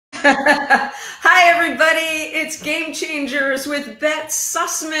Hi, everybody. It's Game Changers with Bette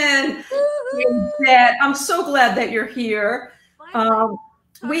Sussman. Hey, Bette, I'm so glad that you're here. Finally.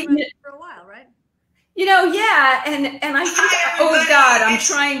 We, for a while, right? yeah, and I think, oh God, I'm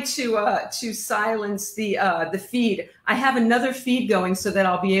trying to silence the feed. I have another feed going so that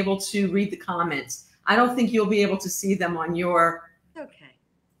I'll be able to read the comments. I don't think you'll be able to see them on your. Okay.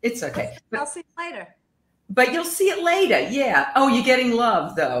 It's okay. I'll see you later. But you'll see it later, yeah. Oh, you're getting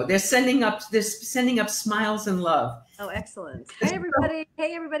love though. They're sending up smiles and love. Oh, excellent. Hey everybody.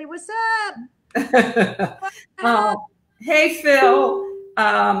 Hey everybody. What's up? Oh, hey Phil.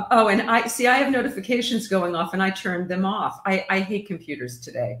 Oh, and I have notifications going off and I turned them off. I hate computers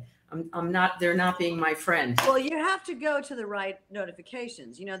today. They're not being my friend. Well, you have to go to the right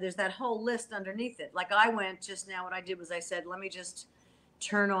notifications. You know, there's that whole list underneath it. Like I went just now, what I did was I said, let me just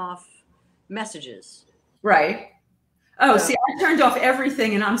turn off messages. Right. Oh, see, I turned off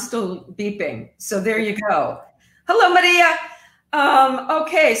everything and I'm still beeping. So there you go. Hello, Maria.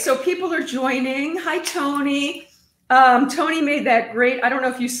 Okay, so people are joining. Hi, Tony. Tony made that great, I don't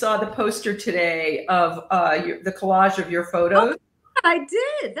know if you saw the poster today of the collage of your photos. Oh, I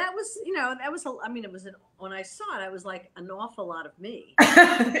did. That was, I mean, it was, when I saw it, I was like an awful lot of me.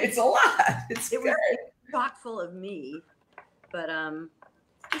 It's a lot. It was chock full of me. But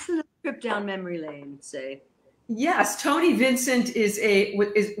this is a trip down memory lane, say. Yes, Tony Vincent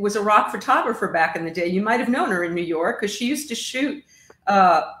was a rock photographer back in the day. You might have known her in New York because she used to shoot.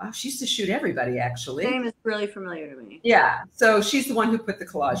 She used to shoot everybody, actually. Name is really familiar to me. Yeah, so she's the one who put the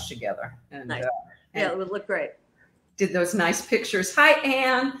collage together. And, nice. Yeah, it would look great. Did those nice pictures. Hi,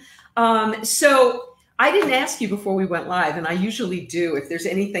 Anne. So I didn't ask you before we went live, and I usually do if there's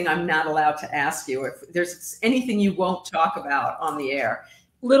anything I'm not allowed to ask you, if there's anything you won't talk about on the air.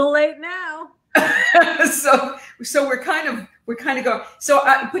 Little late now. so we're kind of going. So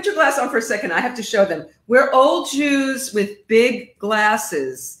put your glass on for a second. I have to show them. We're old Jews with big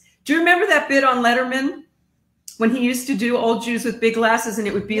glasses. Do you remember that bit on Letterman when he used to do old Jews with big glasses, and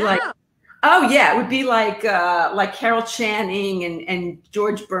it would be like, oh yeah, it would be like Carol Channing and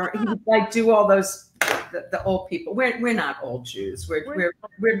George Burns. He would like do all those the old people. We're not old Jews. We're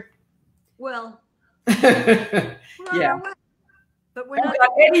well. Yeah. But we're not.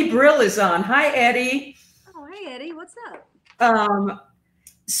 Eddie Brill is on. Hi, Eddie. Oh, hey, Eddie. What's up?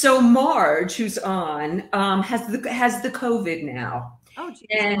 So Marge, who's on, has the COVID now. Oh, geez.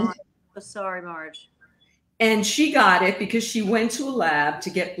 And oh, sorry, Marge. And she got it because she went to a lab to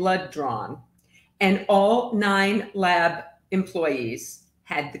get blood drawn, and all 9 lab employees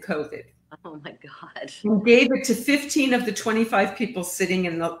had the COVID. Oh my God. And gave it to 15 of the 25 people sitting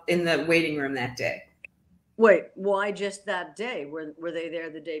in the waiting room that day. Wait, why just that day? Were they there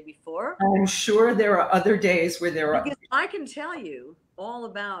the day before? I'm sure there are other days where there are. Because I can tell you all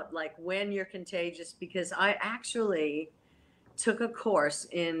about like when you're contagious, because I actually took a course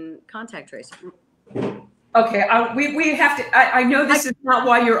in contact tracing. Okay, we have to. I know this is not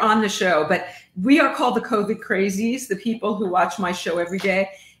why you're on the show, but we are called the COVID crazies, the people who watch my show every day,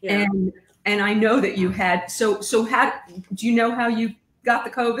 yeah. And I know that you had. So how do you know how you got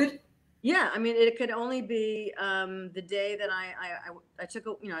the COVID? Yeah, I mean, it could only be the day that I took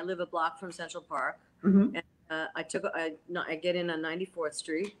I live a block from Central Park, and I get in on 94th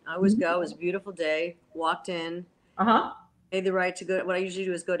Street. I always go. It was a beautiful day. Walked in. Made the right to go. What I usually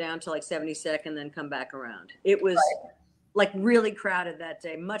do is go down to like 72nd, then come back around. It was like really crowded that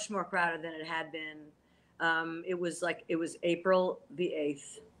day, much more crowded than it had been. It was April the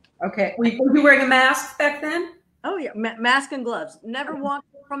 8th. Okay, were you wearing a mask back then? Oh yeah, mask and gloves. Never walked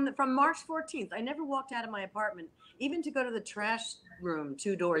from March 14th. I never walked out of my apartment, even to go to the trash room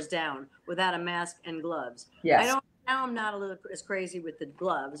 2 doors down, without a mask and gloves. Yes. Now I'm not as crazy with the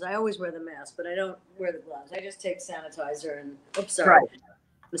gloves. I always wear the mask, but I don't wear the gloves. I just take sanitizer and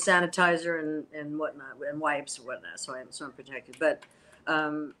the sanitizer and whatnot, and wipes or whatnot, so I'm protected. But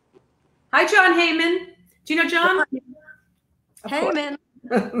hi, John Heyman. Do you know John? Heyman.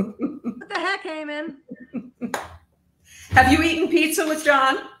 What the heck, Heyman? Have you eaten pizza with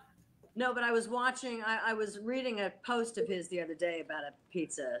John? No, but I was watching. I was reading a post of his the other day about a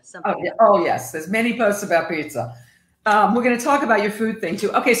pizza. Oh yes, there's many posts about pizza. We're going to talk about your food thing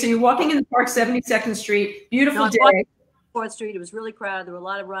too. Okay, so you're walking in the park, 72nd Street. Beautiful day. 4th Street. It was really crowded. There were a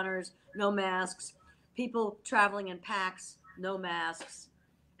lot of runners, no masks. People traveling in packs, no masks.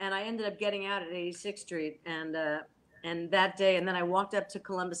 And I ended up getting out at 86th Street, and that day, and then I walked up to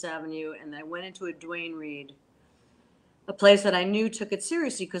Columbus Avenue, and I went into a Duane Reade, a place that I knew took it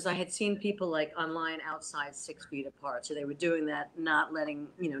seriously because I had seen people like online outside 6 feet apart. So they were doing that,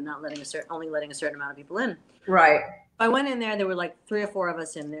 only letting a certain amount of people in. Right. I went in there. There were like 3 or 4 of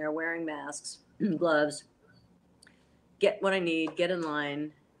us in there wearing masks, gloves. Get what I need. Get in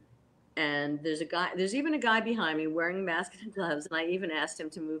line. And there's even a guy behind me wearing a mask and gloves. And I even asked him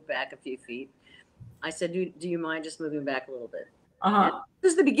to move back a few feet. I said, do you mind just moving back a little bit?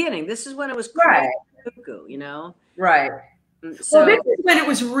 This is the beginning. This is when it was crazy, cuckoo, you know? Right. So this is when it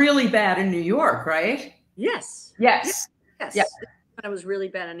was really bad in New York, right? Yes. Yes. Yes. Yes. When it was really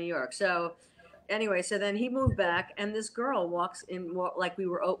bad in New York. So anyway, so then he moved back, and this girl walks in like we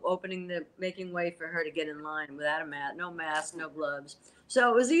were making way for her to get in line without a mask, no mask, no gloves. So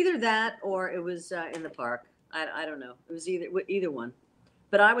it was either that or it was in the park. I don't know. It was either one.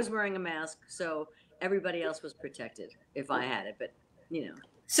 But I was wearing a mask, so everybody else was protected if I had it. But you know.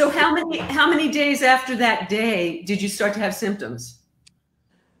 So how many days after that day did you start to have symptoms?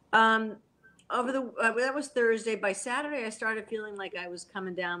 That was Thursday. By Saturday, I started feeling like I was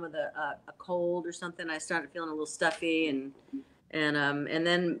coming down with a cold or something. I started feeling a little stuffy, and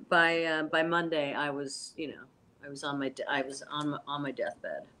then by Monday, I was on my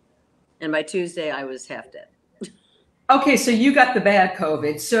deathbed, and by Tuesday, I was half dead. Okay, so you got the bad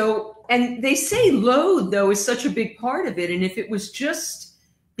COVID. So, and they say load though is such a big part of it, and if it was just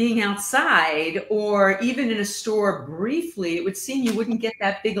being outside or even in a store briefly, it would seem you wouldn't get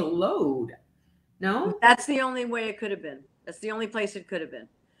that big a load. No? That's the only way it could have been. That's the only place it could have been.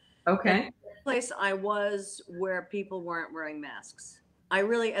 Okay. The place I was where people weren't wearing masks.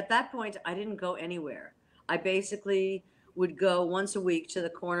 At that point, I didn't go anywhere. I basically would go once a week to the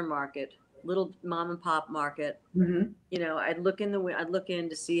corner market, little mom and pop market. Mm-hmm. You know, I'd look in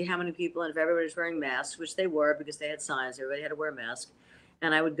to see how many people and if everybody was wearing masks, which they were because they had signs. Everybody had to wear a mask.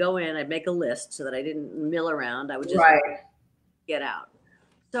 And I would go in, I'd make a list so that I didn't mill around. I would just get out.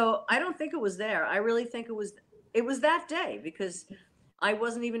 So I don't think it was there. I really think it was that day because I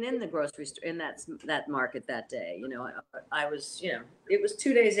wasn't even in the grocery store in that market that day. You know, I was, it was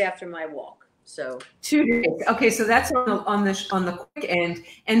 2 days after my walk. So 2 days. Okay, so that's on the quick end.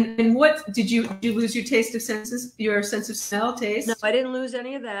 And what did you lose your your sense of smell, taste? No, I didn't lose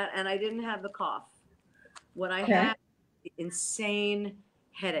any of that, and I didn't have the cough. What I had, insane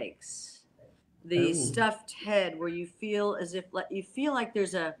headaches, the stuffed head where you feel as if like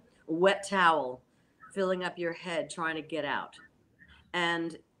there's a wet towel filling up your head trying to get out,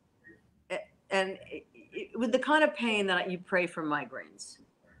 and with the kind of pain that you pray for migraines.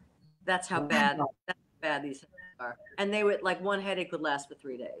 That's how bad these are. And they would like one headache would last for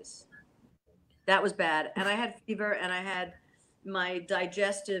 3 days. That was bad. And I had fever, and I had my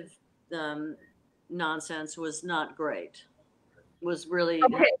digestive nonsense was not great. Was really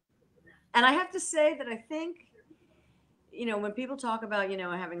And I have to say that I think, when people talk about,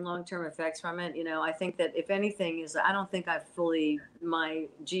 having long-term effects from it, I think that if anything I don't think my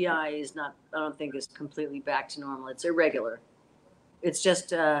GI is not, I don't think is completely back to normal. It's irregular. It's just,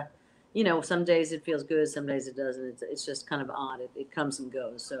 some days it feels good, some days it doesn't. It's just kind of odd. It comes and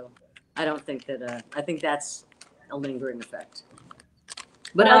goes. So I don't think that, I think that's a lingering effect.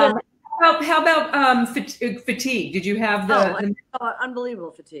 But how about fatigue? Did you have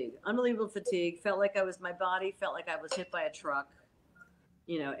unbelievable fatigue? Unbelievable fatigue. Felt like my body felt like I was hit by a truck.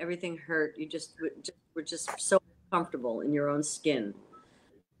 Everything hurt. You were just so comfortable in your own skin.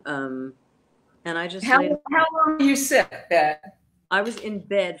 And I just how long were you sick, Bette? I was in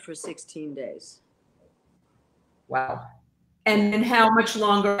bed for 16 days. Wow. And then how much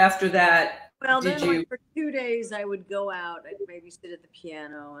longer after that? Well, then for 2 days, I would go out. I'd maybe sit at the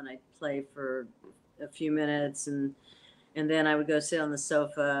piano and I'd play for a few minutes, and then I would go sit on the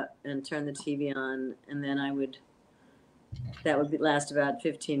sofa and turn the TV on, and then that would last about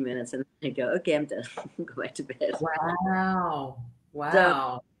 15 minutes, and I'd go, okay, I'm done. Go back to bed. Wow.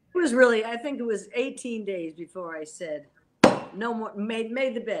 So it was really, I think it was 18 days before I said, no more,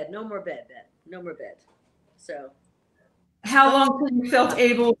 made the bed, no more bed. So. How long till you felt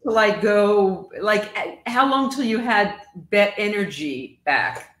able to go, how long till you had Bette energy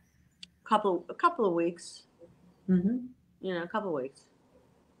back? A couple of weeks. Mm-hmm. A couple of weeks.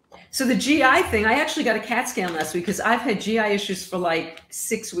 So the GI thing, I actually got a CAT scan last week because I've had GI issues for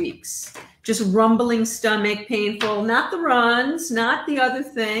 6 weeks. Just rumbling stomach, painful, not the runs, not the other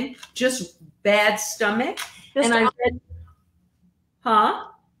thing, just bad stomach. I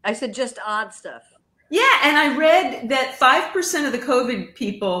said just odd stuff. Yeah, and I read that 5% of the COVID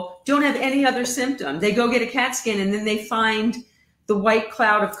people don't have any other symptom. They go get a CAT scan and then they find the white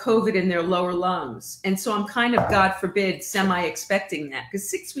cloud of COVID in their lower lungs. And so I'm kind of, God forbid, semi-expecting that because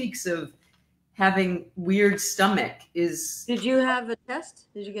 6 weeks of having weird stomach is... Did you have a test?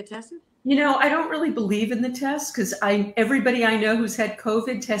 Did you get tested? I don't really believe in the test because everybody I know who's had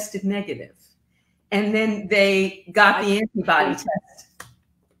COVID tested negative. and then they got the antibody test.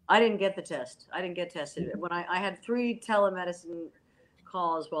 I didn't get the test. I didn't get tested. When I had 3 telemedicine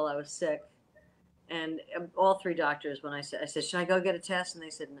calls while I was sick, and all 3 doctors, when I said, should I go get a test? And they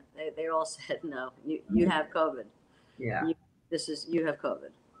said, they all said, no, you have COVID. Yeah. You have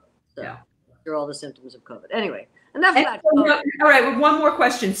COVID. So yeah. They're all the symptoms of COVID. Anyway, enough about COVID. All right. Well, one more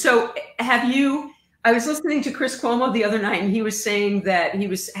question. So I was listening to Chris Cuomo the other night, and he was saying that he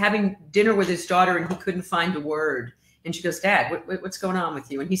was having dinner with his daughter and he couldn't find a word. And she goes, Dad, what's going on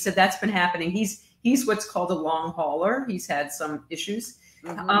with you? And he said, that's been happening. He's what's called a long hauler. He's had some issues.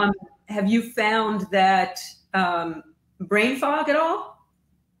 Mm-hmm. Have you found that brain fog at all?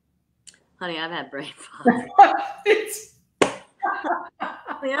 Honey, I've had brain fog.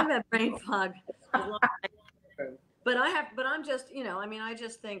 I've had brain fog. But I'm just, I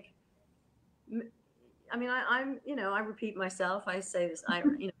just think, I repeat myself. I say this, I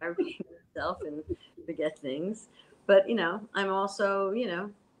repeat myself and forget things. But, I'm also,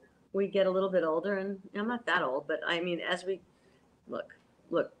 we get a little bit older, and I'm not that old, but I mean, as we look,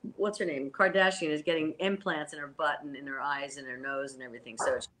 what's her name? Kardashian is getting implants in her butt and in her eyes and her nose and everything.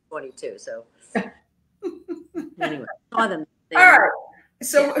 So she's 22. So anyway, saw them. All right.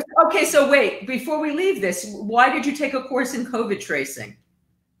 So, okay. So wait, before we leave this, why did you take a course in COVID tracing?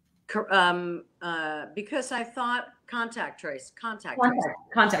 Because I thought contact tracing. Because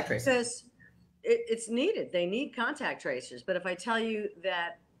it's needed. They need contact tracers. But if I tell you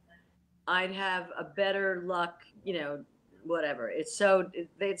that I'd have a better luck, whatever. It's so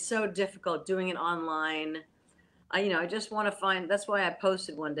difficult doing it online. I just want to find. That's why I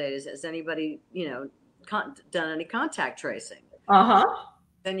posted one day. Has anybody done any contact tracing?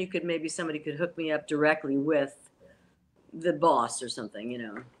 Then somebody could hook me up directly with the boss or something.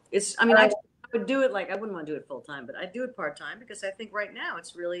 I would do it I wouldn't want to do it full time, but I do it part time because I think right now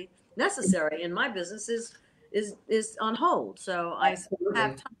it's really necessary, and my business is on hold. So I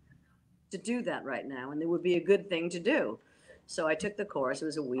have time to do that right now, and it would be a good thing to do. So I took the course. It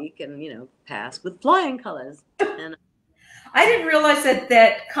was a week, and passed with flying colors. And I didn't realize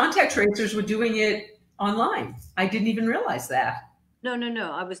that contact tracers were doing it online. I didn't even realize that. No.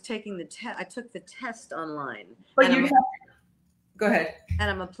 I was taking the test. I took the test online. But go ahead. And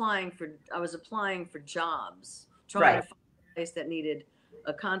I was applying for jobs, trying to find a place that needed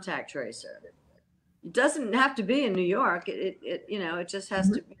a contact tracer. It doesn't have to be in New York. It just has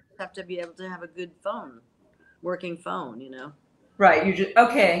to have to be able to have a good working phone. Right.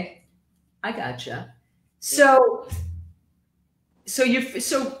 Okay. I gotcha. So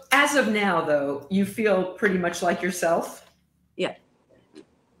as of now, though, you feel pretty much like yourself. Yeah.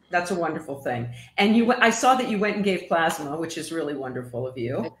 That's a wonderful thing. And I saw that you went and gave plasma, which is really wonderful of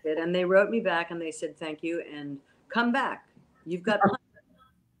you. I did, and they wrote me back and they said thank you and come back. You've got plasma.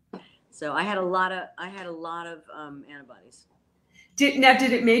 So I had a lot of antibodies. Did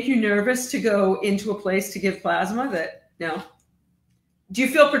it make you nervous to go into a place to give plasma? No. Do you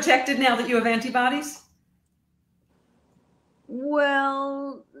feel protected now that you have antibodies?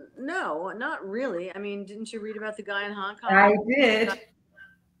 Well, no, not really. I mean, didn't you read about the guy in Hong Kong? I did.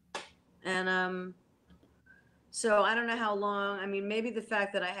 And so I don't know how long. I mean, maybe the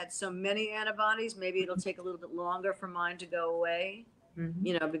fact that I had so many antibodies, maybe it'll take a little bit longer for mine to go away.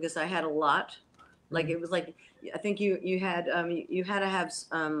 Mm-hmm. Because I had a lot. Like it was like I think you had to have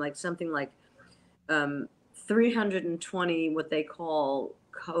something like 320 what they call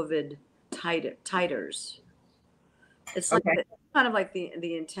COVID titers. It's like kind of like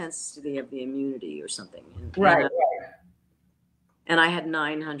the intensity of the immunity or something. Right. And I had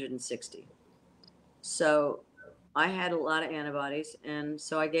 960. So I had a lot of antibodies, and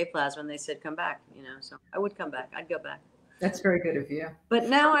so I gave plasma, and they said come back. So I would come back. I'd go back. That's very good of you. But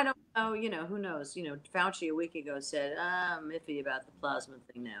now I don't know. Who knows? Fauci a week ago said I'm iffy about the plasma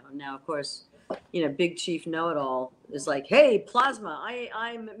thing now. And now, of course, Big Chief Know-It-All is like, hey, plasma.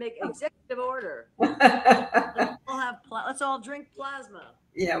 I make executive order. Let's all drink plasma.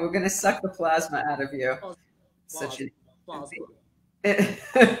 Yeah, we're gonna suck the plasma out of you. Plasma.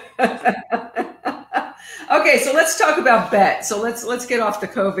 Okay, so let's talk about Bette. So let's get off the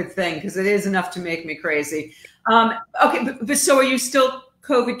COVID thing because it is enough to make me crazy. Okay, but so are you still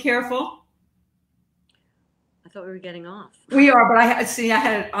COVID careful? I thought we were getting off. We are, but I had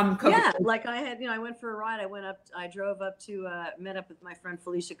COVID. Yeah, like I had, I went for a ride. I drove up to met up with my friend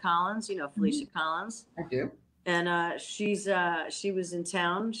Felicia Collins. Felicia Collins. I do. And she was in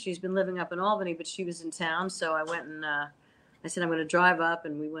town. She's been living up in Albany, but she was in town. So I went and I said I'm going to drive up,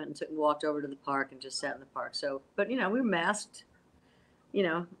 and we went and walked over to the park and just sat in the park. So, but we were masked.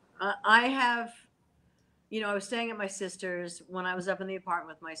 I have I was staying at my sister's. When I was up in the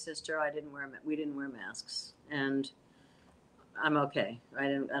apartment with my sister, we didn't wear masks, and I'm okay. I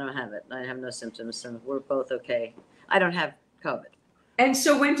don't have it. I have no symptoms, so we're both okay. I don't have COVID. And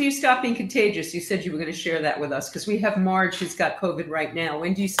so when do you stop being contagious? You said you were going to share that with us because we have Marge who's got COVID right now.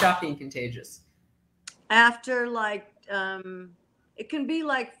 When do you stop being contagious? After it can be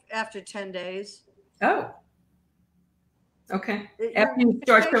like after 10 days. Oh. Okay. After you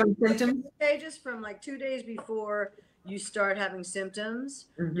start showing symptoms? You're contagious from like 2 days before you start having symptoms.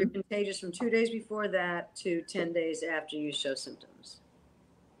 Mm-hmm. You're contagious from 2 days before that to 10 days after you show symptoms.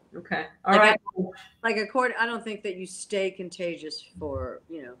 Okay. All right. I don't think that you stay contagious for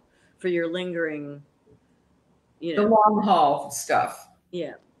your lingering, the long haul stuff.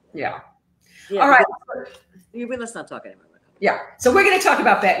 Yeah. Yeah. All right. Let's not talk anymore. Yeah. So we're going to talk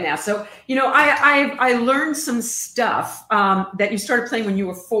about that now. So, I learned some stuff that you started playing when you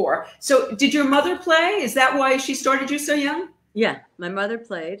were 4. So did your mother play? Is that why she started you so young? Yeah. My mother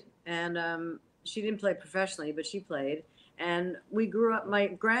played, and she didn't play professionally, but she played. And we grew up, my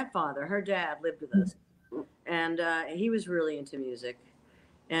grandfather, her dad, lived with us. And he was really into music.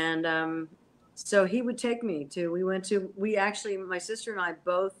 And so he would take me my sister and I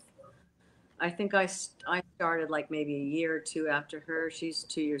both, I think I started like maybe a year or 2 after her. She's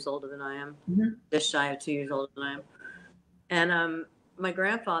 2 years older than I am, just shy of 2 years older than I am. And my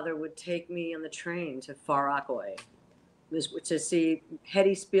grandfather would take me on the train to Far Rockaway to see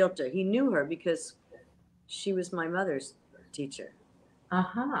Hetty Spielter. He knew her because she was my mother's teacher.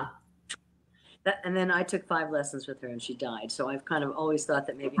 Uh-huh. And then I took 5 lessons with her and she died. So I've kind of always thought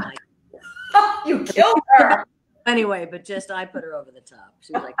that maybe you killed her. Anyway, but just I put her over the top.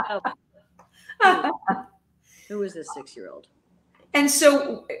 She was like, oh, who is this 6-year-old? And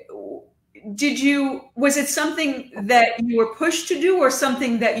so was it something that you were pushed to do or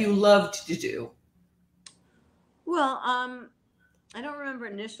something that you loved to do? Well, I don't remember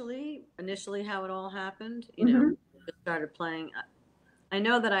initially how it all happened. Just started playing. I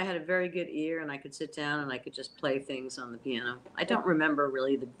know that I had a very good ear and I could sit down and I could just play things on the piano. I don't remember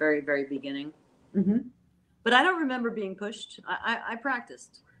really the very, very beginning. Mm-hmm. But I don't remember being pushed. I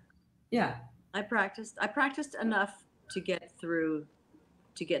practiced. Yeah. I practiced enough to get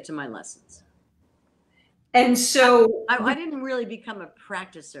to my lessons. And so I didn't really become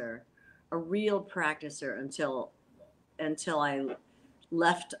a real practicer until I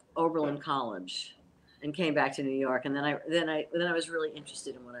left Oberlin College and came back to New York, and then I was really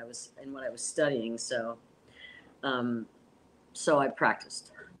interested in what I was studying. So I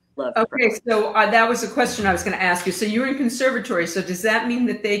practiced. Loved okay, practice. So that was a question I was going to ask you. So you were in conservatory. So does that mean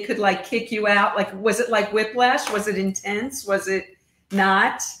that they could kick you out? Was it like Whiplash? Was it intense? Was it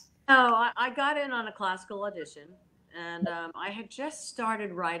not? No, I got in on a classical audition, and I had just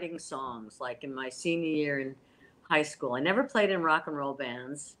started writing songs in my senior year in high school. I never played in rock and roll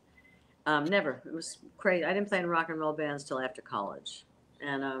bands. Never. It was crazy. I didn't play in rock and roll bands till after college,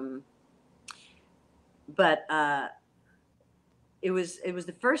 and it was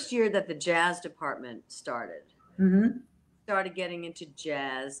the first year that the jazz department started. Mm-hmm. Started getting into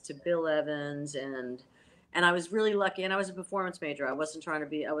jazz to Bill Evans, and I was really lucky. And I was a performance major. I wasn't trying to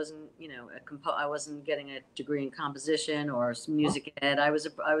be. I wasn't I wasn't getting a degree in composition or music ed. I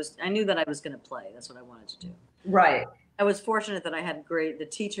knew that I was going to play. That's what I wanted to do. Right. I was fortunate that I had the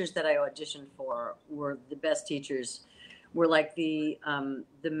teachers that I auditioned for were the best teachers, were like the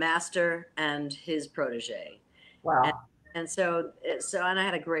master and his protege. Wow. And so I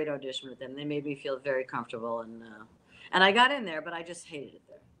had a great audition with them. They made me feel very comfortable, and I got in there, but I just hated it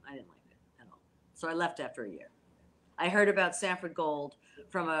there. I didn't like it at all. So I left after a year. I heard about Sanford Gold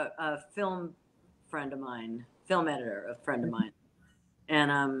from a film editor, a friend of mine.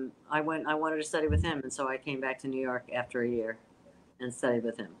 And I wanted to study with him. And so I came back to New York after a year and studied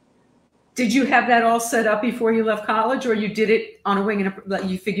with him. Did you have that all set up before you left college, or you did it on a wing and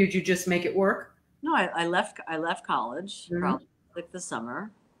you figured you'd just make it work? No, I left college, mm-hmm. probably the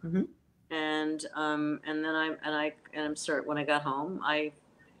summer. Mm-hmm. And then when I got home, I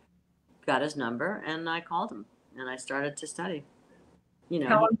got his number and I called him and I started to study.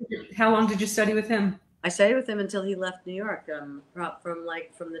 How long did you study with him? I studied with him until he left New York. From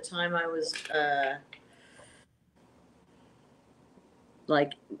the time I was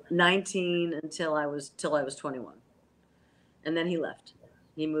 19 until I was 21, and then he left.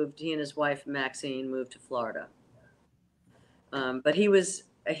 He moved. He and his wife Maxine moved to Florida. But he was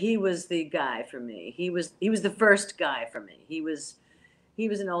the guy for me. He was the first guy for me. He was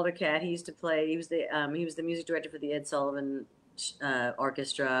an older cat. He used to play. He was the music director for the Ed Sullivan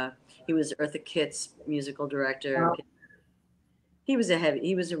Orchestra. He was Eartha Kitt's musical director. Wow.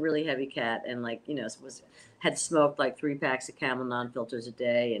 he was a really heavy cat, and like, you know, had smoked like 3 packs of Camel non-filters a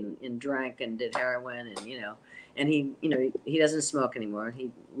day, and drank and did heroin, and you know, and he doesn't smoke anymore.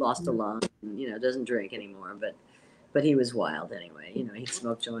 He lost a lung, and, you know, doesn't drink anymore, but he was wild anyway. You know, he'd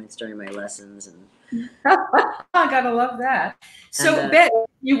smoke joints during my lessons, and I gotta love that. So, Bette,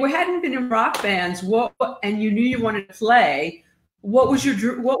 you hadn't been in rock bands, and you knew you wanted to play. What was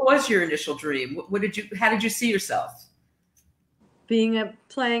your initial dream? How did you see yourself?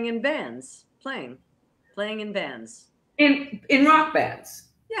 Playing in bands, playing in bands. In rock bands.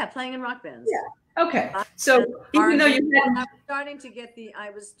 Yeah, playing in rock bands. Yeah. Okay. So even though you hadn't, I was starting to get I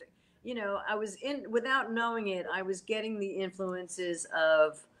was without knowing it, I was getting the influences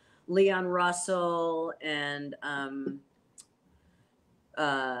of Leon Russell and I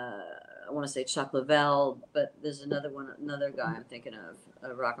want to say Chuck Leavell, but there's another guy I'm thinking of,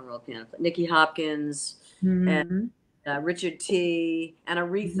 a rock and roll piano player, Nicky Hopkins, and Richard T. and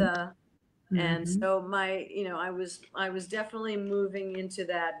Aretha. And so I was definitely moving into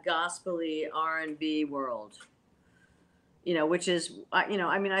that gospel-y R&B world, you know, which is, you know,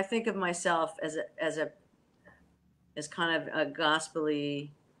 I mean, I think of myself as kind of a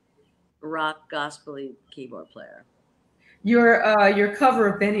gospel-y, rock gospel-y keyboard player. your cover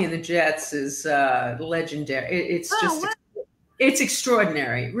of Benny and the Jets is legendary. It's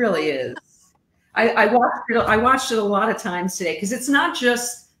extraordinary. It really is. I watched it a lot of times today, because it's not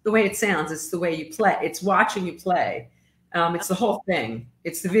just the way it sounds, it's the way you play. It's watching you play. It's the whole thing.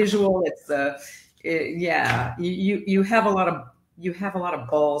 It's the visual. You have a lot of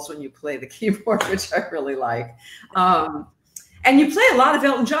balls when you play the keyboard, which I really like. And you play a lot of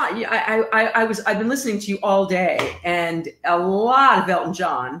Elton John. I've been listening to you all day, and a lot of Elton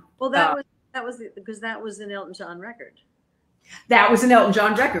John. Well, that was because that was an Elton John record. That was an Elton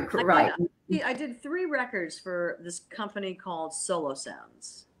John record, right? I did 3 records for this company called Solo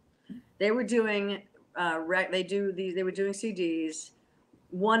Sounds. They were doing they were doing CDs,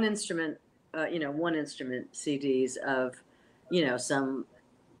 one instrument CDs of, you know, some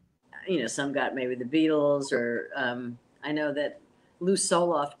got maybe the Beatles, or I know that Lou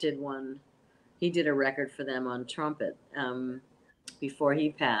Soloff did one. He did a record for them on trumpet before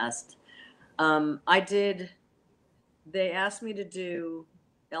he passed. They asked me to do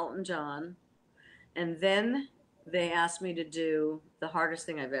Elton John, and then they asked me to do the hardest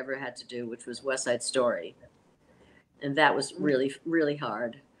thing I've ever had to do, which was West Side Story. And that was really, really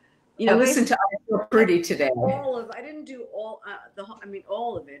hard. You know, I listened to I Feel Pretty today. I didn't do all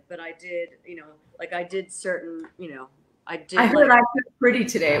all of it, but I did, you know, like I did certain, you know, I heard I Feel Pretty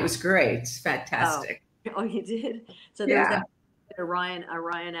today. It was great. It's fantastic. Oh, you did? So there was that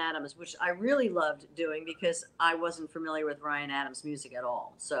Ryan Adams, which I really loved doing, because I wasn't familiar with Ryan Adams' music at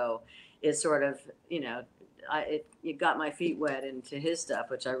all. So it sort of, you know, it got my feet wet into his stuff,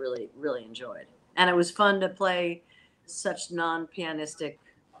 which I really, really enjoyed. And it was fun to play such non-pianistic.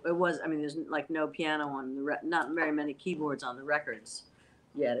 It was, I mean, there's like no piano on not very many keyboards on the records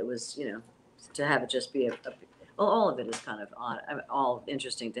yet. It was, you know, to have it just be well, all of it is kind of odd, all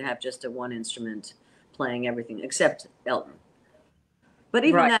interesting, to have just a one instrument playing everything except Elton. But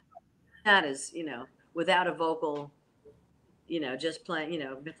even that is, you know, without a vocal, you know, just playing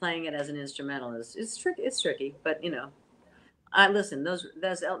it as an instrumental it's tricky. It's tricky, but you know, I listen, those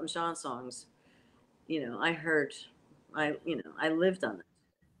Elton John songs, you know, I lived on it.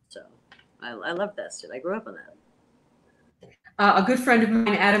 So I love that shit. I grew up on that. A good friend of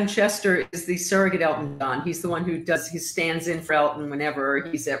mine, Adam Chester, is the surrogate Elton John. He's the one who stands in for Elton whenever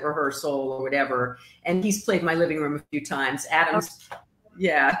he's at rehearsal or whatever. And he's played my living room a few times. Adam's,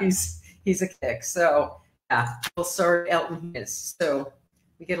 yeah, he's a kick. So yeah, surrogate Elton is. So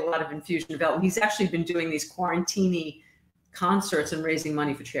we get a lot of infusion of Elton. He's actually been doing these quarantine concerts and raising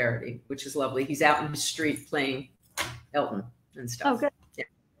money for charity, which is lovely. He's out in the street playing Elton and stuff. Oh, good.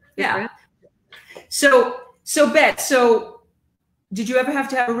 Yeah. So Bette, did you ever have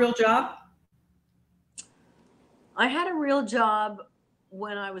to have a real job? I had a real job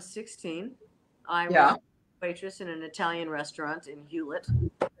when I was 16. I was a waitress in an Italian restaurant in Hewlett.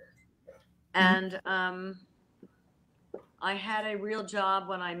 And I had a real job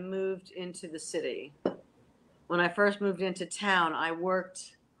when I moved into the city. When I first moved into town, I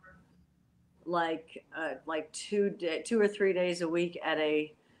worked like 2 or 3 days a week at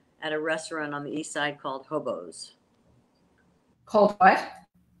a restaurant on the east side called Hobo's. Called what?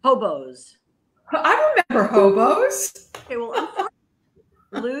 Hobo's. I remember Hobo's. Okay, well,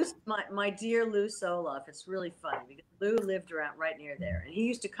 Lou's, my dear Lou Soloff, it's really funny because Lou lived right near there, and he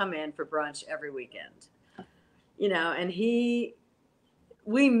used to come in for brunch every weekend. You know, and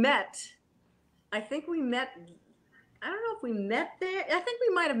we met. I think we met I don't know if we met there. I think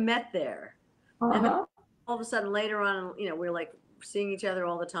we might have met there. And then all of a sudden later on, you know, we're like seeing each other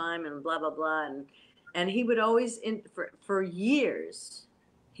all the time and blah, blah, blah. And he would always, for years,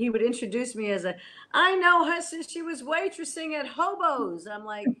 he would introduce me as I know her since she was waitressing at Hobo's. I'm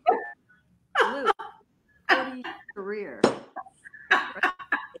like, Luke, 40-year career.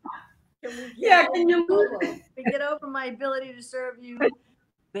 Can we get over my ability to serve you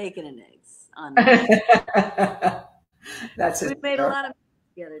bacon and eggs on That's it. We've made a lot of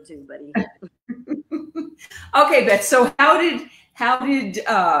together too, buddy. Okay, Bette. So how did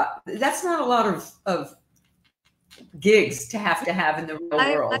that's not a lot of gigs to have in the real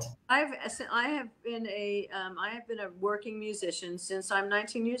world. I have been a working musician since I'm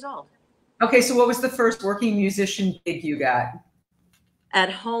 19 years old. Okay, so what was the first working musician gig you got?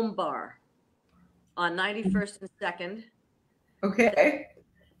 At Home Bar on 91st and 2nd. Okay.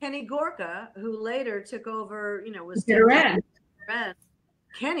 Kenny Gorka, who later took over, you know, was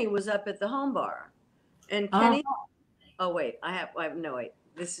Kenny was up at the Home Bar, and Kenny. Oh wait, I have no wait.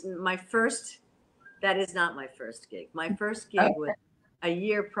 This is my first. That is not my first gig. My first gig was a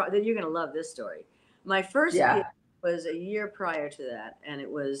year prior. You're gonna love this story. My first gig was a year prior to that, and it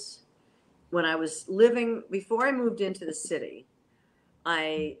was when I was living before I moved into the city.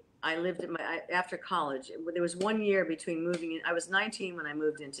 I lived after college. There was 1 year between moving in. I was 19 when I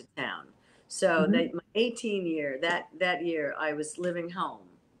moved into town. So my 18 year, that year I was living home.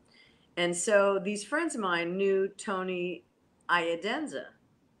 And so these friends of mine knew Tony Iadenza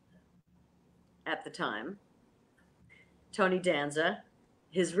at the time. Tony Danza.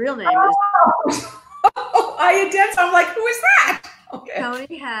 His real name is Iadenza. I'm like, who is that? Okay.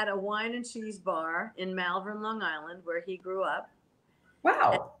 Tony had a wine and cheese bar in Malvern, Long Island, where he grew up.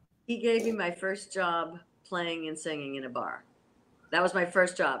 Wow. And he gave me my first job playing and singing in a bar. That was my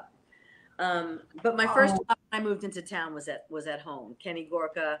first job. But my first job when I moved into town was at home. Kenny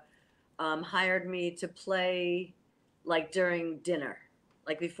Gorka hired me to play like during dinner.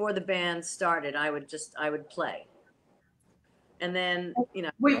 Like before the band started, I would play. And then, you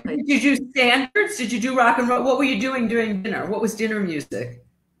know. Wait, did you do standards? Did you do rock and roll? What were you doing during dinner? What was dinner music?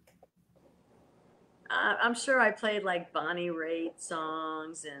 I'm sure I played like Bonnie Raitt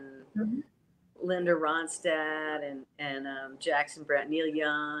songs and Linda Ronstadt and Jackson Brett, Neil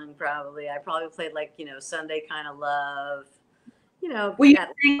Young, probably. I probably played like, you know, Sunday Kind of Love. You know. Were you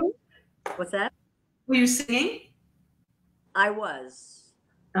singing? What's that? Were you singing? I was.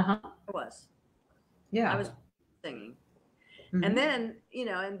 I was. Yeah. I was singing. And then, you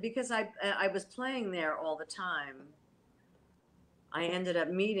know, and because I was playing there all the time, I ended up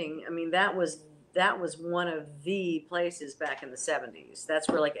meeting, I mean, that was one of the places back in the 70s. That's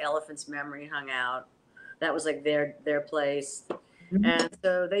where like Elephant's Memory hung out. That was like their place. And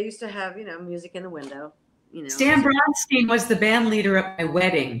so they used to have, you know, music in the window, you know. Stan Bronstein was the band leader at my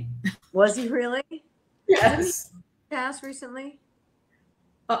wedding. Was he really? Yes. Did he pass recently?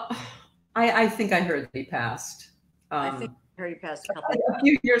 I think I heard that he passed. I think I heard he passed a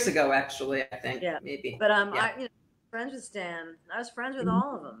few years ago, actually, I think. Yeah. Maybe. But I, you know, friends with Stan. I was friends with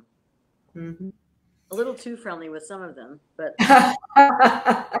all of them. A little too friendly with some of them, but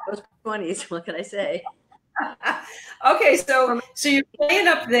those 20s, what can I say? Okay, so you're playing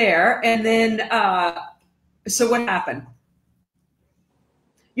up there, and then so what happened?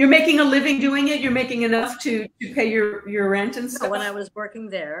 You're making a living doing it? You're making enough to pay your rent and stuff? When I was working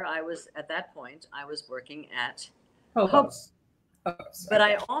there, I was working at Hobo's. But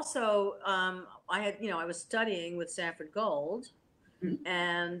I also I was studying with Sanford Gold,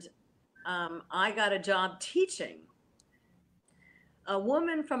 and I got a job teaching. A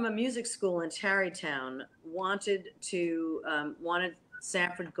woman from a music school in Tarrytown wanted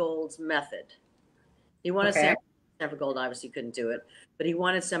Sanford Gold's method. He wanted Sanford Gold obviously couldn't do it, but he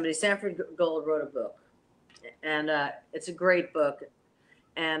wanted somebody. Sanford Gold wrote a book, and it's a great book,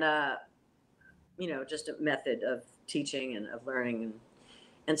 and you know, just a method of teaching and of learning,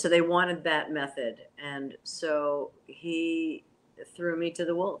 and so they wanted that method, and so he threw me to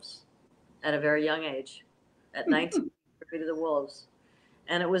the wolves at a very young age. At 19, threw me to the wolves,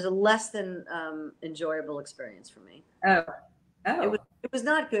 and it was a less than enjoyable experience for me. It was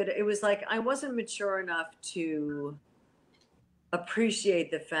not good. It was like I wasn't mature enough to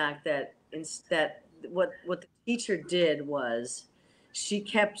appreciate the fact that what the teacher did was she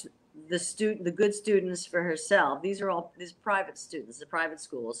kept the good students for herself. These private students, the private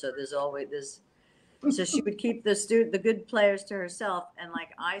school. So there's always this. So she would keep the good players to herself, and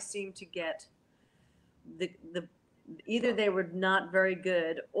like I seemed to get the either they were not very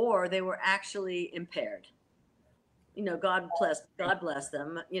good or they were actually impaired. You know, God bless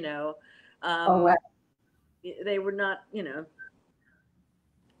them. You know, wow. they were not,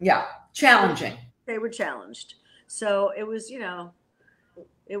 Yeah, challenging. They were challenged. So it was,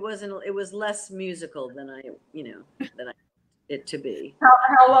 it was less musical than it to be.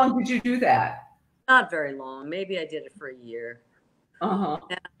 How long did you do that? Not very long. Maybe I did it for a year. Uh-huh.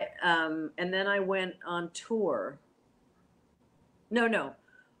 And then I went on tour. No.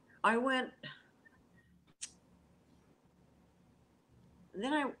 I went.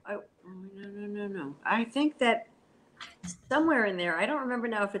 Then no. I think that somewhere in there, I don't remember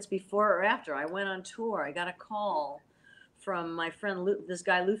now if it's before or after, I went on tour. I got a call from my friend this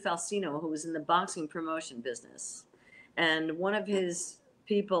guy Lou Falsino, who was in the boxing promotion business, and one of his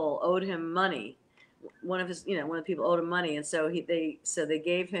people owed him money. One of the people owed him money, and so they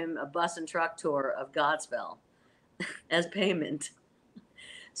gave him a bus and truck tour of Godspell as payment.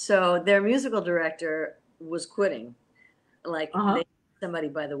 So their musical director was quitting, like they had somebody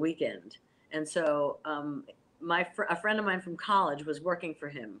by the weekend, and so a friend of mine from college was working for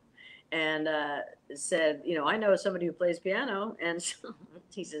him, and said, I know somebody who plays piano, and so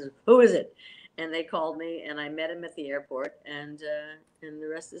he says, who is it? And they called me, and I met him at the airport, and the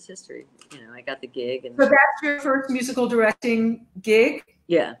rest is history. I got the gig. And so that's your first musical directing gig?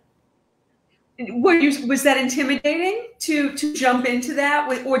 Yeah. Was that intimidating to jump into that,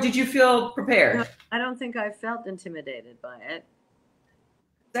 or did you feel prepared? No, I don't think I felt intimidated by it.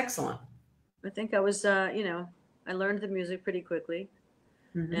 Excellent. I think I was, I learned the music pretty quickly,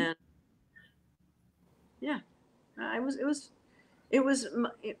 and yeah,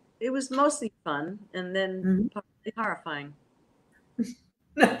 it was mostly fun, and then partly horrifying.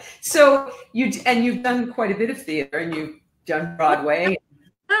 So you've done quite a bit of theater, and you've done Broadway.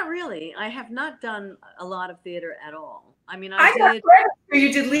 Not really. I have not done a lot of theater at all. I mean,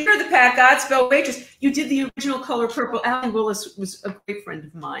 you did Leader of the Pack, Godspell, Waitress. You did the original Color Purple. Allee Willis was a great friend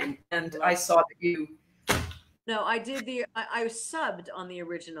of mine, and I saw that you. No, I did I subbed on the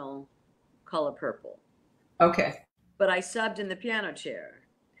original Color Purple. Okay. But I subbed in the piano chair,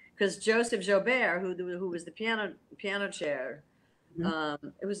 because Joseph Joubert, who was the piano chair,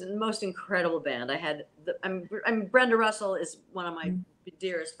 it was the most incredible band. I had Brenda Russell is one of my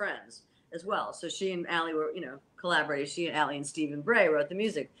dearest friends as well. So she and Allee were, collaborators. She and Allee and Stephen Bray wrote the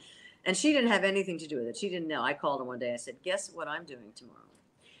music, and she didn't have anything to do with it. She didn't know. I called her one day. I said, "Guess what I'm doing tomorrow?"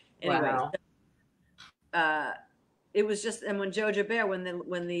 Anyway, wow. It was just, and when Joe Joubert,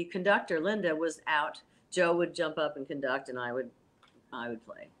 when the conductor Linda was out, Joe would jump up and conduct, and I would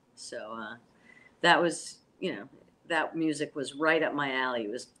play. So that was, that music was right up my alley. It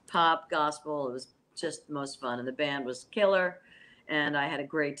was pop, gospel. It was just the most fun, and the band was killer, and I had a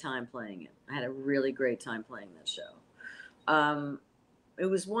great time playing it. I had a really great time playing that show. It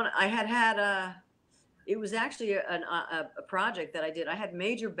was it was actually a project that I did. I had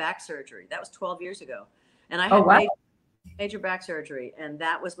major back surgery. That was 12 years ago, and I had major back surgery, and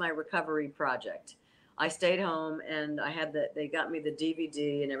that was my recovery project. I stayed home, and they got me the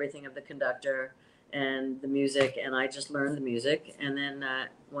DVD and everything of the conductor and the music, and I just learned the music. And then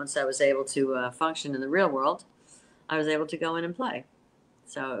once I was able to function in the real world, I was able to go in and play.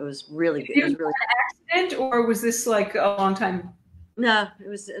 So it was really good. It was really an accident, or was this like a long time? No, it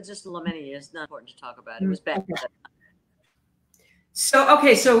was just many years. Not important to talk about. It was bad.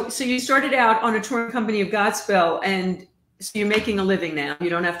 Okay. So you started out on a touring company of Godspell, and so you're making a living now. You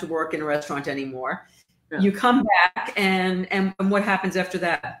don't have to work in a restaurant anymore. No. You come back, and what happens after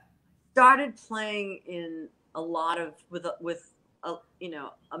that? Started playing in a lot of with a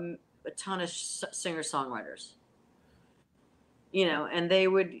ton of singer-songwriters. And they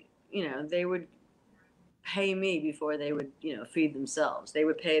would pay me before they would feed themselves. They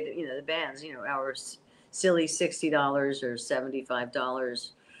would pay the bands our silly $60 or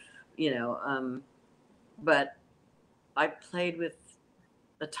 $75, but I played with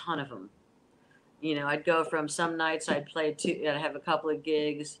a ton of them. I'd go from some nights I'd have a couple of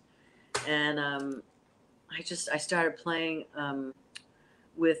gigs, and I started playing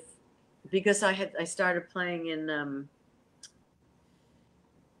because I started playing in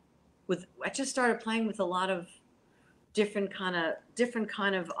I just started playing with a lot of different kind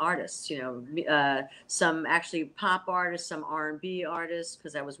of artists, some actually pop artists, some R&B artists,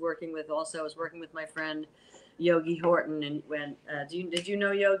 because I was working with my friend Yogi Horton. And did you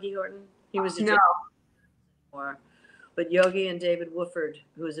know Yogi Horton? He was a but Yogi and David Wooford,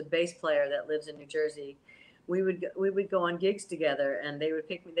 who is a bass player that lives in New Jersey, we would go on gigs together, and they would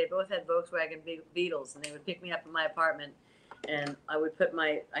pick me. They both had Volkswagen Beetles, and they would pick me up in my apartment, and I would put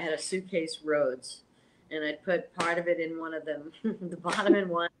I had a suitcase Rhodes, and I'd put part of it in one of them, the bottom in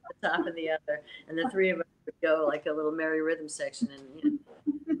one, the top in the other, and the three of us would go like a little merry rhythm section and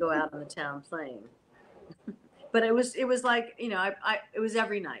go out in the town playing. but it was like, you know, it was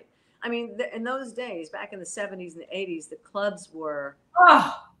every night. I mean, in those days, back in the 70s and the 80s, the club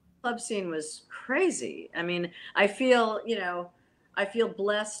scene was crazy. I mean, I feel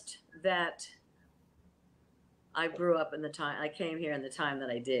blessed that I grew up in the time, I came here in the time that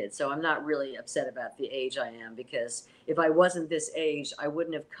I did. So I'm not really upset about the age I am, because if I wasn't this age, I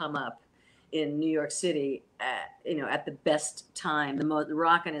wouldn't have come up in New York City at the best time, the most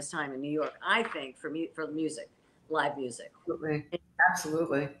rockinest time in New York, I think, for music, live music.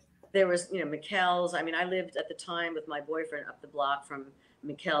 Absolutely. There was, McKell's. I mean, I lived at the time with my boyfriend up the block from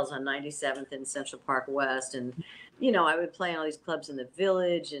McKell's on 97th and Central Park West. And, I would play in all these clubs in the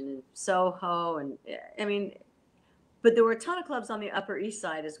Village and in Soho. And I mean, but there were a ton of clubs on the Upper East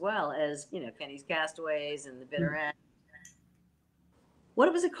Side as well as, Kenny's Castaways and the Bitter End.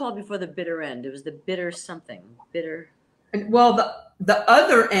 What was it called before the Bitter End? It was the Bitter something. Bitter. Well, the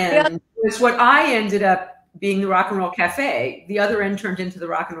other end was what I ended up being, the Rock and Roll Cafe. The other end turned into the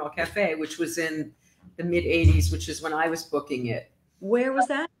Rock and Roll Cafe, which was in the mid 80s, which is when I was booking it. Where was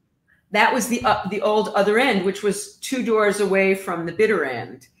that? That was the old other end, which was 2 doors away from the Bitter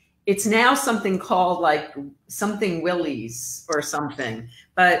End. It's now something called like something Willie's or something.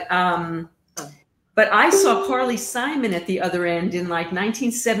 But I saw Carly Simon at the other end in like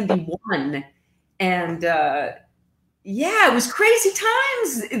 1971. And it was crazy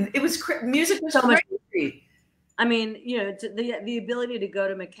times. It was music was so crazy. I mean, the ability to go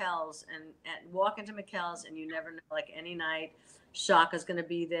to McKell's and walk into McKell's, and you never know, like any night, Shaka's going to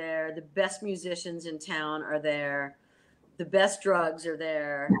be there. The best musicians in town are there. The best drugs are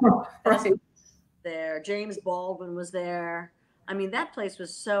there. Right. There. James Baldwin was there. I mean, that place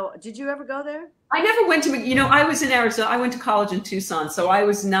was so. Did you ever go there? I never went to. I was in Arizona. I went to college in Tucson, so I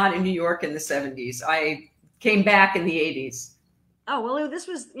was not in New York in the 70s. I came back in the 80s. Oh well, this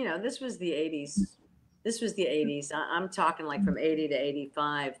was the 80s. This was the 80s. I'm talking like from 80 to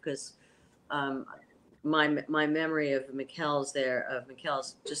 85, because my memory of McKell's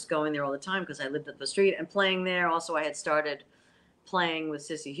just going there all the time, because I lived up the street and playing there. Also, I had started playing with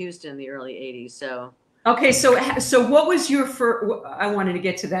Cissy Houston in the early 80s. So okay, so what was your first? I wanted to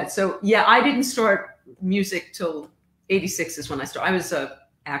get to that. So yeah, I didn't start music till 86 is when I started. I was a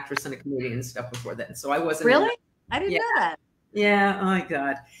actress and a comedian and stuff before then, so I wasn't really. I didn't know that. Yeah. Oh my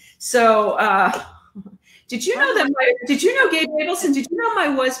God. So did you know that? Did you know Gabe Abelson? Did you know my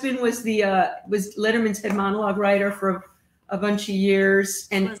husband was was Letterman's head monologue writer for a bunch of years?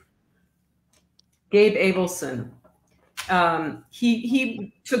 And Gabe Abelson,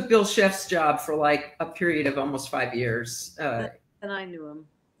 he took Bill Sheff's job for like a period of almost 5 years. And I knew him.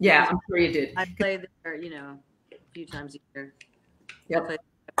 Yeah, I'm sure you did. I played there, a few times a year. Yep. I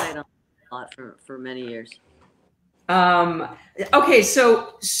played a lot for many years. Okay,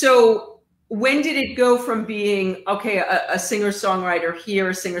 so when did it go from being a singer-songwriter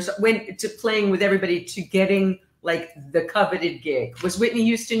here, to playing with everybody, to getting like the coveted gig? Was Whitney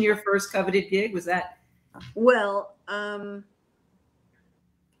Houston your first coveted gig? Was that? Well, I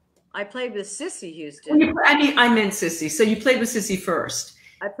played with Cissy Houston. I meant Cissy. So you played with Cissy first.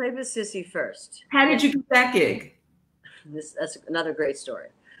 I played with Cissy first. How did you get that gig? That's another great story.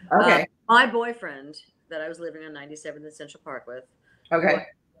 Okay. My boyfriend that I was living on 97th and Central Park with. Okay. Was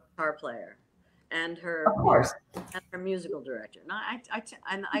a guitar player, and her, of course, and her musical director. Now,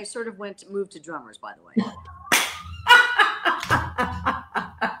 I sort of moved to drummers, by the way.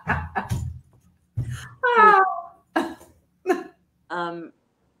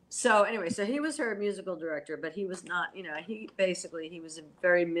 So anyway, so he was her musical director, but he was not, he was a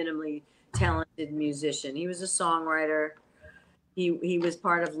very minimally talented musician. He was a songwriter. He was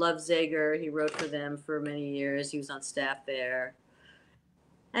part of Love Zager. He wrote for them for many years. He was on staff there.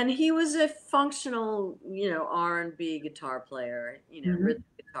 And he was a functional, R&B guitar player, rhythm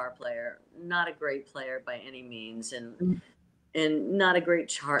guitar player, not a great player by any means, and not a great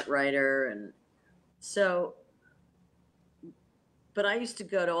chart writer. And so, but I used to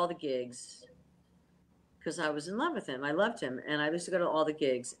go to all the gigs because I was in love with him. I loved him, and I used to go to all the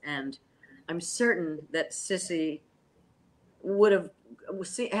gigs. And I'm certain that Cissy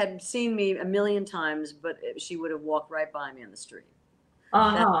had seen me a million times, but she would have walked right by me on the street.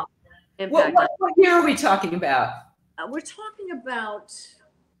 Uh-huh. What year are we talking about? We're talking about,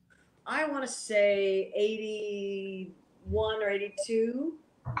 I want to say 81 or 82.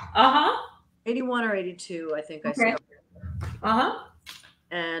 Uh-huh. 81 or 82, I think I said. Uh-huh.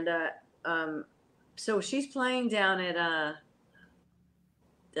 And so she's playing down at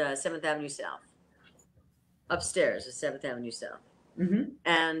 7th Avenue South. Upstairs at 7th Avenue South. Mm-hmm.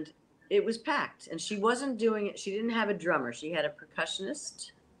 And it was packed, and she wasn't doing it. She didn't have a drummer. She had a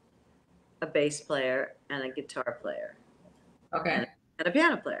percussionist a bass player, and a guitar player. Okay. And a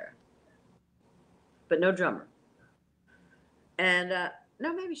piano player, but no drummer. And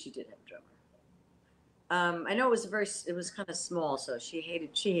no, maybe she did have a drummer. I know it was kind of small, so she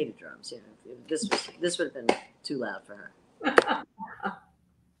hated drums. You know, this would have been too loud for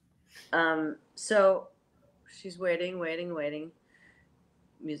her. So she's waiting.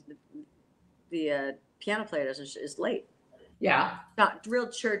 The piano player is late. Yeah. Not real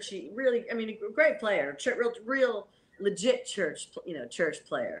churchy, really. I mean, a great player, real legit church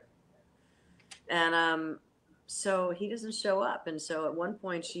player. And so he doesn't show up. And so at one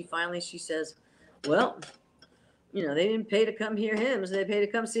point she says, well, you know, they didn't pay to come hear hymns, they paid to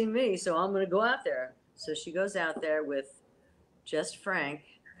come see me, so I'm going to go out there. So she goes out there with just Frank,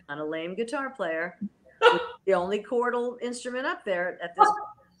 kind of lame guitar player, with the only chordal instrument up there at this,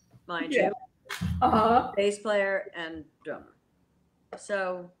 mind you, bass player and drummer.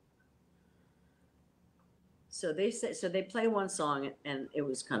 So they play one song, and it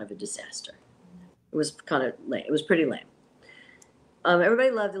was kind of a disaster. It was kind of lame. It was pretty lame.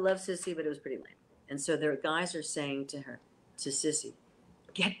 Everybody loved Cissy, but it was pretty lame. And so their guys are saying to Cissy,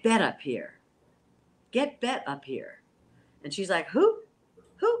 get Bette up here. Get Bette up here. And she's like, who?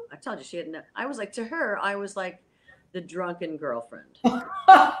 I told you she had no. I was like, to her, I was like the drunken girlfriend.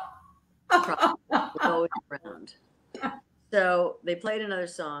 Always around. So they played another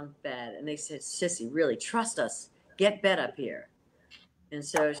song, bad, and they said, Cissy, really, trust us. Get Bette up here. And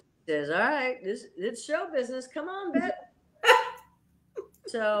so she says, all right, it's show business. Come on, Bette.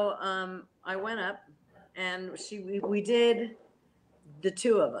 So I went up, and we did the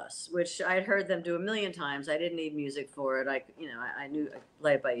two of us, which I'd heard them do a million times. I didn't need music for it. I knew I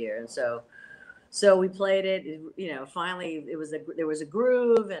play it by ear, and so we played it. You know, finally there was a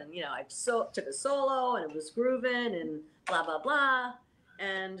groove, and you know, I took a solo, and it was grooving, and blah blah blah,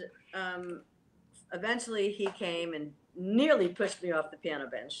 and eventually he came and nearly pushed me off the piano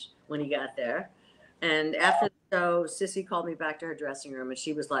bench when he got there. And after the show, Cissy called me back to her dressing room, and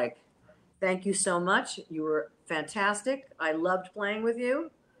she was like, thank you so much. You were fantastic. I loved playing with you.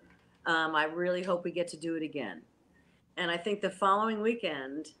 I really hope we get to do it again. And I think the following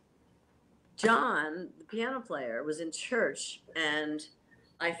weekend, John, the piano player, was in church, and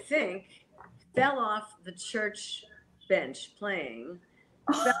I think fell off the church bench playing,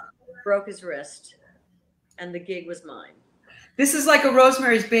 broke his wrist, and the gig was mine. This is like a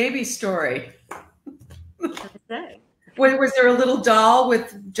Rosemary's Baby story. What can I say? Was there a little doll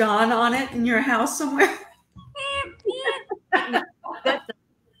with John on it in your house somewhere?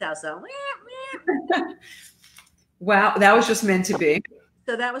 That's so. Wow, that was just meant to be.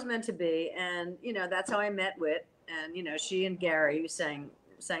 So that was meant to be, and you know, that's how I met Whit, and you know, she and Gary, who sang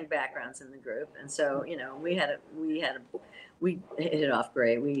backgrounds in the group, and so you know, we hit it off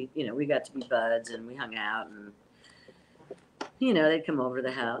great. We got to be buds, and we hung out, and you know, they'd come over to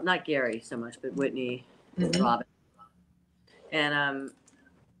the house. Not Gary so much, but Whitney and Robin. And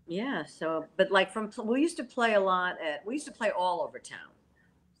yeah, so but like we used to play all over town.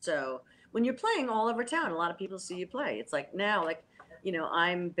 So when you're playing all over town, a lot of people see you play. It's like now, like, you know,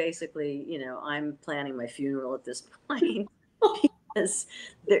 I'm basically, you know, I'm planning my funeral at this point because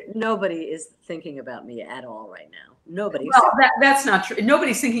nobody is thinking about me at all right now. Nobody. Well, that's not true.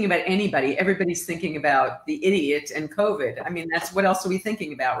 Nobody's thinking about anybody. Everybody's thinking about the idiot and COVID. I mean, that's what else are we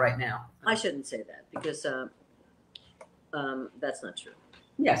thinking about right now? I shouldn't say that because that's not true.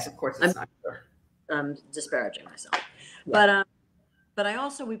 Yes, of course it's not true. I'm disparaging myself. Yeah.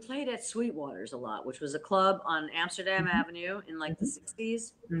 But we played at Sweetwater's a lot, which was a club on Amsterdam Avenue in like the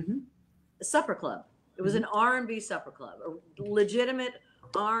 60s. A supper club. It was an R&B supper club, a legitimate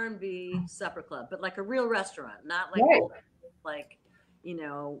R&B supper club, but like a real restaurant, not like like, you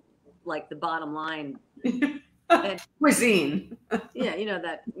know, like the Bottom Line and cuisine. Yeah, you know,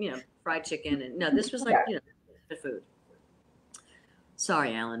 that, you know, fried chicken, and no, this was like, you know, good food.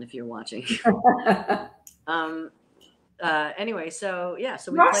 Sorry, Alan, if you're watching. Anyway, so yeah,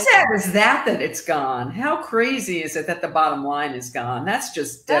 so how sad is that it's gone? How crazy is it that the Bottom Line is gone? That's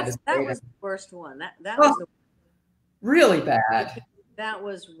just devastating. That was the worst one. That was really bad. That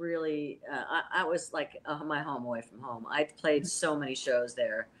was really. I was like my home away from home. I played so many shows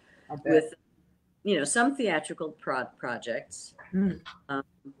there, with, you know, some theatrical projects,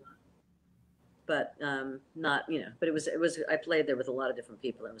 but not, you know. But it was. I played there with a lot of different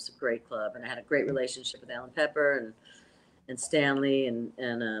people. It was a great club, and I had a great relationship with Alan Pepper and Stanley, and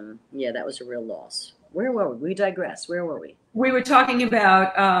yeah, that was a real loss. Where were we? We digress. Where were we? We were talking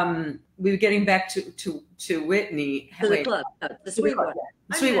about we were getting back to Whitney. To the club, the Sweetwater.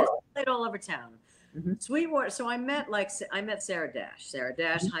 I played all over town. Sweetwater. So I met Sarah Dash. Sarah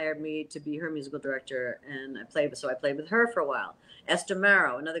Dash hired me to be her musical director, and I played with her for a while. Esther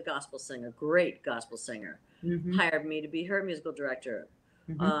Marrow, another gospel singer, great gospel singer, hired me to be her musical director.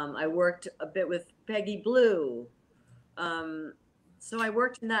 I worked a bit with Peggy Blue. So I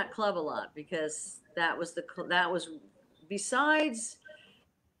worked in that club a lot because that was besides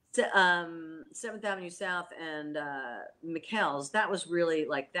 7th Avenue South and McKell's, that was really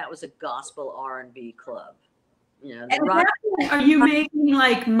that was a gospel R&B club. You know, are you making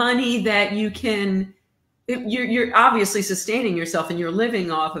like money that you can? You're obviously sustaining yourself and you're living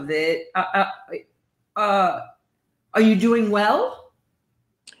off of it. Are you doing well?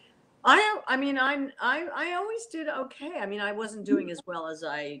 I mean, I always did okay. I mean, I wasn't doing as well as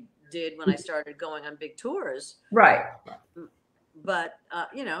I did when I started going on big tours. Right. But,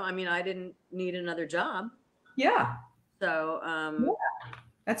 you know, I mean, I didn't need another job. Yeah. So, yeah,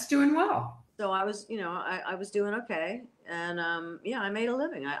 that's doing well. So I was, you know, I was doing okay. And, yeah, I made a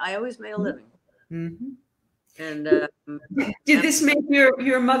living. I always made a living. And did this make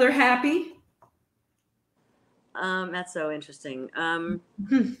your mother happy? That's so interesting.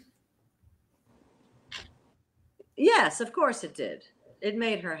 Yes, of course it did. It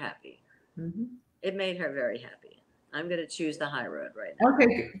made her happy. It made her very happy. I'm going to choose the high road right now.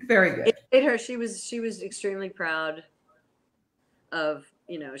 Okay, very good. It made her. She was extremely proud of,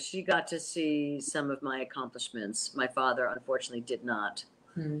 you know, she got to see some of my accomplishments. My father, unfortunately, did not.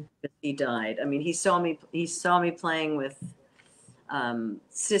 He died. I mean, he saw me playing with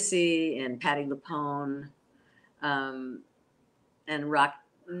Cissy and Patti LuPone, and Rock.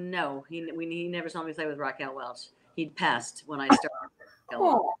 No, he never saw me play with Raquel Welch. He'd passed when I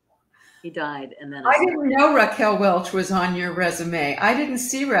started. He died, and then I didn't know Raquel Welch was on your resume. I didn't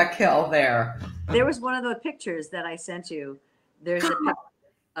see Raquel there. There was one of the pictures that I sent you. There's a picture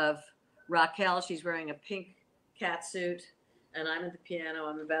of Raquel. She's wearing a pink catsuit, and I'm at the piano.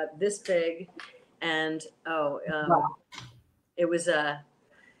 I'm about this big, and it was a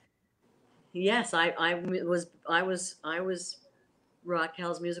yes. I was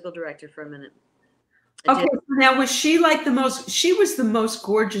Raquel's musical director for a minute. Okay, now was she like she was the most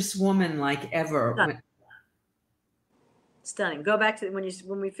gorgeous woman like ever. Stunning. Go back to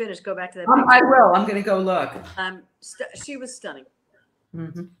when we finish, go back to that picture. I will. I'm going to go look. She was stunning.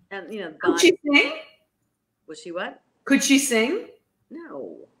 And, you know, could she sing? Was she what? Could she sing?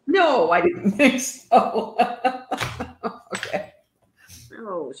 No, I didn't think so. Okay.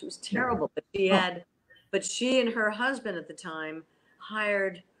 No, she was terrible. But she and her husband at the time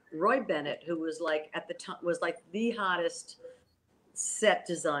hired Roy Bennett, who was at the time was the hottest set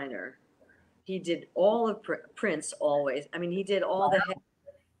designer. He did all of Prince always. I mean, he did all the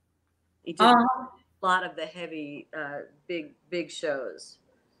a lot of the heavy big shows.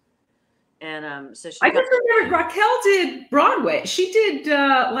 And so I just remember Raquel did Broadway. She did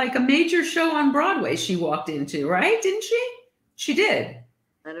like a major show on Broadway she walked into, right? Didn't she? She did.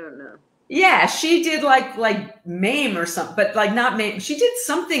 I don't know. Yeah, she did like Mame or something, but like not Mame. She did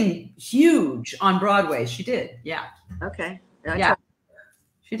something huge on Broadway. She did. Yeah. Okay. Yeah.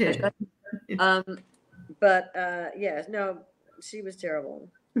 She did. Yeah, no, she was terrible.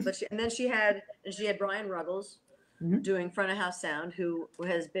 But she had Brian Ruggles doing front of house sound, who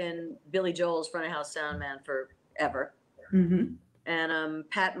has been Billy Joel's front of house sound man forever. And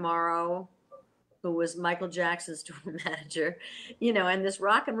Pat Morrow, who was Michael Jackson's tour manager, you know, and this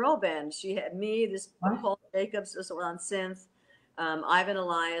rock and roll band. She had me, this Paul Jacobs was on synth, Ivan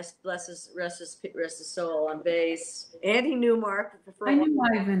Elias, rest his soul, on bass, Andy Newmark. I knew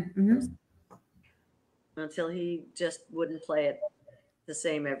Ivan. Until he just wouldn't play it the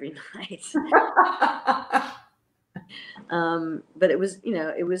same every night. But it was, you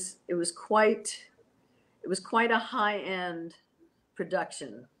know, it was quite a high end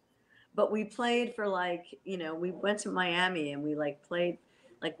production. But we played for you know, we went to Miami and we played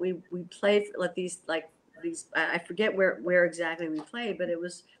these I forget where exactly we played, but it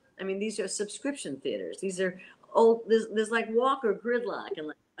was, I mean, these are subscription theaters. These are old. There's like Walker Gridlock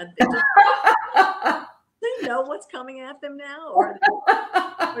and they know what's coming at them now, or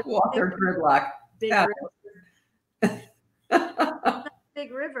Walker Gridlock.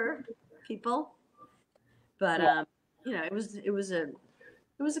 Big River people. But you know, it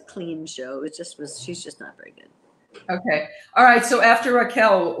was a clean show. She's just not very good. Okay. All right. So after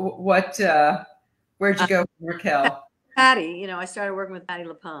Raquel, where'd you go from Raquel? Patti, you know, I started working with Patti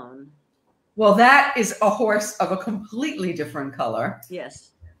LuPone. Well, that is a horse of a completely different color. Yes.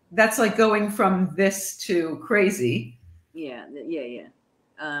 That's like going from this to crazy. Yeah.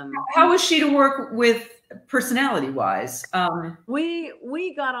 How was she to work with personality wise?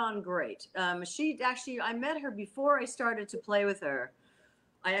 We got on great. She actually, I met her before I started to play with her.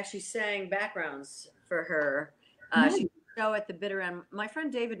 I actually sang backgrounds for her. Nice. She did a show at the bitter end. My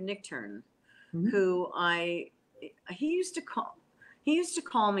friend David Nichtern, Mm-hmm. who he used to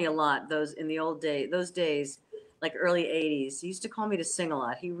call me a lot those days, like early 80s. He used to call me to sing a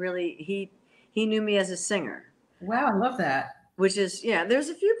lot. He knew me as a singer. Wow, I love that. Which is, yeah, there's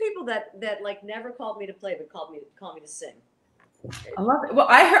a few people that like never called me to play, but called me to sing. I love it. Well,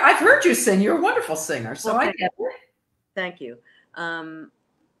 I've heard you sing. You're a wonderful singer, so I get it. Thank you.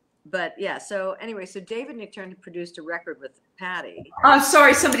 But yeah, so anyway, so David Nichtern produced a record with Patti.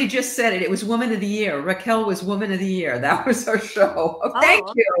 Sorry, somebody just said it. It was Woman of the Year. Raquel was Woman of the Year. That was our show. Oh, thank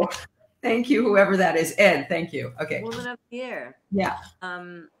you. Thank you, whoever that is. Ed, thank you. Okay. Woman of the Year. Yeah.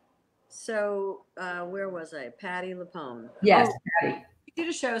 So where was I? Patti LuPone. Yes, Patti. She did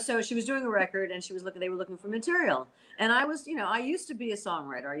a show, so she was doing a record, and they were looking for material. And I was, I used to be a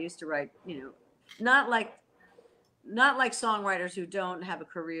songwriter. I used to write, not like songwriters who don't have a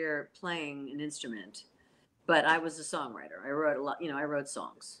career playing an instrument, but I was a songwriter. I wrote a lot, I wrote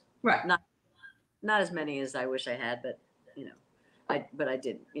songs. Right. Not as many as I wish I had, but I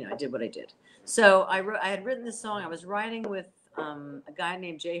did, I did what I did. So I had written this song. I was writing with a guy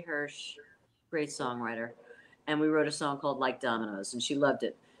named Jay Hirsch, great songwriter, and we wrote a song called Like Dominoes, and she loved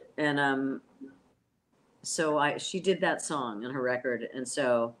it. And so she did that song on her record, and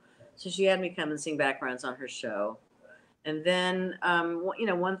so she had me come and sing backgrounds on her show. And then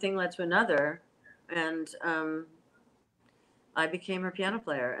one thing led to another, and I became her piano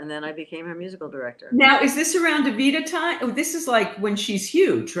player, and then I became her musical director. Now, is this around Aretha time? Oh, this is like when she's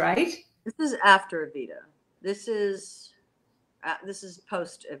huge, right? This is after Aretha. This is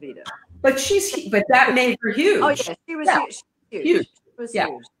post Aretha. But that made her huge. Oh yeah, she was huge. Huge. She was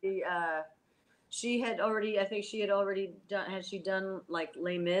huge. She had already. I think she had already done. Had she done like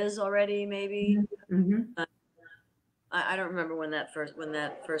Les Mis already? Maybe. Mm-hmm. I don't remember when that first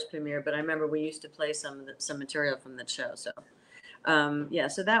premiered, but I remember we used to play some material from that show. So,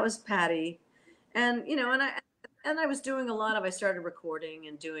 so that was Patti, and I was doing a lot of. I started recording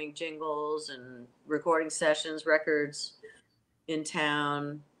and doing jingles and recording sessions, records in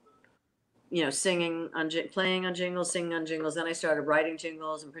town. Singing playing on jingles, singing on jingles. Then I started writing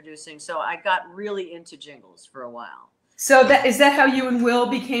jingles and producing. So I got really into jingles for a while. So is that how you and Will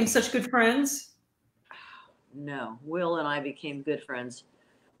became such good friends? No, Will and I became good friends.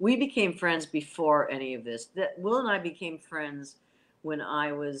 We became friends before any of this. Will and I became friends when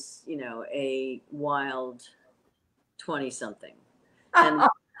I was, a wild 20-something. And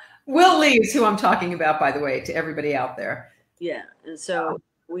Will Lee is who I'm talking about, by the way, to everybody out there. Yeah, and so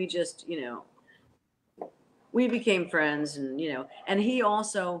we just, we became friends, and and he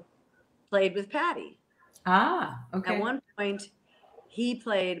also played with Patti. Ah, okay. At one point, he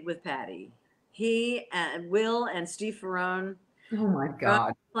played with Patti. He and Will and Steve Ferrone. Oh my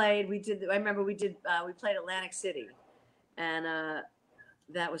God! Played. We played Atlantic City, and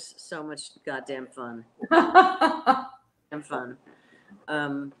that was so much goddamn fun. And fun.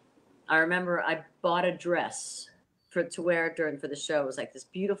 I remember I bought a dress to wear for the show. It was like this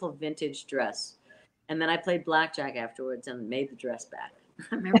beautiful vintage dress, and then I played blackjack afterwards and made the dress back.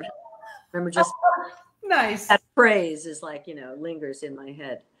 I remember just nice. That phrase is like lingers in my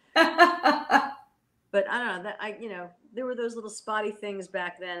head. But I don't know that there were those little spotty things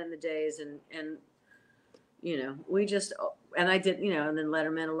back then in the days, and we just, and I did and then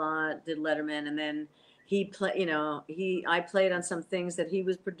Letterman a lot, did Letterman, and then he played I played on some things that he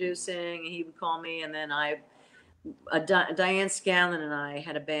was producing, and he would call me, and then Diane Scanlon and I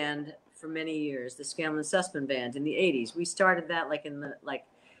had a band for many years, the Scanlon Sussman band in the 80s. We started that like in the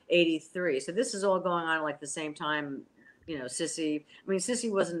 83. So this is all going on like the same time. Cissy. Cissy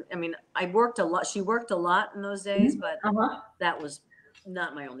wasn't. I worked a lot. She worked a lot in those days, but that was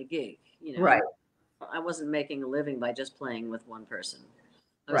not my only gig. Right. I wasn't making a living by just playing with one person.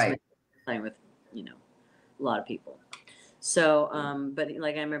 I was playing with a lot of people. So, but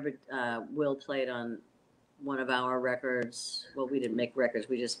like I remember, Will played on one of our records. Well, we didn't make records.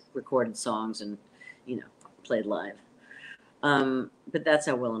 We just recorded songs and played live. But that's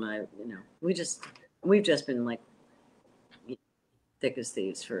how Will and I, we've just been like thick as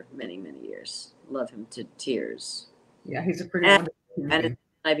thieves for many, many years. Love him to tears. Yeah, he's a pretty wonderful man. And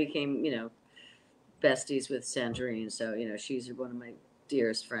I became, besties with Sandrine. So, she's one of my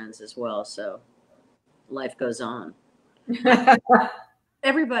dearest friends as well. So life goes on.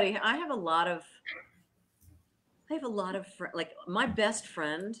 Everybody, I have a lot of like my best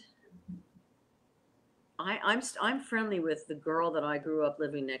friend. I'm friendly with the girl that I grew up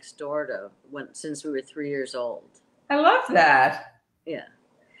living next door to since we were 3 years old. I love that. Yeah.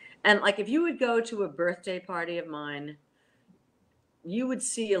 And like if you would go to a birthday party of mine, you would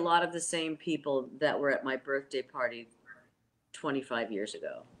see a lot of the same people that were at my birthday party 25 years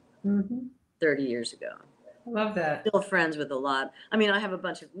ago, 30 years ago. I love that. Still friends with a lot. I mean, I have a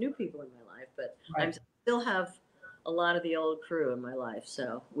bunch of new people in my life, but I still have a lot of the old crew in my life,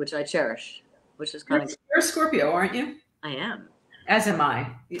 so which I cherish, which is kind of. You're a Scorpio, aren't you? I am. As am I.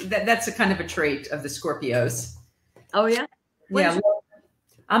 That's a kind of a trait of the Scorpios. Oh yeah. Yeah.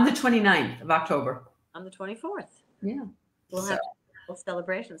 I'm the 29th of October. I'm the 24th. Yeah. We'll have a little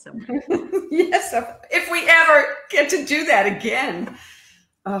celebration somewhere. Yes, if we ever get to do that again.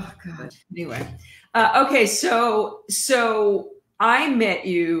 Oh God. Anyway, okay. So I met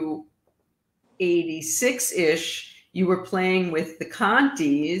you 86-ish. You were playing with the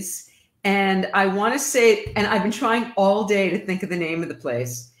Contis, and I want to say, and I've been trying all day to think of the name of the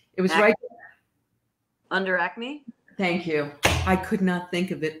place. It was right under Acme. Thank you. I could not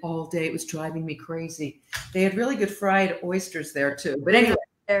think of it all day. It was driving me crazy. They had really good fried oysters there too. But anyway,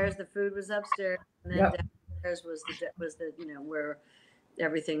 the food was upstairs, and then downstairs was the where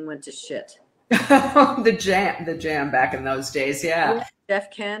everything went to shit. the jam back in those days. Yeah.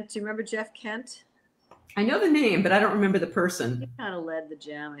 Jeff Kent. Do you remember Jeff Kent? I know the name, but I don't remember the person. He kind of led the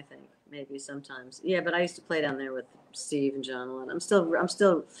jam, I think, maybe sometimes. Yeah, but I used to play down there with Steve and John. I'm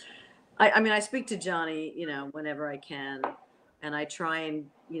still. I mean, I speak to Johnny, whenever I can, and I try and,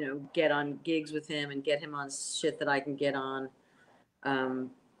 get on gigs with him and get him on shit that I can get on.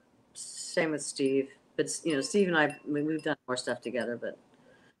 Same with Steve, but Steve and we've done more stuff together, but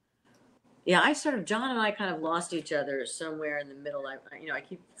yeah, John and I kind of lost each other somewhere in the middle. I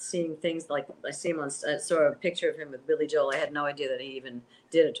keep seeing things like I see him I saw a picture of him with Billy Joel. I had no idea that he even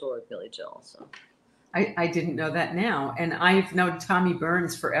did a tour with Billy Joel, so. I didn't know that now. And I've known Tommy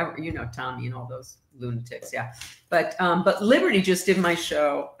Burns forever. You know Tommy and all those lunatics, yeah. But Liberty just did my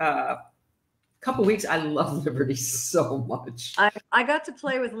show a couple weeks. I love Liberty so much. I got to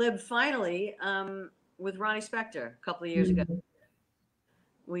play with Lib finally with Ronnie Spector a couple of years ago.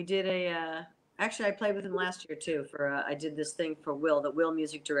 We did actually I played with him last year too. I did this thing for Will that Will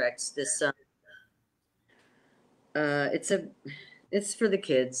Music directs. This it's for the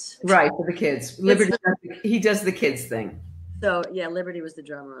kids. Right, for the kids. Liberty, he does the kids thing. So yeah, Liberty was the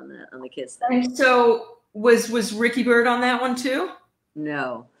drummer on the kids thing. And so was Ricky Bird on that one too?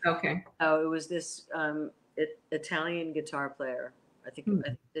 No. Okay. Oh, it was this Italian guitar player. I think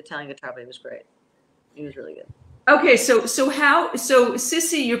the Italian guitar player was great. He was really good. Okay, so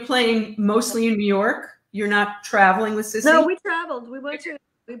Cissy, you're playing mostly in New York? You're not traveling with Cissy? No, we traveled. We went to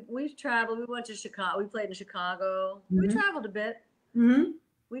traveled. We went to Chicago. We played in Chicago. We traveled a bit.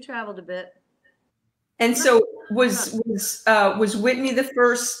 We traveled a bit. And so was Whitney the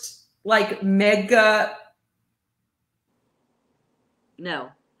first like mega? No.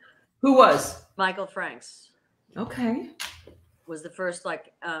 Who was? Michael Franks. Okay. Was the first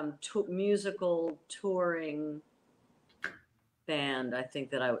like musical touring band. I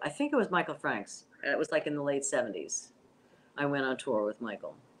think it was Michael Franks. It was like in the late 70s. I went on tour with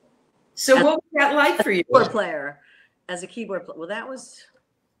Michael. So what was that like for you? As a keyboard player. Well, that was,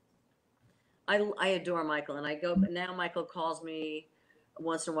 I adore Michael, and I go, now Michael calls me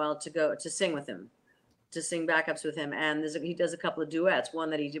once in a while to sing with him, to sing backups with him. And he does a couple of duets, one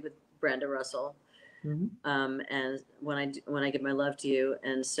that he did with Brenda Russell. And when I Give My Love to You.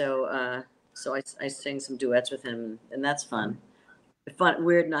 And so I sing some duets with him, and that's fun.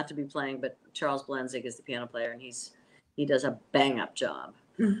 Weird not to be playing, but Charles Blenzig is the piano player, and he does a bang up job.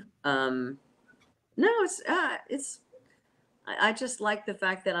 No, it's I just like the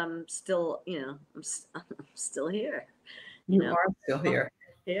fact that I'm still, I'm still here. You are still here.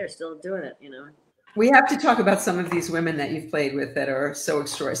 Here, still doing it, We have to talk about some of these women that you've played with that are so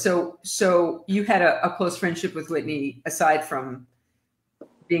extraordinary. So you had a close friendship with Whitney, aside from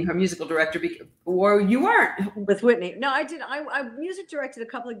being her musical director, or you weren't? With Whitney. No, I did. I music directed a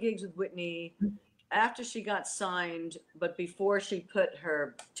couple of gigs with Whitney after she got signed, but before she put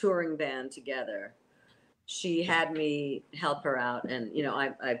her touring band together. She had me help her out, and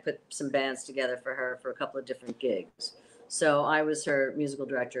I put some bands together for her for a couple of different gigs. So I was her musical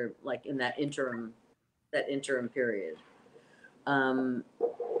director, like in that interim period.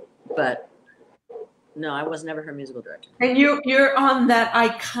 But no, I was never her musical director. And you're on that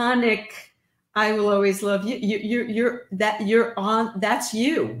iconic "I Will Always Love You." You're on. That's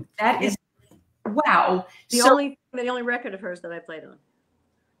you. That is wow. The only record of hers that I played on.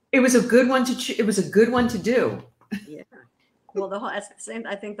 It was a good one to do. Yeah. Well, it's the same.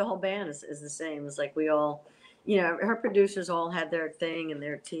 I think the whole band is the same. It's like we all, her producers all had their thing and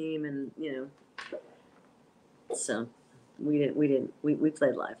their team, and so we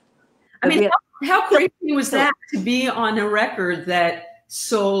played live. I mean, how crazy was that to be on a record that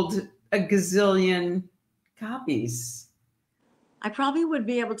sold a gazillion copies? I probably would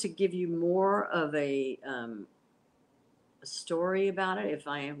be able to give you more of a story about it if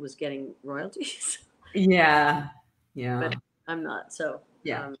I was getting royalties. Yeah. But I'm not. So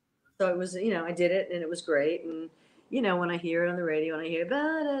yeah. So it was, I did it and it was great. And when I hear it on the radio, when I hear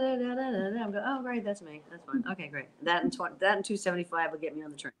I'm going, oh great, that's me. That's fine. Okay, great. That and 275 will get me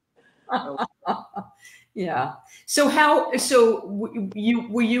on the train. Yeah. So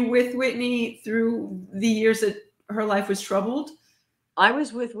were you with Whitney through the years that her life was troubled? I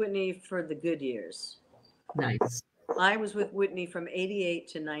was with Whitney for the good years. Nice. I was with Whitney from 88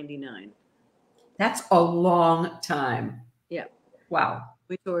 to 99. That's a long time. Yeah. Wow.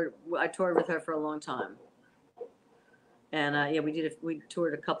 I toured with her for a long time. And we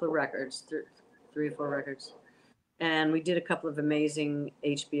toured a couple of records, 3 or 4 records. And we did a couple of amazing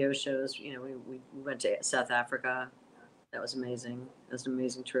HBO shows. We went to South Africa. That was amazing. It was an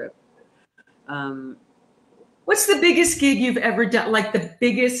amazing trip. What's the biggest gig you've ever done? Like the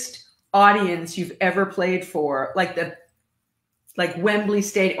biggest audience you've ever played for? Like Wembley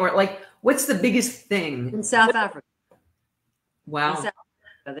Stadium, or like what's the biggest thing? In South Africa. Wow. In South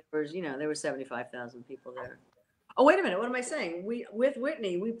Africa, there were 75,000 people there. Oh, wait a minute. What am I saying? With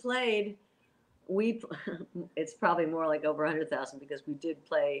Whitney, we played. It's probably more like over 100,000 because we did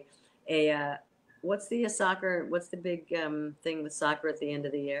play what's the big thing with soccer at the end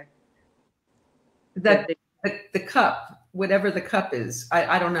of the year? The cup, whatever the cup is.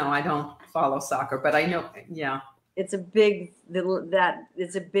 I don't know. I don't follow soccer, but I know. Yeah. It's a big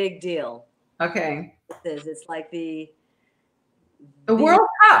deal. Okay. It's like the World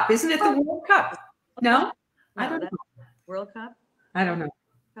Cup, isn't it? The World Cup? No, I don't know. World Cup? I don't know.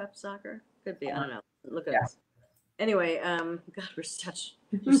 Cup soccer? Could be. I don't know. Look at us. Anyway, God, you're such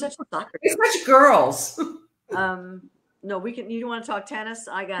soccer. We're such girls. No, you want to talk tennis?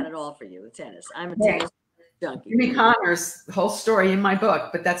 I got it all for you with tennis. I'm a tennis junkie. Jimmy Connor's whole story in my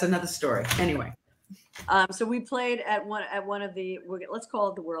book, but that's another story. Anyway. So we played at one of the. Let's call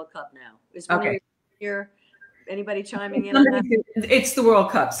it the World Cup now. Is here? Anybody chiming in on that? It's the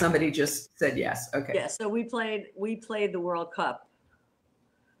World Cup. Somebody just said yes. Okay. Yeah. So we played the World Cup,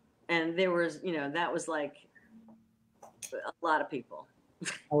 and there was that was like a lot of people.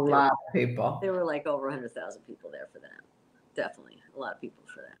 A lot of people. There were like over 100,000 people there for that. Definitely a lot of people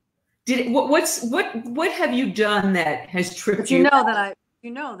for that. What have you done that has tripped you?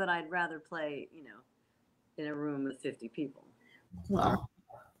 You know that I'd rather play in a room with 50 people. Well,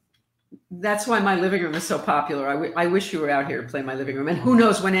 that's why my living room is so popular. I wish you were out here to play my living room, and who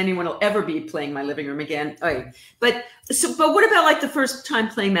knows when anyone will ever be playing my living room again. But what about like the first time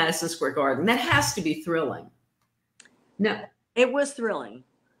playing Madison Square Garden? That has to be thrilling. No, it was thrilling.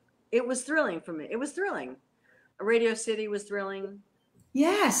 It was thrilling for me. It was thrilling. Radio City was thrilling.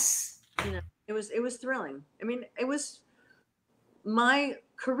 Yes. It was thrilling. I mean, my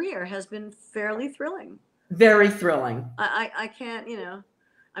career has been fairly thrilling. Very thrilling. I can't,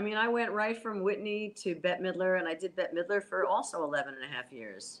 I mean, I went right from Whitney to Bette Midler, and I did Bette Midler for also 11 and a half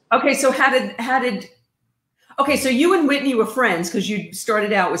years. Okay, so so you and Whitney were friends because you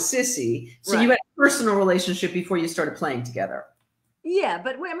started out with Cissy. So right. You had a personal relationship before you started playing together. Yeah,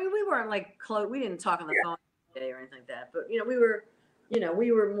 but we weren't like close. We didn't talk on the phone today or anything like that. But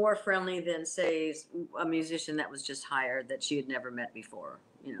we were more friendly than, say, a musician that was just hired that she had never met before.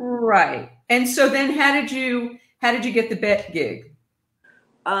 Right. And so then, how did you get the Bette gig?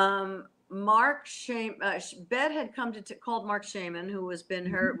 Mark Bette had come called Mark Shaman, who was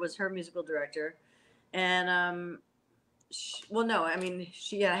her musical director, and she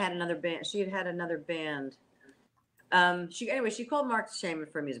had another band. She had another band. She called Mark Shaman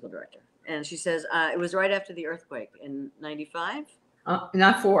for a musical director, and she says it was right after the earthquake in 95.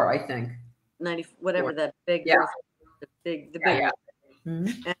 Not 4, I think. 90, whatever 4. That big, yeah. the big. Yeah.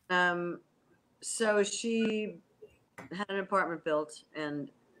 Mm-hmm. And so she had an apartment built, and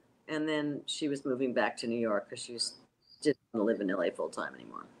then she was moving back to New York because she didn't want to live in LA full time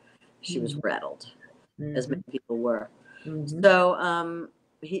anymore. She was rattled, as many people were. Mm-hmm.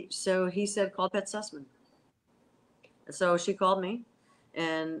 So he said, call Bette Sussman. So she called me,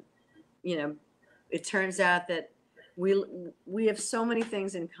 and it turns out that we have so many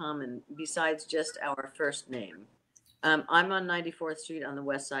things in common besides just our first name. I'm on 94th Street on the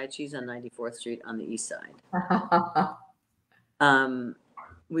west side. She's on 94th Street on the east side.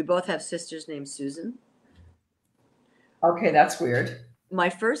 We both have sisters named Susan. Okay, that's weird. My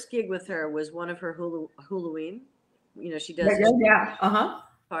first gig with her was one of her Halloween. You know, she Yeah, does yeah, this yeah. Uh-huh.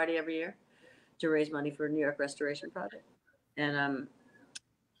 party every year to raise money for New York Restoration Project. And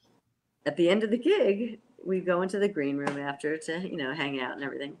at the end of the gig, we go into the green room after to, you know, hang out and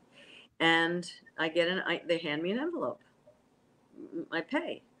everything. And they hand me an envelope. I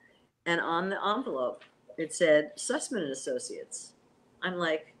pay. And on the envelope, it said Sussman and Associates. I'm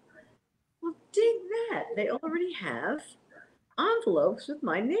like, well, dig that. They already have envelopes with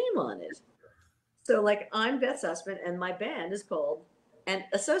my name on it. So, like, I'm Bette Sussman, and my band is called and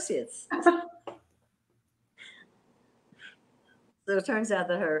Associates. So it turns out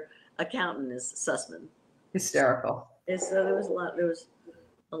that her accountant is Sussman. Hysterical. So there was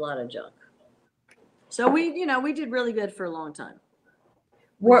a lot of junk. So we did really good for a long time.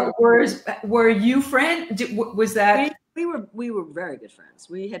 Were you friends? Was that we were very good friends.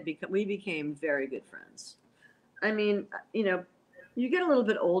 We became very good friends. I mean, you know, you get a little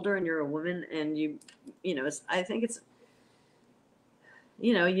bit older and you're a woman, and I think it's,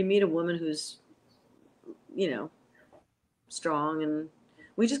 you know, you meet a woman who's, you know, strong, and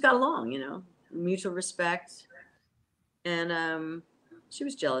we just got along, you know, mutual respect. And she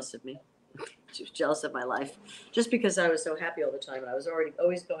was jealous of me. She was jealous of my life, just because I was so happy all the time, and I was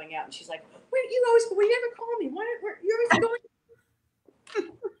always going out. And she's like, "Wait, we never call me. You're always going?"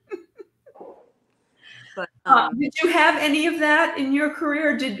 But did you have any of that in your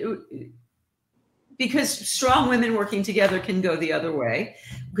career? Because strong women working together can go the other way,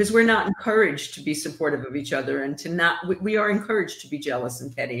 because we're not encouraged to be supportive of each other, and we are encouraged to be jealous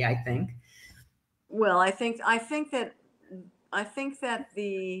and petty, I think. Well, I think that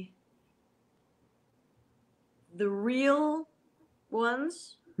the real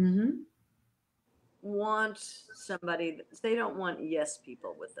ones want somebody. They don't want yes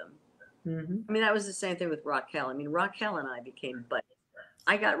people with them. I mean, that was the same thing with Raquel. I mean, Raquel and I became buddies.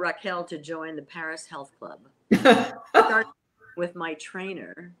 I got Raquel to join the Paris Health Club. Started with my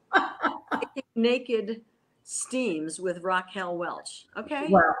trainer, naked steams with Raquel Welch. Okay.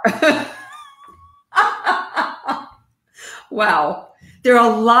 Wow. Wow. There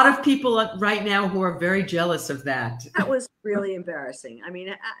are a lot of people right now who are very jealous of that. That was really embarrassing. I mean,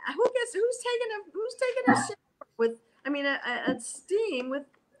 who's taking a shit with? I mean, a steam with.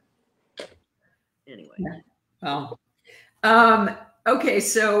 Anyway. Yeah. Okay.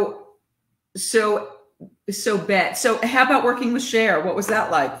 So Bette. So how about working with Cher? What was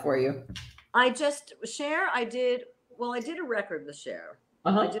that like for you? Cher. I did a record with Cher.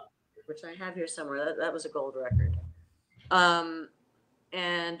 Which I have here somewhere. That was a gold record.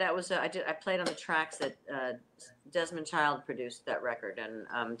 And that was I played on the tracks that Desmond Child produced that record, and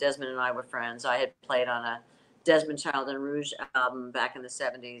Desmond and I were friends. I had played on a Desmond Child and Rouge album back in the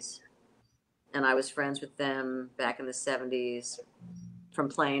 70s, and I was friends with them back in the 70s from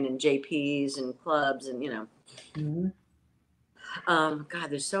playing in JPs and clubs, and you know. God,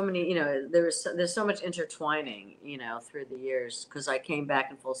 there's so many, you know, there's so much intertwining, you know, through the years, because I came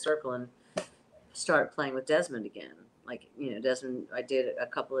back in full circle and started playing with Desmond again. Like, you know, Desmond, I did a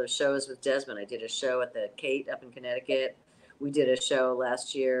couple of shows with Desmond. I did a show at the Kate up in Connecticut. We did a show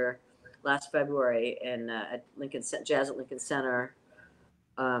last February, at Jazz at Lincoln Center,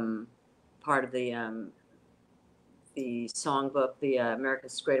 part of the songbook, the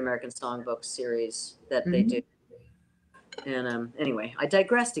Great American Songbook series that they do. And anyway, I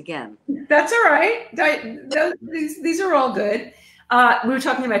digressed again. That's all right. These are all good. We were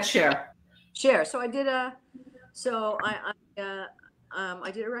talking about Cher. Cher. So I did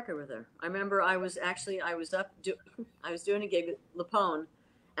I did a record with her. I remember I was doing a gig with LuPone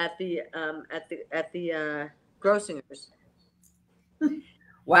at the Grossingers.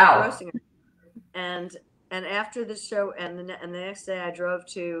 Wow. Grossingers. And after the show, and the next day I drove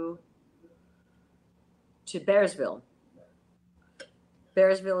to Bearsville.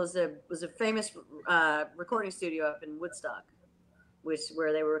 Bearsville was a famous recording studio up in Woodstock,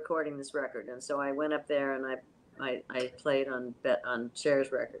 where they were recording this record. And so I went up there and I played on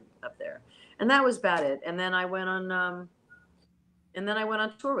Cher's record up there, and that was about it. And then I went on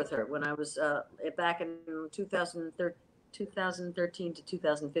tour with her when I was back in 2013 to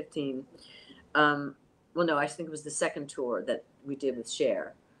 2015. Well, no, I think it was the second tour that we did with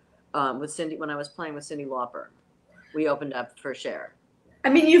Cher, with Cyndi, when I was playing with Cyndi Lauper. We opened up for Cher. I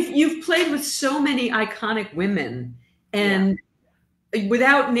mean, you've played with so many iconic women, and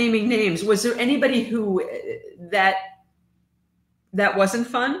without naming names, was there anybody who that wasn't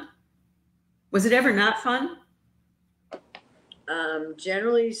fun? Was it ever not fun?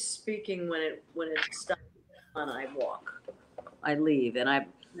 Generally speaking, when it stops fun, I walk, I leave, and I've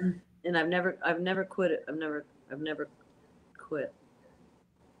never quit it. I've never quit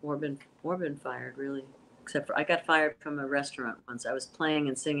or been fired, really. Except for I got fired from a restaurant once. I was playing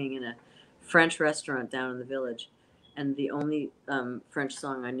and singing in a French restaurant down in the village, and the only French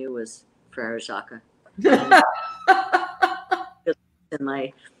song I knew was Frère Jacques. in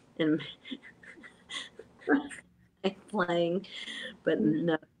my playing, but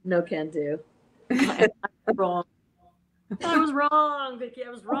no can do. I was wrong. I was wrong, Vicki. I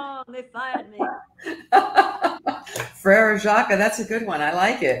was wrong. They fired me. Frère Jacques, that's a good one. I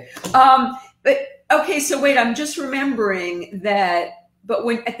like it. But okay, so wait, I'm just remembering that. But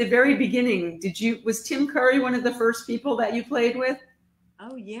when at the very beginning, was Tim Curry one of the first people that you played with?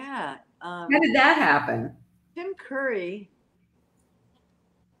 Oh yeah. How did that happen? Tim Curry.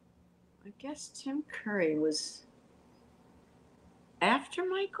 I guess Tim Curry was after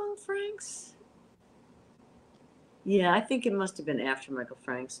Michael Franks. Yeah, I think it must have been after Michael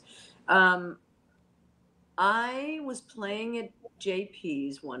Franks. I was playing at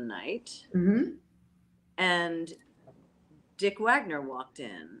JP's one night, and Dick Wagner walked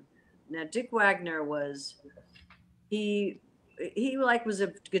in. Now, Dick Wagner was was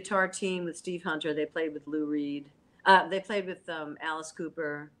a guitar team with Steve Hunter. They played with Lou Reed. They played with Alice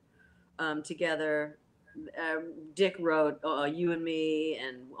Cooper together. Dick wrote "You and Me"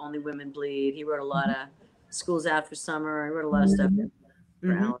 and "Only Women Bleed." He wrote a lot of "School's Out for Summer." He wrote a lot of stuff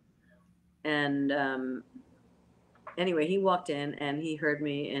for Alice. And anyway, he walked in and he heard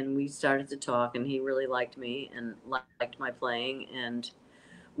me, and we started to talk, and he really liked me and liked my playing, and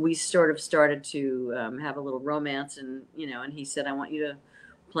we sort of started to have a little romance, and and he said, "I want you to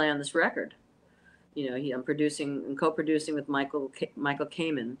play on this record." I'm producing and co-producing with Michael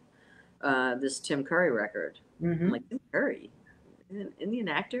Kamen this Tim Curry record. I'm like, Tim Curry, an Indian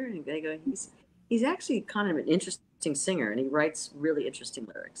actor? And they go, he's actually kind of an interesting singer, and he writes really interesting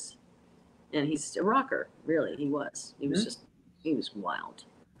lyrics. And he's a rocker, really. He was wild.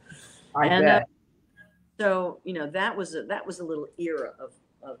 I bet. So that was a little era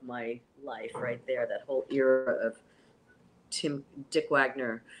of my life right there. That whole era of Dick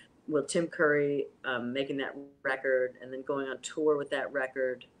Wagner, Tim Curry making that record and then going on tour with that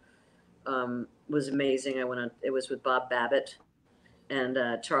record was amazing. It was with Bob Babbitt and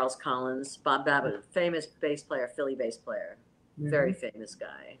Charles Collins. Bob Babbitt, famous bass player, Philly bass player, very famous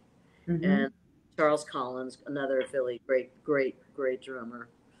guy. And Charles Collins, another Philly great drummer,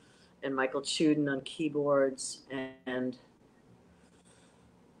 and Michael Chuden on keyboards. And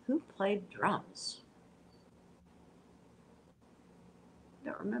who played drums? I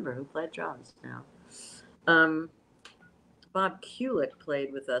don't remember who played drums now. Bob Kulick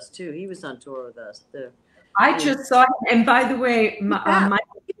played with us too. He was on tour with us. I just saw him. And by the way,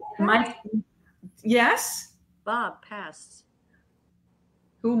 yes, Bob passed.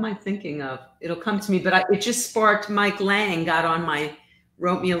 Who am I thinking of? It'll come to me, but it just sparked. Mike Lang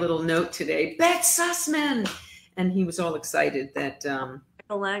wrote me a little note today. Bette Sussman, and he was all excited that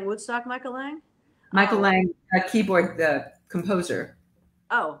Michael Lang, Woodstock Michael Lang. Michael Lang, keyboard, the composer.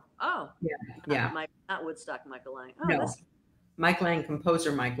 Oh, yeah. Not Woodstock Michael Lang. Oh, no, Mike Lang,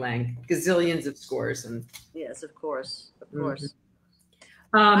 composer Mike Lang, gazillions of scores and. Yes, of course.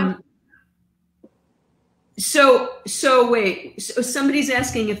 So wait. So somebody's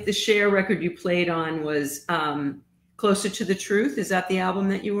asking if the Cher record you played on was Closer to the Truth. Is that the album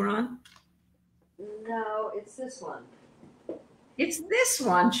that you were on? No, it's this one. It's this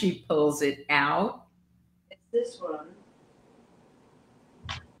one. She pulls it out. It's this one.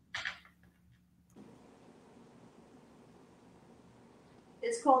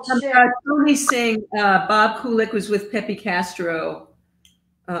 It's called Cher. Tony's saying Bob Kulick was with Pepe Castro.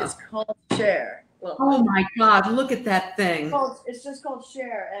 It's called Cher. Well, oh my God! Look at that thing. It's just called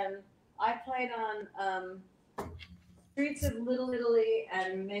Cher, and I played on Streets of Little Italy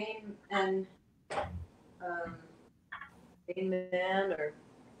and Main Man or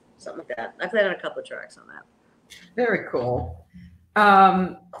something like that. I played on a couple of tracks on that. Very cool.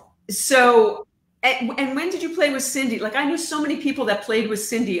 So, and when did you play with Cyndi? Like, I knew so many people that played with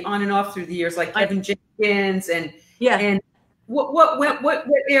Cyndi on and off through the years, like Kevin Jenkins and and. What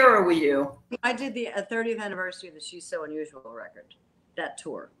era were you? I did the 30th anniversary of the She's So Unusual record, that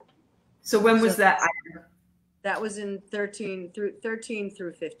tour. So when was that? That was in 13 through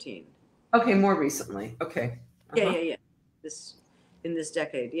 15. Okay, more recently. Okay. Yeah. In this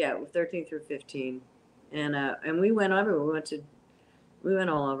decade, 13 through 15, and we went everywhere. We went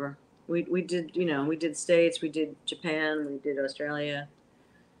all over. We did we did States, we did Japan, we did Australia.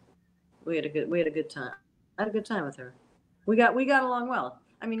 We had a good time. I had a good time with her. We got along well.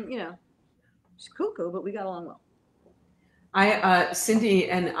 I mean, she's cuckoo, but we got along well. Cyndi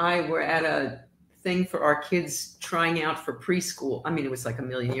and I were at a thing for our kids trying out for preschool. I mean, it was like a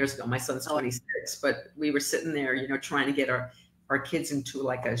million years ago. My son's 26, but we were sitting there, you know, trying to get our kids into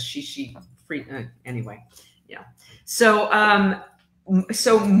like a shishi free. Anyway, yeah. So,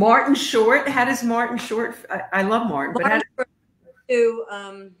 so Martin Short. How does Martin Short? I love Martin, but Martin Short to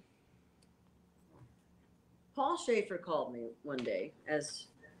Paul Schaffer called me one day, as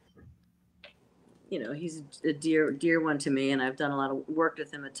you know, he's a dear one to me, and I've done a lot of work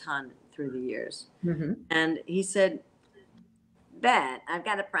with him a ton through the years. Mm-hmm. And he said, "Bet, I've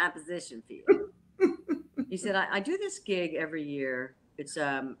got a proposition for you." He said, I do this gig every year. It's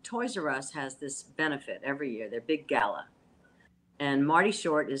Toys R Us has this benefit every year, their big gala. And Marty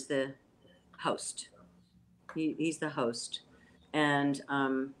Short is the host. He's the host. And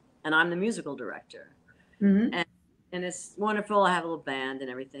I'm the musical director. Mm-hmm. And it's wonderful. I have a little band and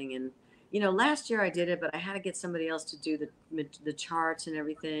everything. And, you know, last year I did it, but I had to get somebody else to do the charts and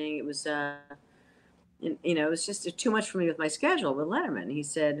everything. It was, you know, it was just too much for me with my schedule with Letterman. He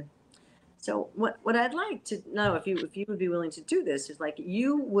said, so what I'd like to know, if you would be willing to do this, is like,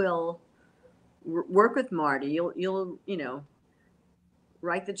 you will work with Marty. You'll you know,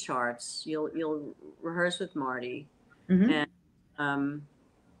 write the charts. You'll rehearse with Marty, Mm-hmm. and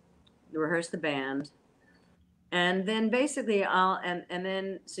rehearse the band, and then basically and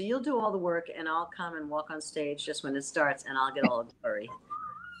then so you'll do all the work, and I'll come and walk on stage just when it starts, and I'll get all the glory.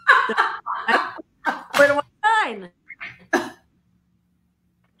 Where do I sign?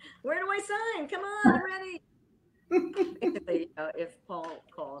 Where do I sign? Come on, I'm ready. Basically, you know, if Paul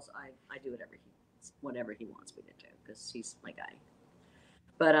calls, I do whatever he wants me to do, because he's my guy.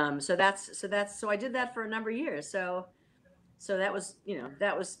 But so I did that for a number of years. So that was, you know,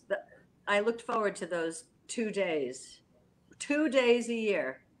 I looked forward to those 2 days a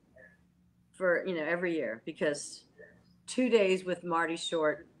year for, you know, every year, because 2 days with Marty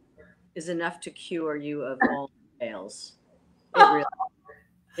Short is enough to cure you of all ails.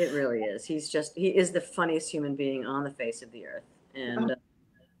 It really is. He is the funniest human being on the face of the earth. And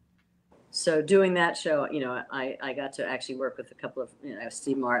so doing that show, you know, I got to actually work with a couple of, you know,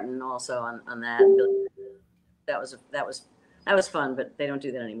 Steve Martin also on that. That was fun, but they don't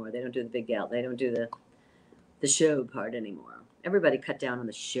do that anymore. They don't do the big gal. They don't do the show part anymore. Everybody cut down on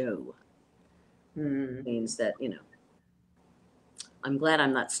the show. Mm. Means that, you know, I'm glad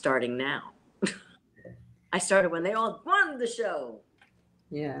I'm not starting now. I started when they all won the show.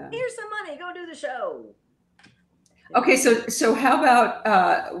 Yeah. Here's some money. Go do the show. Okay, so how about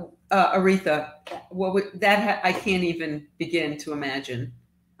Aretha? What would that? I can't even begin to imagine.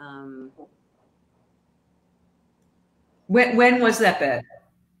 When was that, Bette?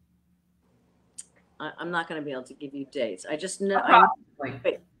 I'm not going to be able to give you dates. I just know.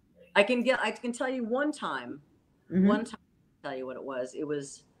 I can tell you one time. Mm-hmm. One time, I'll tell you what it was. It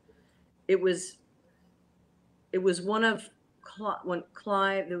was one of. When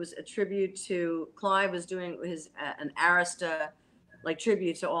Clive, there was a tribute to Clive was doing an Arista like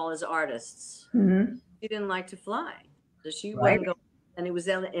tribute to all his artists. Mm-hmm. She didn't like to fly, so she wouldn't go, and it was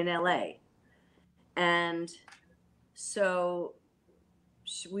in LA, and so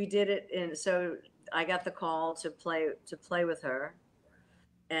we did it. And so I got the call to play with her,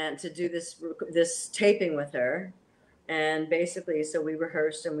 and to do this taping with her, and basically, so we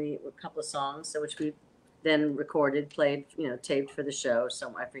rehearsed and a couple of songs, so which we then recorded, played, you know, taped for the show.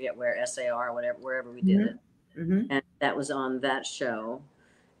 So I forget where, SAR or whatever, wherever we did Mm-hmm. it. Mm-hmm. And that was on that show.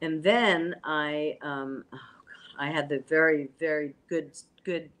 And then I had the very, very good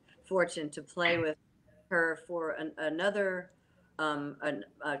fortune to play with her for another,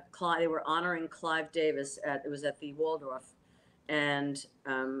 they were honoring Clive Davis it was at the Waldorf, and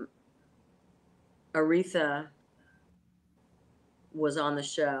Aretha was on the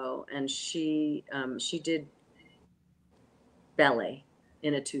show, and she did ballet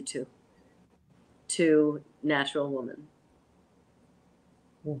in a tutu to Natural Woman.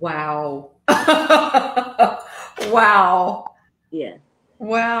 Wow. Wow. Yeah.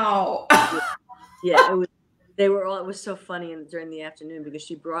 Wow. Yeah, it was so funny during the afternoon, because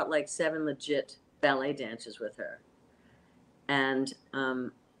she brought like 7 legit ballet dancers with her. And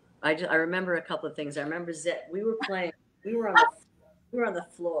I remember a couple of things. I remember we were on the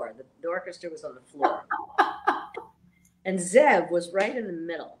floor. The orchestra was on the floor. And Zev was right in the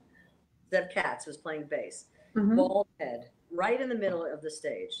middle. Zev Katz was playing bass. Mm-hmm. Bald head, right in the middle of the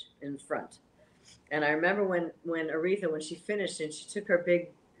stage, in front. And I remember when Aretha, when she finished and she took her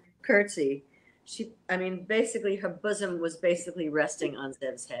big curtsy, basically her bosom was basically resting on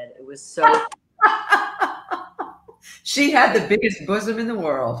Zev's head. It was so... She had the biggest bosom in the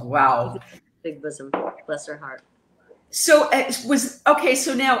world. Wow. Big bosom. Bless her heart. So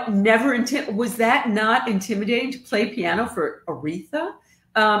so now was that not intimidating to play piano for Aretha?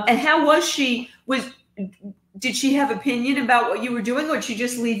 And how was she? Did she have opinion about what you were doing, or did she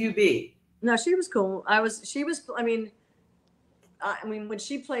just leave you be? No, she was cool. I mean, when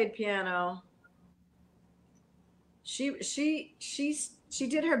she played piano, she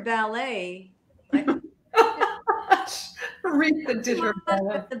did her ballet. Aretha did her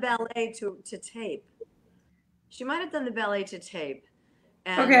ballet. The ballet to tape. She might have done the ballet to tape.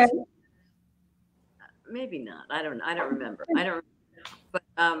 And okay. Maybe not. I don't remember. But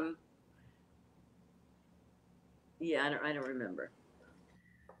yeah, I don't remember.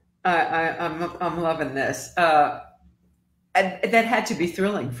 I'm loving this. And that had to be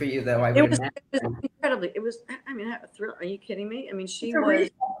thrilling for you, though. It was incredibly. It was. I mean, thrill. Are you kidding me? I mean, she was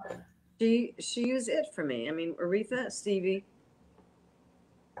it for me. I mean, Aretha, Stevie.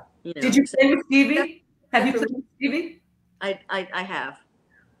 You know, did you play with Stevie? Have you played with Stevie? I have.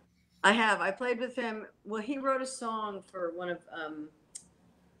 I played with him. Well, he wrote a song for one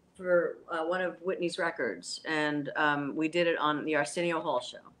of Whitney's records, and we did it on the Arsenio Hall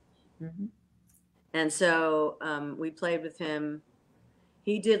show. Mm-hmm. And so we played with him.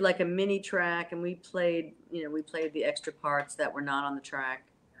 He did like a mini track, and we played the extra parts that were not on the track.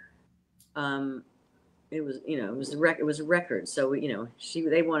 It was a record, so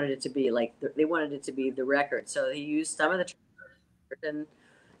they wanted it to be the record, so he used some of the track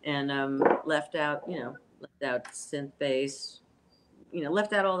and left out synth bass,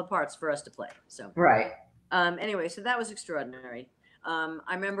 left out all the parts for us to play. So right. Anyway, so that was extraordinary.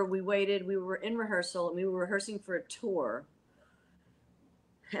 I remember we were in rehearsal, and we were rehearsing for a tour,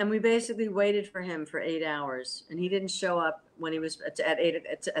 and we basically waited for him for 8 hours, and he didn't show up when he was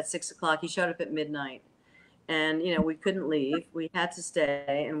at 6 o'clock. He showed up at midnight. And, we couldn't leave. We had to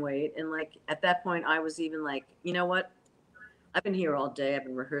stay and wait. And at that point, I was even like, you know what? I've been here all day. I've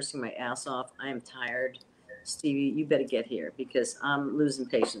been rehearsing my ass off. I am tired. Stevie, you better get here because I'm losing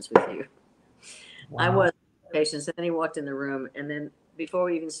patience with you. Wow. I was patience. And then he walked in the room. And then before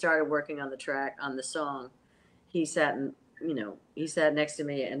we even started working on the song, he sat next to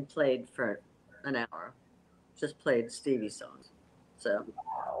me and played for an hour. Just played Stevie's songs. So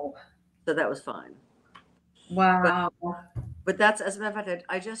that was fine. Wow. But that's, as a matter of fact,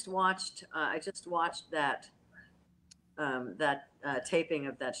 I just watched that taping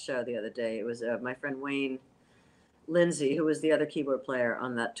of that show the other day. It was my friend Wayne Lindsay, who was the other keyboard player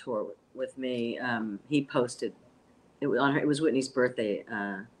on that tour with me. He posted it was Whitney's birthday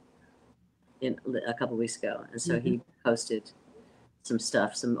in a couple weeks ago, and so he posted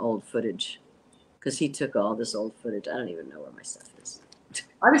some old footage, because he took all this old footage. I don't even know where my stuff is.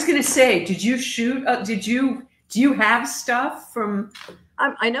 I was going to say, did you shoot? Do you have stuff from?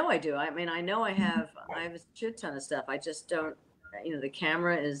 I know I do. I mean, I know I have a shit ton of stuff. I just don't. The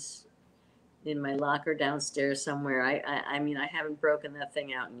camera is in my locker downstairs somewhere. I mean, I haven't broken that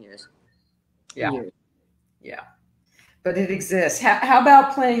thing out in years. Yeah. Years. Yeah. But it exists. How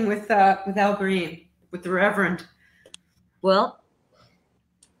about playing with Al Green, with the Reverend? Well,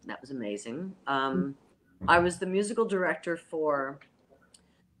 that was amazing. I was the musical director for.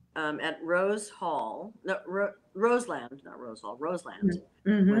 At Roseland, not Rose Hall, Roseland,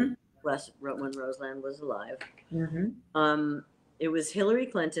 when Roseland was alive. Mm-hmm. It was Hillary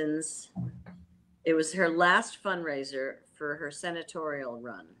Clinton's. It was her last fundraiser for her senatorial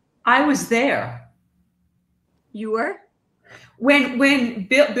run. I was there. You were? When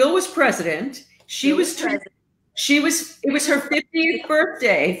Bill was president, it was her 50th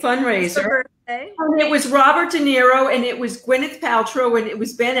birthday fundraiser. And it was Robert DeNiro, and it was Gwyneth Paltrow, and it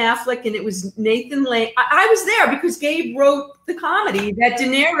was Ben Affleck, and it was Nathan Lane. I was there because Gabe wrote the comedy that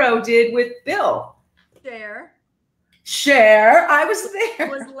DeNiro did with Bill. Cher. I was there.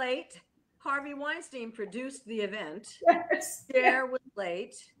 Was late. Harvey Weinstein produced the event. Yes. Cher was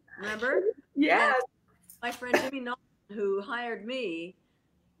late. Remember? Yes. And my friend Jimmy Naughton, who hired me.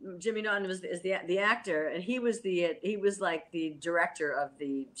 Jimmy Naughton is the actor, and he was like the director of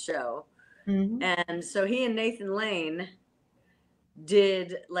the show. Mm-hmm. And so he and Nathan Lane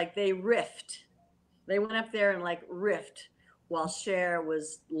did they riffed. They went up there and riffed while Cher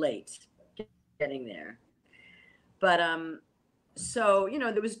was late getting there. But so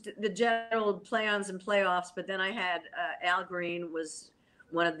there was the general play-ons and playoffs, but then I had Al Green was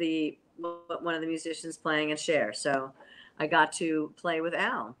one of the musicians playing, and Cher. So I got to play with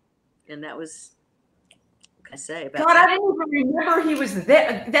Al, and that was. I say about God, I didn't even remember he was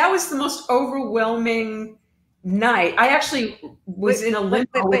there. That was the most overwhelming night. I actually was in a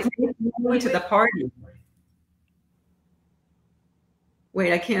limbo to the party.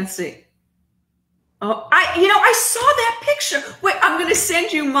 Wait, I can't see. Oh, I saw that picture. Wait, I'm going to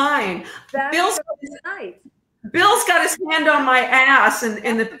send you mine. Bill's got his hand on my ass, and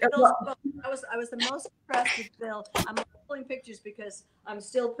I was the most impressed with Bill. I'm pulling pictures because I'm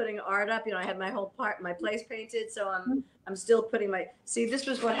still putting art up. I had my my place painted, so I'm still putting my. See, this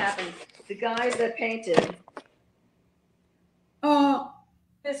was what happened. The guys that painted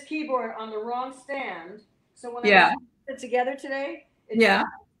this keyboard on the wrong stand. So when I put it together today,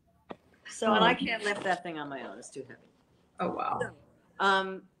 So and I can't lift that thing on my own; it's too heavy. Oh wow.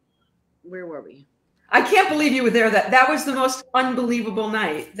 So, where were we? I can't believe you were there. That was the most unbelievable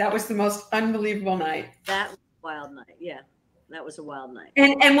night. That was the most unbelievable night. That was a wild night. Yeah, that was a wild night.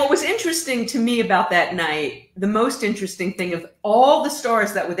 And what was interesting to me about that night, the most interesting thing of all the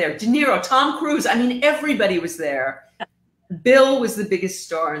stars that were there, DeNiro, Tom Cruise, I mean, everybody was there. Bill was the biggest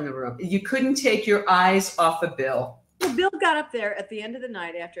star in the room. You couldn't take your eyes off of Bill. Well, Bill got up there at the end of the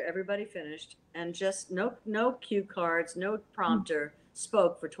night after everybody finished and just no cue cards, no prompter,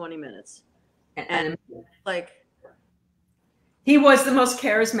 spoke for 20 minutes. And like, he was the most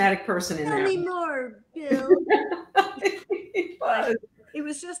charismatic person in there. Tell me more, Bill. He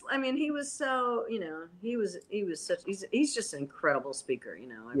was just, I mean, he was so, he's just an incredible speaker,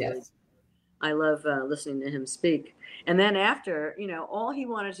 I love listening to him speak. And then after, all he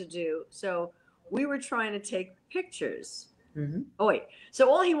wanted to do, so we were trying to take pictures. Mm-hmm. Oh, wait. So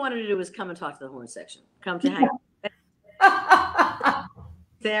all he wanted to do was come and talk to the horn section. Come to hang out.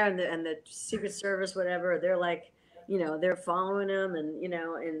 There and the Secret Service, whatever, they're like, they're following him and,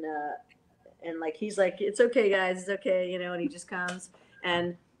 and like, he's like, it's okay, guys, it's okay, and he just comes.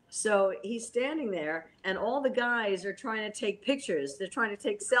 And so he's standing there and all the guys are trying to take pictures. They're trying to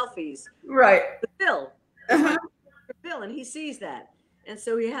take selfies. Right. With Bill. Bill, and he sees that. And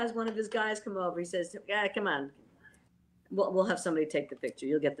so he has one of his guys come over. He says, yeah, come on. We'll have somebody take the picture.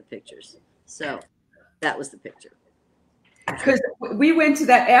 You'll get the pictures. So that was the picture. Because we went to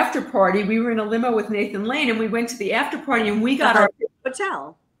that after party. We were in a limo with Nathan Lane, and we went to the after party, and we got our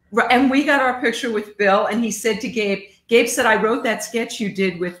hotel. And we got our picture with Bill, and he said to Gabe said, I wrote that sketch you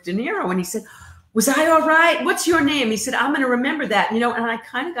did with DeNiro. And he said, was I all right? What's your name? He said, I'm going to remember that, and I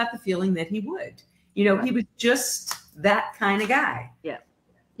kind of got the feeling that he would. He was just that kind of guy. Yeah.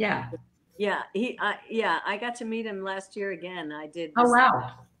 Yeah. Yeah. I got to meet him last year again. I did. Oh,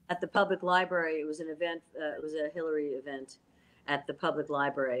 wow. At the public library. It was an event. It was a Hillary event at the public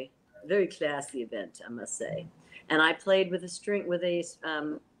library. Very classy event, I must say. And I played with a string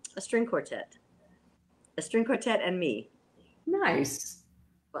quartet, and me. Nice.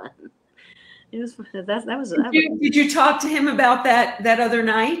 Fun. It was fun. That was. Did you talk to him about that other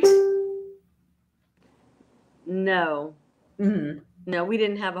night? No. Mm-hmm. No, we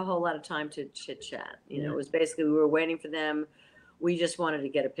didn't have a whole lot of time to chit chat. It was basically we were waiting for them. We just wanted to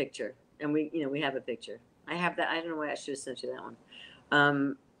get a picture, and we have a picture. I have that. I don't know why I should have sent you that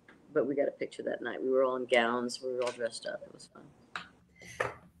one. But we got a picture that night. We were all in gowns. We were all dressed up. It was fun.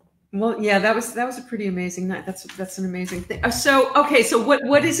 Well, yeah, that was a pretty amazing night. That's an amazing thing. So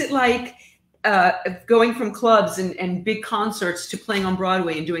what is it like going from clubs and big concerts to playing on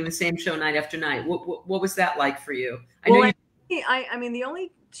Broadway and doing the same show night after night? What was that like for you? I mean, the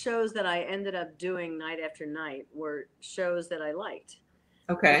only shows that I ended up doing night after night were shows that I liked.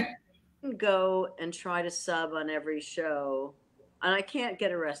 Okay. I didn't go and try to sub on every show, and I can't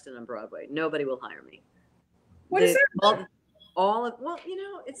get arrested on Broadway. Nobody will hire me. What is that? Well,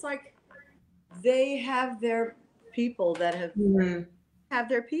 it's like they have their people that have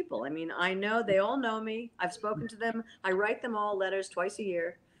their people. I mean, I know they all know me. I've spoken to them. I write them all letters twice a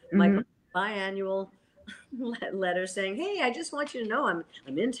year, like biannual letter saying, hey, I just want you to know I'm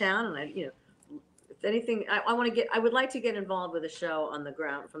in town, and if anything, I would like to get involved with a show on the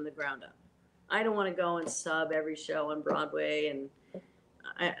ground from the ground up. I don't want to go and sub every show on Broadway, and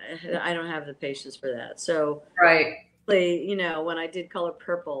I don't have the patience for that. So right, when I did Color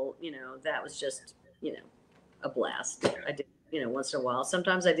Purple, that was just a blast. I did once in a while.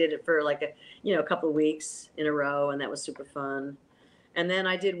 Sometimes I did it for like a couple of weeks in a row, and that was super fun. And then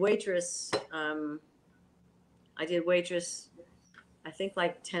I did Waitress. I think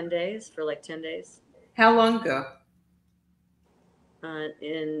like 10 days. How long ago?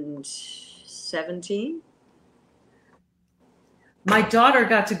 In 2017. My daughter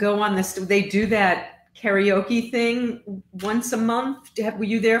got to go on this. They do that karaoke thing once a month. Were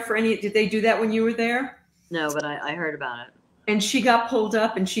you there for any? Did they do that when you were there? No, but I heard about it. And she got pulled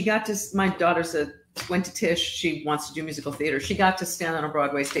up, and she got to. My daughter went to Tisch. She wants to do musical theater. She got to stand on a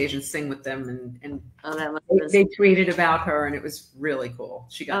Broadway stage and sing with them, and they tweeted about her, and it was really cool.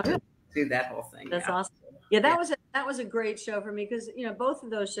 She got to do that whole thing. That's awesome. Yeah, that was that was a great show for me because, you know, both of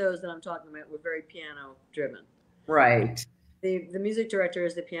those shows that I'm talking about were very piano driven. Right. The music director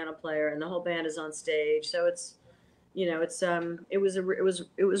is the piano player and the whole band is on stage. So it's, you know, it's it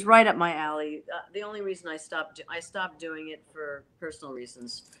was right up my alley. The only reason I stopped doing it for personal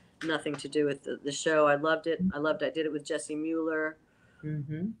reasons, nothing to do with the show. I loved it. I did it with Jesse Mueller.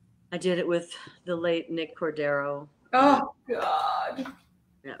 Mm-hmm. I did it with the late Nick Cordero. Oh God.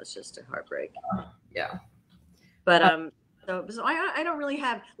 That was just a heartbreak. Yeah. But so I don't really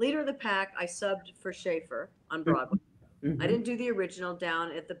have Leader of the Pack. I subbed for Schaffer on Broadway. Mm-hmm. I didn't do the original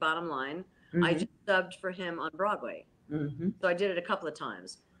down at the bottom line. Mm-hmm. I just subbed for him on Broadway. Mm-hmm. So I did it a couple of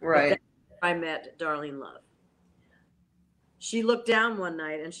times. Right. I met Darlene Love. She looked down one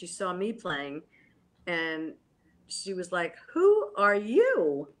night and she saw me playing and she was like, "Who are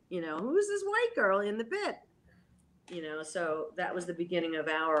you? You know, who's this white girl in the bit?" You know, so that was the beginning of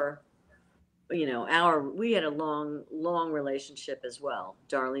we had a long relationship as well,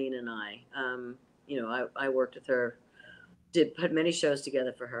 Darlene and I. You know, I worked with her, put many shows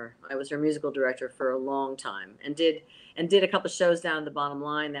together for her. I was her musical director for a long time and did a couple of shows down at the bottom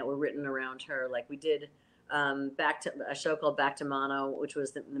line that were written around her. Like we did a show called Back to Mono, which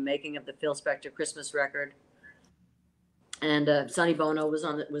was the making of the Phil Spector Christmas record. And Sonny Bono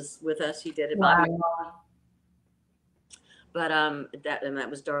was with us. He did it. Wow. But that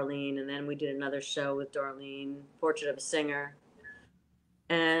was Darlene, and then we did another show with Darlene, Portrait of a Singer,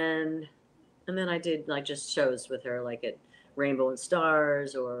 and then I did like just shows with her, like at Rainbow and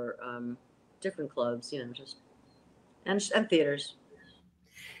Stars or different clubs, you know, just and theaters.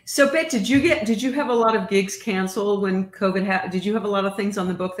 So, Bette, did you have a lot of gigs canceled when COVID happened? Did you have a lot of things on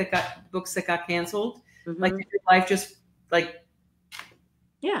the books that got canceled? Mm-hmm. Like, did your life just like?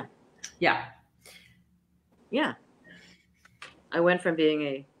 Yeah. I went from being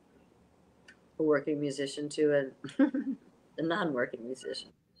a working musician to a non-working musician.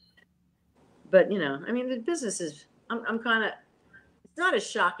 But, you know, I mean, the business is, I'm kind of, it's not as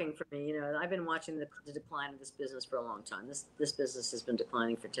shocking for me. You know, I've been watching the decline of this business for a long time. This business has been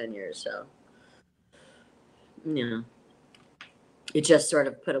declining for 10 years. So, you know, it just sort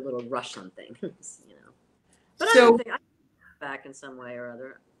of put a little rush on things, you know. But I don't think I back in some way or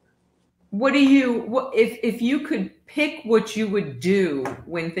other. What if you could pick what you would do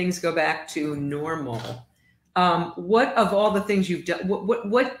when things go back to normal? What of all the things you've done,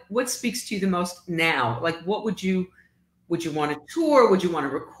 what speaks to you the most now? Like, what would you want to tour? Would you want to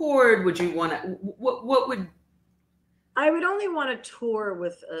record? Would you want to, what would? I would only want to tour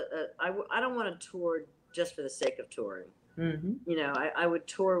with, I don't want to tour just for the sake of touring. Mm-hmm. You know, I would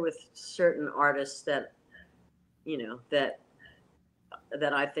tour with certain artists that, you know, that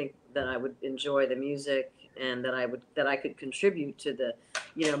I think that I would enjoy the music and that I could contribute to the,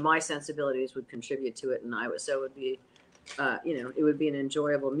 you know, my sensibilities would contribute to it. And so it would be, you know, it would be an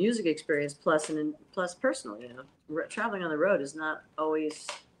enjoyable music experience plus personal, you know, traveling on the road is not always,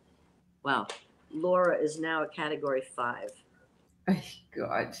 wow. Laura is now a category 5. Oh,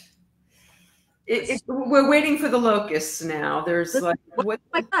 God. We're waiting for the locusts now. There's like, oh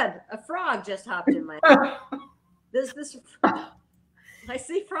my God, a frog just hopped in my head. There's this, I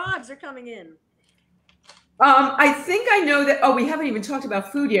see frogs are coming in. I think I know that. Oh, we haven't even talked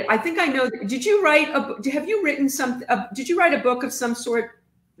about food yet. I think I know. Did you write have you written some? Did you write a book of some sort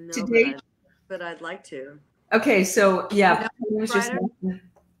to date? But I'd like to. Okay, so yeah. Do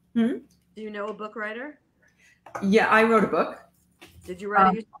you know a book writer? Yeah, I wrote a book. Did you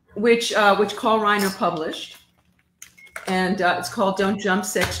write it? Which Carl Reiner published, and it's called "Don't Jump: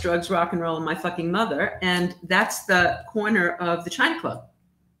 Sex, Drugs, Rock and Roll, and My Fucking Mother," and that's the corner of the China Club.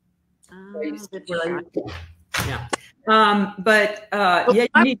 Yeah. What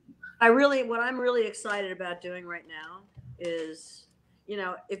I'm really excited about doing right now is, you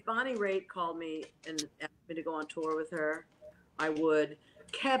know, if Bonnie Raitt called me and asked me to go on tour with her, I would.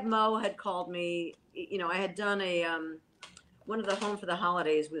 Keb Mo had called me. You know, I had done a one of the Home for the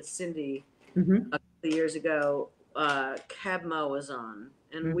Holidays with Cyndi a couple of years ago. Keb Mo was on,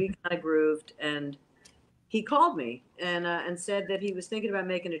 and we kind of grooved. And he called me and said that he was thinking about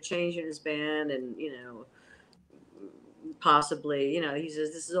making a change in his band, and you know, possibly, you know, he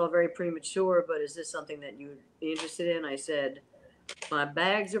says this is all very premature, but is this something that you would be interested in? I said, my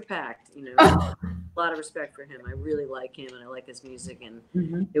bags are packed. You know, a lot of respect for him. I really like him, and I like his music, and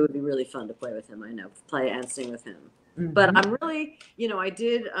it would be really fun to play with him. I know, play and sing with him. But I'm really, you know, I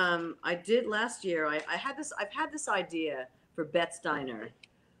did last year. I've had this idea for Bette's Diner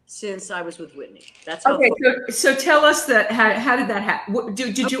since I was with Whitney. That's how. Okay, so tell us that. How did that happen?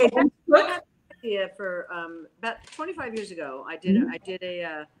 Did you open the book? idea for about 25 years ago. I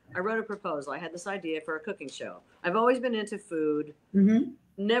wrote a proposal. I had this idea for a cooking show. I've always been into food.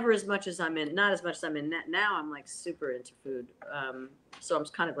 Never as much as not as much as I'm in now. I'm like super into food. So I'm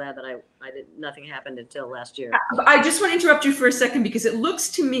kind of glad that nothing happened until last year. I just want to interrupt you for a second because it looks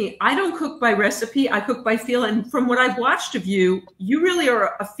to me, I don't cook by recipe, I cook by feel. And from what I've watched of you, you really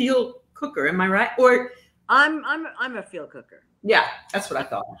are a feel cooker. Am I right? Or I'm a feel cooker. Yeah, that's what I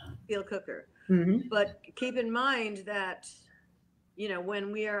thought. Feel cooker. But keep in mind that,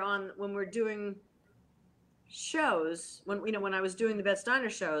 when we're doing shows, when I was doing the Bette Steiner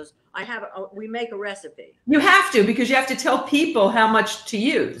shows, we make a recipe. You have to, because you have to tell people how much to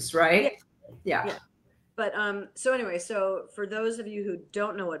use, right? Yeah. But so anyway, so for those of you who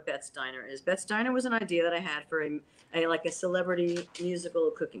don't know what Bette Steiner is, Bette Steiner was an idea that I had for a celebrity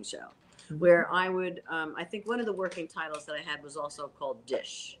musical cooking show, where I would I think one of the working titles that I had was also called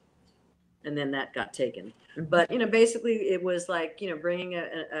Dish, and then that got taken. But basically it was like bringing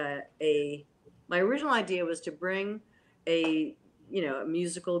my original idea was to bring a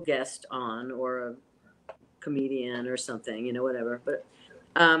musical guest on, or a comedian or something, whatever. But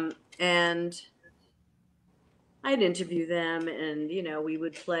and I'd interview them, and we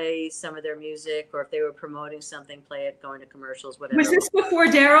would play some of their music, or if they were promoting something, play it, going to commercials, whatever. Was this before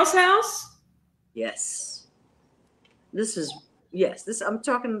Daryl's house? Yes. This I'm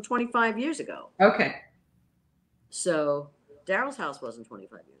talking 25 years ago. Okay. So Daryl's house wasn't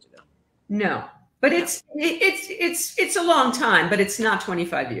 25 years ago. No. But it's a long time, but it's not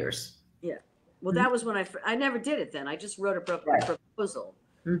 25 years. Yeah. Well, that was when I never did it then. I just wrote a proposal.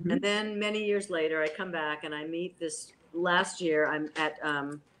 And then many years later, I come back and I meet this. Last year, I'm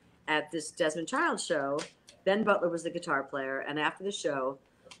at this Desmond Child show. Ben Butler was the guitar player, and after the show,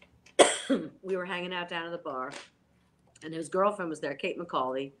 we were hanging out down at the bar, and his girlfriend was there, Kate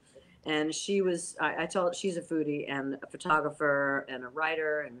McCauley, and she was. I told she's a foodie and a photographer and a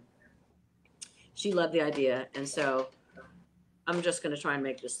writer, and she loved the idea. And so I'm just going to try and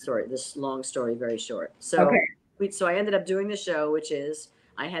make this long story, very short. So, so I ended up doing the show, which is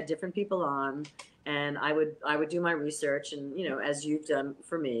I had different people on, and I would do my research, and as you've done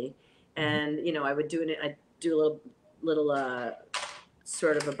for me, and I would I'd do a little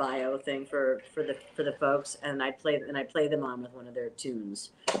sort of a bio thing for the folks, and I'd play them on with one of their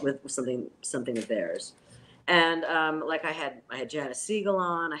tunes, with something of theirs. And like I had Janice Siegel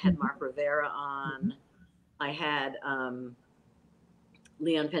on, I had Mark Rivera on, I had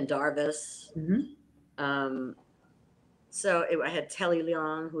Leon Pendarvis. So I had Telly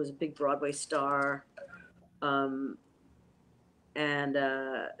Leong, who was a big Broadway star, and and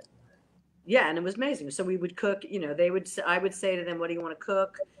it was amazing. So we would cook. I would say to them, "What do you want to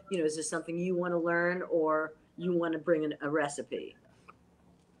cook? Is this something you want to learn, or you want to bring in a recipe?"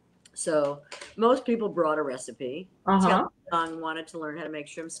 So most people brought a recipe. Telly Leong wanted to learn how to make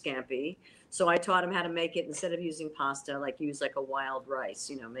shrimp scampi, so I taught him how to make it instead of using pasta, use like a wild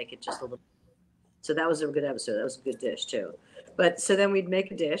rice. Make it just a little. So that was a good episode. That was a good dish too. But so then we'd make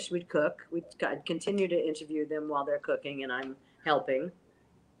a dish, we'd cook, I'd continue to interview them while they're cooking and I'm helping.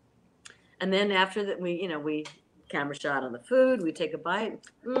 And then after that, we camera shot on the food, we take a bite,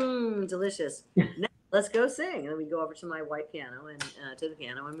 delicious. Now, let's go sing. And then we'd go over to my white piano and to the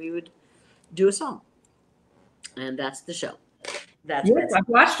piano, and we would do a song. And that's the show. Yes, I've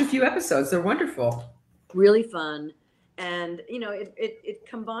watched a few episodes. They're wonderful. Really fun. And, it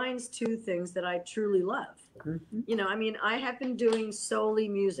combines two things that I truly love. I have been doing solely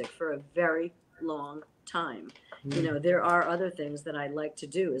music for a very long time. There are other things that I like to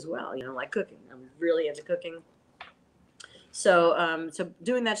do as well, like cooking. I'm really into cooking. So,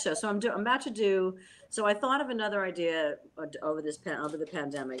 doing that show. So I'm about to do, so I thought of another idea over the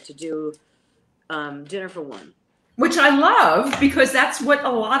pandemic to do Dinner for One. Which I love, because that's what a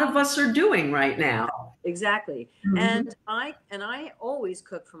lot of us are doing right now. Exactly. And I always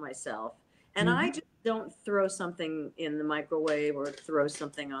cook for myself, and I just don't throw something in the microwave or throw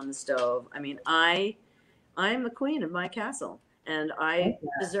something on the stove. I'm the queen of my castle, and I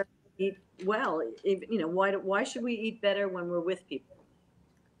deserve to eat well. Why should we eat better when we're with people?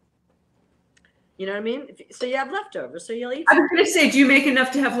 You know what I mean? So you have leftovers, so you'll eat. I was going to say, do you make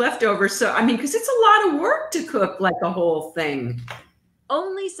enough to have leftovers? So, because it's a lot of work to cook like a whole thing.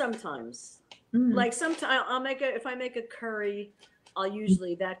 Only sometimes. Like sometimes I'll if I make a curry, I'll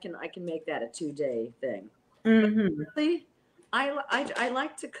usually I can make that a 2-day thing. But I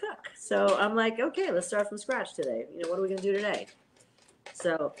like to cook. So I'm like, okay, let's start from scratch today. What are we going to do today?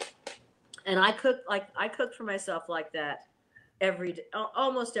 So, and I cook for myself like that every day,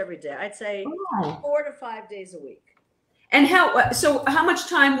 almost every day. I'd say 4 to 5 days a week. And how much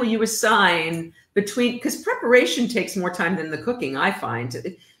time will you assign between, because preparation takes more time than the cooking, I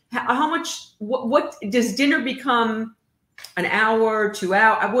find. How much, what does dinner become an hour, 2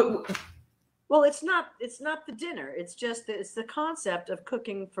 hours? Well, it's not the dinner. It's just it's the concept of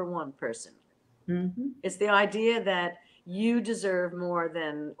cooking for one person. Mm-hmm. It's the idea that you deserve more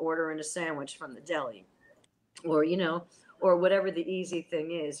than ordering a sandwich from the deli, or or whatever the easy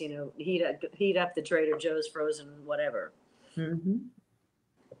thing is. Heat up the Trader Joe's frozen whatever. Mm-hmm.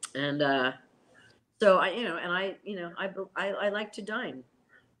 And so I like to dine.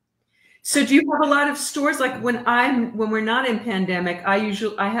 So do you have a lot of stores? Like when we're not in pandemic, I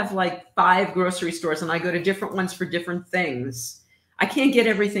have like 5 grocery stores, and I go to different ones for different things. I can't get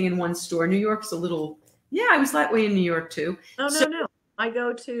everything in one store. New York's a little, I was that way in New York too. No. I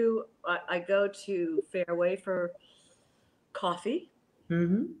go to Fairway for coffee.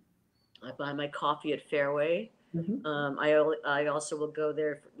 Mm-hmm. I buy my coffee at Fairway. Mm-hmm. I also will go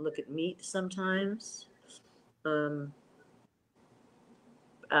there look at meat sometimes.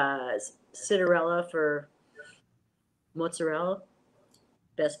 Citarella for mozzarella,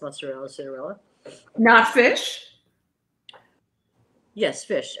 best mozzarella, Citarella. Not fish. Yes,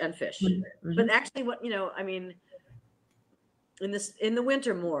 fish. Mm-hmm. But actually, in the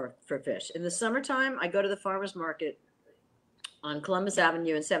winter more for fish. In the summertime, I go to the farmers market on Columbus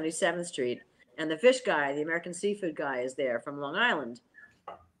Avenue and 77th Street, and the fish guy, the American seafood guy, is there from Long Island,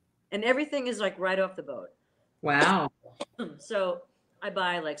 and everything is like right off the boat. Wow. So I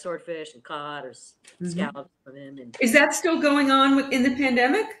buy like swordfish and cod or scallops from him. And is that still going on in the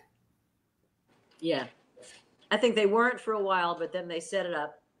pandemic? Yeah, I think they weren't for a while, but then they set it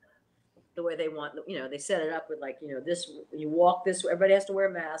up the way they want. They set it up with this. You walk this way. Everybody has to wear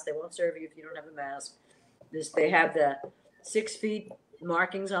a mask. They won't serve you if you don't have a mask. They have the 6 feet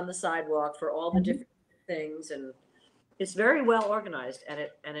markings on the sidewalk for all the different things, and it's very well organized, and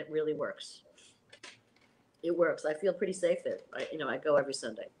it really works. It works. I feel pretty safe there. I go every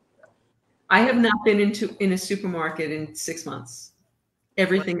Sunday. I have not been in a supermarket in 6 months.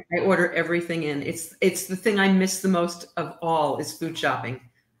 Everything, I order everything in. It's the thing I miss the most of all is food shopping.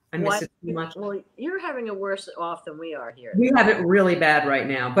 I miss it too much. Well, you're having it worse off than we are here. We have it really bad right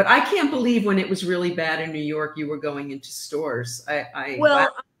now, but I can't believe when it was really bad in New York, you were going into stores. I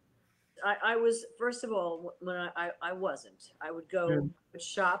was, first of all, when I wasn't. I would go would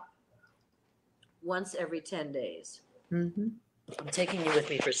shop once every 10 days. Mm-hmm. I'm taking you with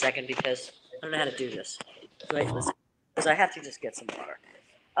me for a second because I don't know how to do this. Right, listen, because I have to just get some water.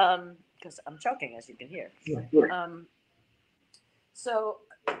 Because I'm choking, as you can hear. Yeah. So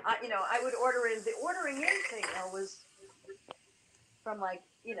I would order in. The ordering in thing was from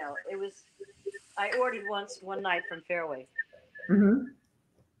it was. I ordered one night from Fairway. Mm-hmm.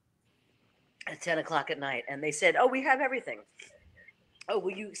 At 10 o'clock at night, and they said, "Oh, we have everything. Oh,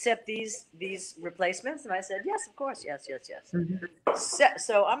 will you accept these replacements?" And I said, "Yes, of course. Yes." Mm-hmm.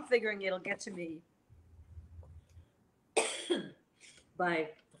 So I'm figuring it'll get to me by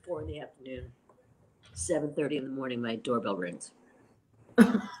 4 p.m. 7:30 in the morning. My doorbell rings.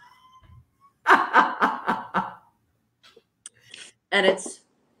 And it's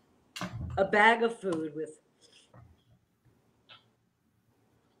a bag of food with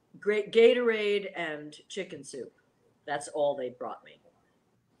great Gatorade and chicken soup. That's all they brought me.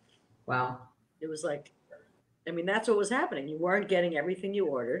 Wow. It was that's what was happening. You weren't getting everything you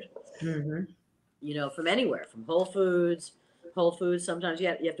ordered. Mm-hmm. From anywhere, from Whole Foods. Sometimes you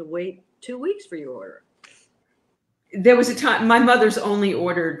have to wait 2 weeks for your order. There was a time my mother's only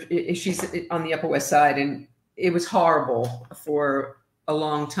ordered, she's on the Upper West Side, and it was horrible for a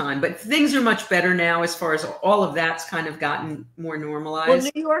long time, but things are much better now as far as all of that's kind of gotten more normalized. Well,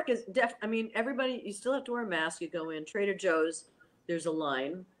 New York is everybody, you still have to wear a mask. You go in Trader Joe's, there's a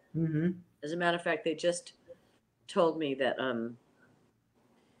line. Mm-hmm. As a matter of fact, they just told me that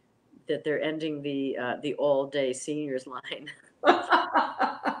that they're ending the all day seniors line.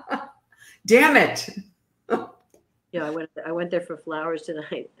 Damn it. Yeah, I went there for flowers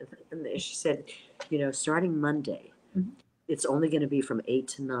tonight, and she said, starting Monday, it's only going to be from 8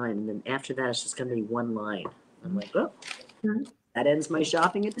 to 9, and then after that, it's just going to be one line. I'm like, oh, that ends my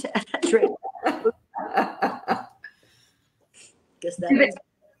shopping at Trader. Guess that.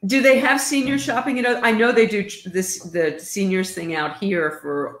 Do they have senior shopping? I know they do the seniors thing out here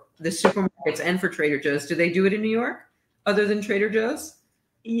for the supermarkets and for Trader Joe's. Do they do it in New York, other than Trader Joe's?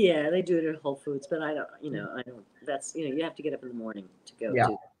 Yeah, they do it at Whole Foods, but I don't. That's you have to get up in the morning to go. Yeah.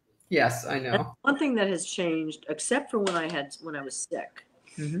 To. Yes, I know. That's one thing that has changed, except for when I was sick.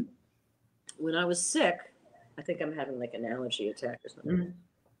 Mm-hmm. When I was sick, I think I'm having like an allergy attack or something. Mm-hmm.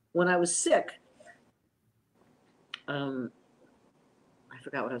 When I was sick, I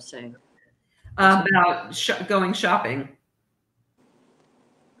forgot what I was saying. About going shopping.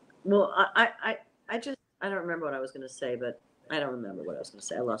 Well, I don't remember what I was going to say, but I don't remember what I was going to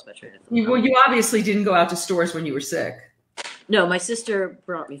say. I lost my train of thought. Well, you obviously didn't go out to stores when you were sick. No, my sister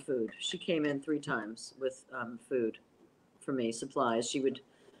brought me food. She came in 3 times with food for me, supplies.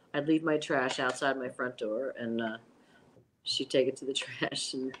 I'd leave my trash outside my front door, and she'd take it to the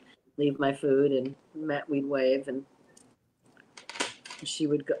trash and leave my food, and we'd wave, and she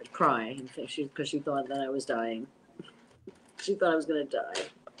would cry and because she thought that I was dying. She thought I was going to die.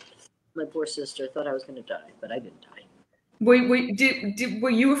 My poor sister thought I was going to die, but I didn't die. Were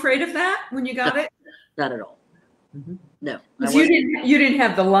you afraid of that when you got it? Not at all. Mm-hmm. No, you didn't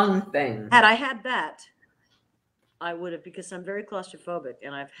have the lung thing. Had I had that, I would have, because I'm very claustrophobic,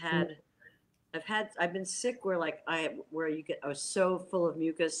 and I've been sick where I was so full of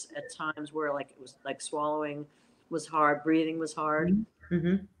mucus at times where it was like swallowing was hard, breathing was hard,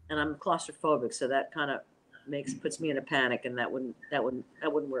 and I'm claustrophobic, so that kind of puts me in a panic, and that wouldn't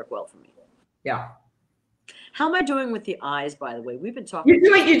work well for me. Yeah. How am I doing with the eyes, by the way? We've been talking.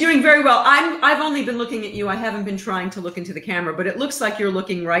 You're doing very well. I've only been looking at you. I haven't been trying to look into the camera, but it looks like you're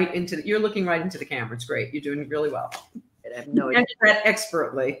looking right into the camera. It's great. You're doing really well. I have no idea. That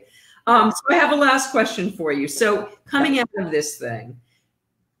expertly. So I have a last question for you. So coming out of this thing,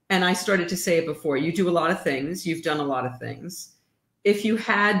 and I started to say it before, you do a lot of things. You've done a lot of things. If you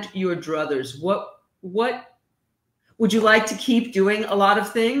had your druthers, what would you like to keep doing? A lot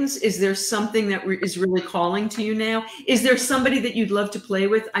of things? Is there something that is really calling to you now? Is there somebody that you'd love to play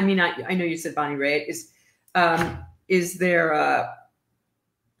with? I mean, I know you said Bonnie Raitt. Is there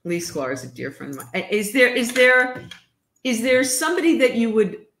Lee Sklar is a dear friend of mine. Is there somebody that you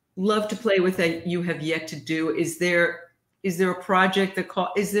would love to play with that you have yet to do? Is there a project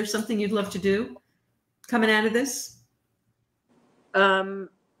is there something you'd love to do coming out of this?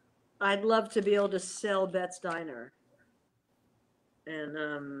 I'd love to be able to sell Bette's Diner.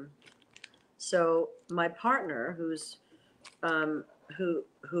 And so my partner, who is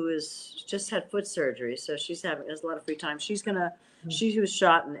just had foot surgery, so has a lot of free time. She was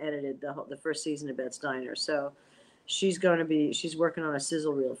shot and edited the first season of Bette's Diner, so she's working on a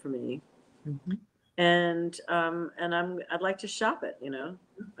sizzle reel for me. Mm-hmm. And I'd like to shop it,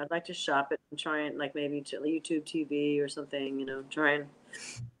 I'd like to shop it and try and maybe to YouTube TV or something, try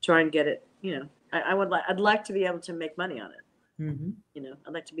and get it, I'd like to be able to make money on it. Mm-hmm.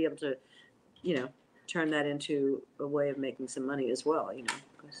 I'd like to be able to, turn that into a way of making some money as well,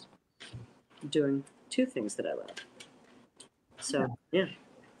 because I'm doing 2 things that I love. So, yeah.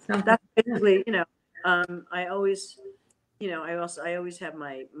 That's basically, I always, I always have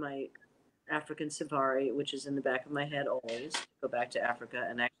my African safari, which is in the back of my head always. Go back to Africa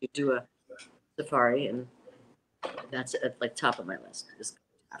and actually do a safari, and that's at top of my list is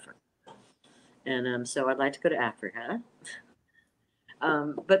Africa. And so I'd like to go to Africa.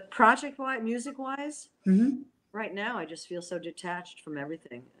 But project-wise, music-wise, right now I just feel so detached from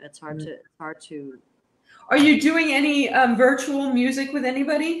everything. It's hard to. Are you doing any virtual music with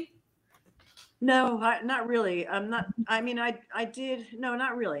anybody? No, not really. I'm not. I mean, I did. No,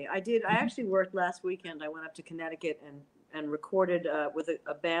 not really. I did. I actually worked last weekend. I went up to Connecticut and recorded with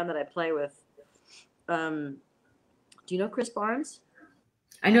a band that I play with. Do you know Chris Barnes?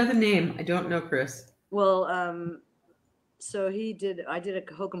 I know the name. I don't know Chris. Well, so I did a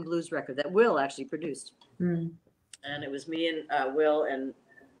Hokum Blues record that Will actually produced. Mm. And it was me and Will and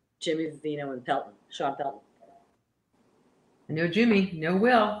Jimmy Vivino and Sean Pelton. I know Jimmy, know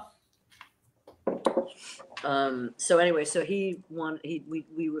Will. So anyway, so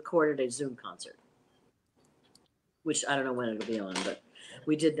we recorded a Zoom concert, which I don't know when it'll be on, but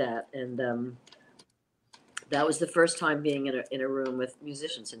we did that. And that was the first time being in a room with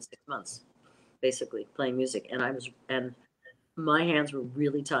musicians in 6 months, basically playing music. And my hands were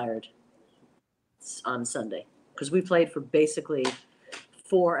really tired on Sunday because we played for basically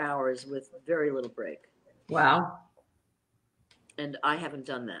 4 hours with very little break. Wow. And I haven't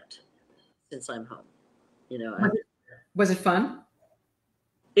done that since I'm home. Was it fun?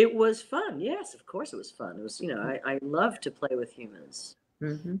 It was fun. Yes, of course it was fun. It was, I love to play with humans.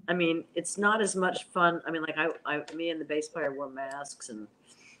 Mm-hmm. I mean, it's not as much fun. I mean, me and the bass player wore masks, and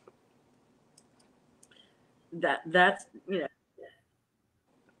that's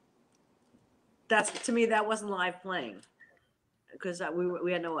to me, that wasn't live playing because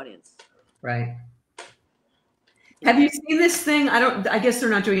we had no audience. Right. Have you seen this thing? I guess they're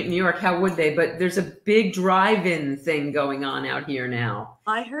not doing it in New York. How would they? But there's a big drive-in thing going on out here now.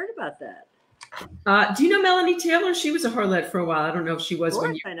 I heard about that. Do you know Melanie Taylor? She was a harlot for a while. I don't know if she was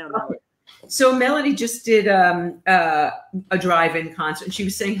when you. I know Melanie. So Melody just did a drive-in concert, and she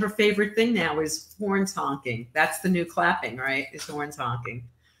was saying her favorite thing now is horns honking. That's the new clapping, right? Is horns honking.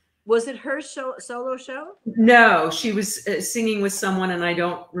 Was it her solo show? No, she was singing with someone, and I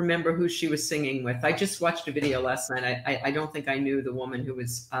don't remember who she was singing with. I just watched a video last night. I don't think I knew the woman who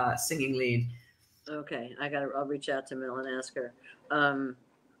was singing lead. Okay, I'll reach out to Mel and ask her.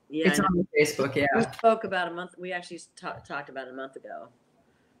 Yeah, it's on Facebook. Yeah, we spoke about a month. We actually talked about it a month ago.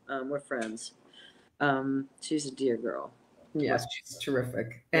 We're friends. She's a dear girl. Yes, she's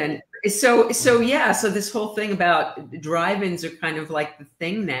terrific. And so this whole thing about drive-ins are kind of like the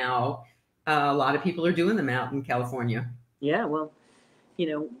thing now. A lot of people are doing them out in California. Yeah, well, we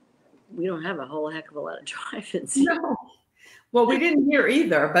don't have a whole heck of a lot of drive-ins. No. Well, we didn't here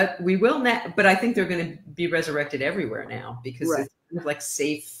either, but we will now. But I think they're going to be resurrected everywhere now because it's kind of like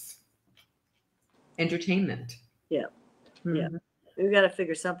safe entertainment. Yeah. Mm-hmm. Yeah. We've got to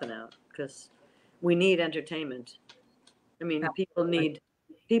figure something out because we need entertainment. I mean, people need,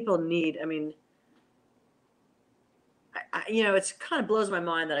 I mean, it kind of blows my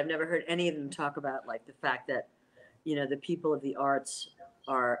mind that I've never heard any of them talk about like the fact that, the people of the arts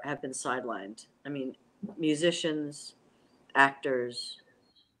have been sidelined. I mean, musicians, actors,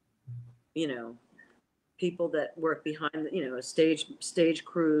 people that work behind, stage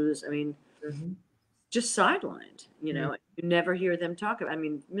crews. I mean, just sidelined, You never hear them talk about. I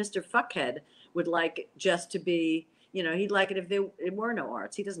mean, Mr. Fuckhead would like just to be, he'd like it if there were no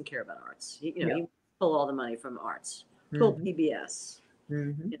arts. He doesn't care about arts. He pull all the money from arts. Pull PBS.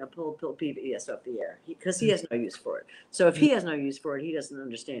 Pull PBS off the air because he has no use for it. So if he has no use for it, he doesn't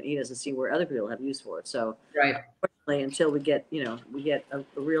understand. He doesn't see where other people have use for it. So unfortunately, until we get a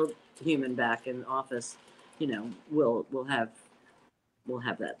real human back in office, we'll have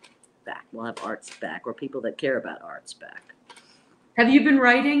that back. We'll have arts back, or people that care about arts back. Have you been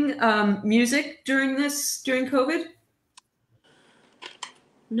writing music during COVID?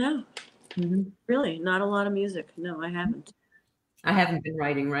 No, really, not a lot of music. No, I haven't. I haven't been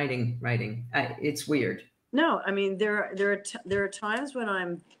writing. It's weird. No, I mean there are times when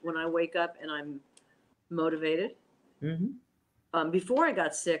I wake up and I'm motivated. Before I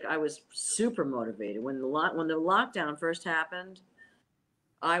got sick, I was super motivated. When the lockdown first happened,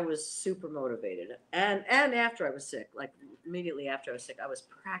 I was super motivated. And after I was sick, like immediately after I was sick, I was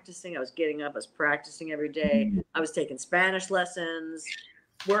practicing. I was getting up. I was practicing every day. I was taking Spanish lessons,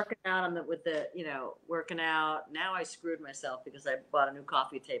 working out working out. Now I screwed myself because I bought a new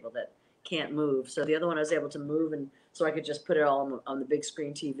coffee table that can't move. So the other one I was able to move, and so I could just put it all on the big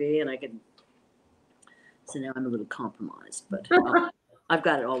screen TV, and I could. So now I'm a little compromised, but I've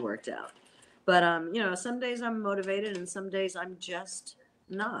got it all worked out. But some days I'm motivated, and some days I'm just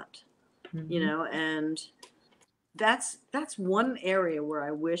not. And that's one area where I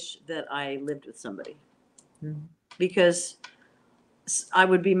wish that I lived with somebody, because I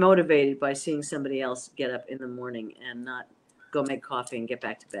would be motivated by seeing somebody else get up in the morning and not go make coffee and get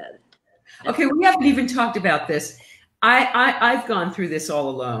back to bed. Okay, we haven't even talked about this. I've gone through this all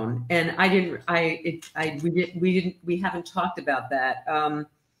alone, and we haven't talked about that.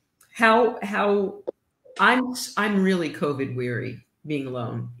 How I'm really COVID weary, being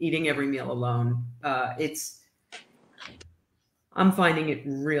alone, eating every meal alone. I'm finding it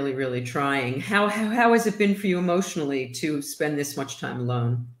really, really trying. How has it been for you emotionally to spend this much time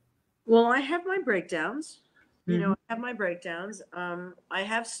alone? Well, I have my breakdowns. I have my breakdowns. I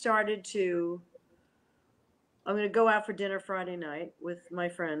have started to. I'm going to go out for dinner Friday night with my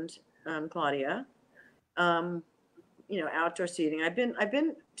friend Claudia. Outdoor seating. I've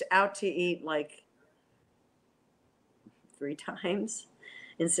been out to eat like 3 times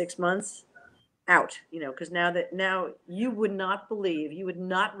in 6 months. Out, because now you would not believe, you would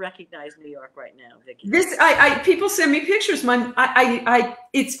not recognize New York right now, Vicki. People send me pictures.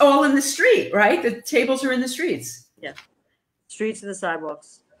 It's all in the street, right? The tables are in the streets. Yeah, streets and the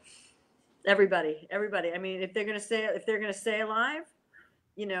sidewalks. Everybody. I mean, if they're gonna stay alive,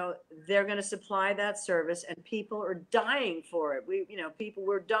 they're gonna supply that service, and people are dying for it. People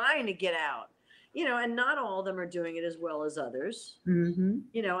were dying to get out. And not all of them are doing it as well as others. And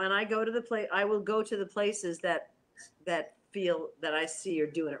I will go to the places that feel that I see are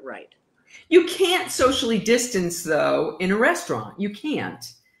doing it right. You can't socially distance though in a restaurant. You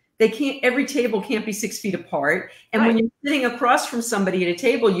can't. Every table can't be 6 feet apart. And when you're sitting across from somebody at a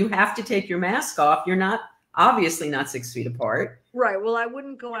table, you have to take your mask off. You're obviously not 6 feet apart. Right. Well, I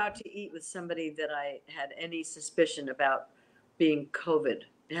wouldn't go out to eat with somebody that I had any suspicion about having COVID.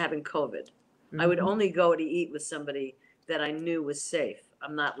 I would only go to eat with somebody that I knew was safe.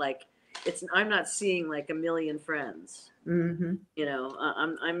 I'm not like, I'm not seeing like a million friends. Mm-hmm. You know,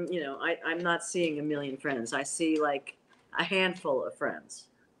 I'm not seeing a million friends. I see like a handful of friends.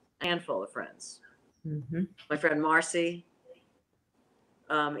 Mm-hmm. My friend Marcy,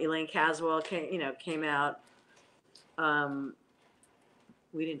 Elaine Caswell came out.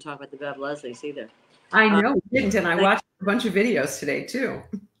 We didn't talk about the Bev Leslies either. I know we didn't, and I watched a bunch of videos today too.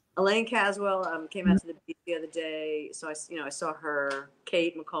 Elaine Caswell came out to the beach the other day, so I saw her.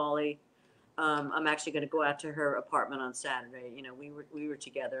 Kate McCauley. I'm actually going to go out to her apartment on Saturday. You know, we were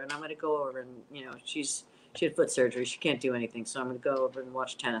together, and I'm going to go over and she had foot surgery. She can't do anything, so I'm going to go over and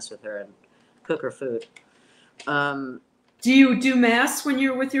watch tennis with her and cook her food. Do you do mass when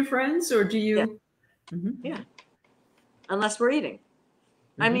you're with your friends, or do you? Yeah. Mm-hmm. Yeah. Unless we're eating.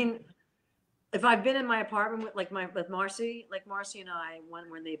 Mm-hmm. I mean, if I've been in my apartment with Marcy, like Marcy and I, when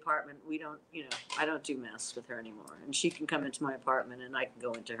we're in the apartment, we don't, I don't do mass with her anymore. And she can come into my apartment and I can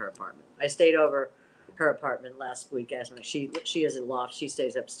go into her apartment. I stayed over her apartment last week. She has a loft. She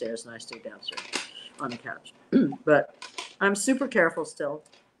stays upstairs and I stay downstairs on the couch. But I'm super careful still.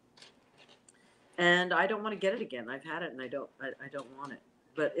 And I don't want to get it again. I've had it and I don't want it.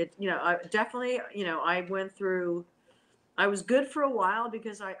 But it, I definitely, I went through. I was good for a while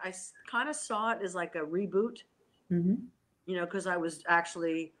because I kind of saw it as like a reboot, mm-hmm. Because I was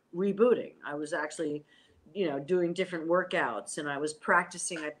actually rebooting. I was actually, doing different workouts and I was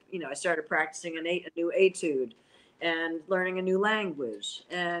practicing. I started practicing a new etude and learning a new language.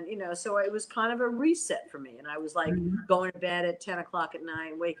 And, so it was kind of a reset for me. And I was like mm-hmm. going to bed at 10 o'clock at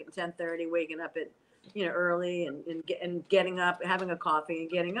night, waking at 10:30, waking up at, early and getting up, having a coffee and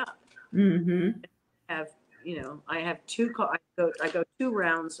getting up. Mm-hmm. I have I go 2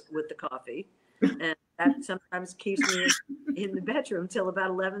 rounds with the coffee, and that sometimes keeps me in the bedroom till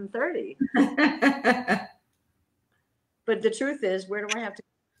about 11:30. But the truth is, where do I have to,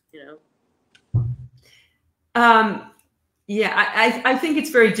 Yeah, I think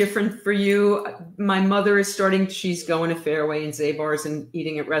it's very different for you. My mother she's going to Fairway and Zabar's and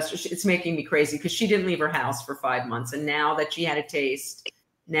eating at restaurants. It's making me crazy because she didn't leave her house for 5 months. And now that she had a taste,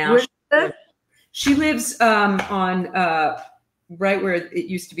 now she lives on right where it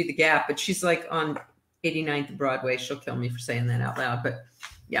used to be the Gap, but she's like on 89th and Broadway. She'll kill me for saying that out loud, but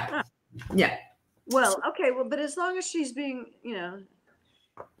yeah. Yeah. Well, okay. Well, but as long as she's being,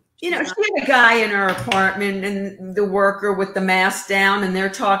 she had a guy in her apartment and the worker with the mask down and they're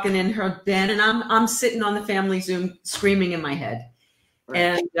talking in her den and I'm sitting on the family Zoom screaming in my head. Right.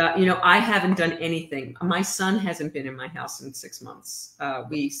 And, I haven't done anything. My son hasn't been in my house in 6 months.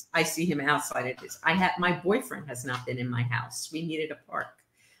 I see him outside of his. My boyfriend has not been in my house. We needed a park.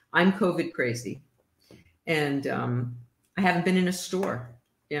 I'm COVID crazy. And I haven't been in a store.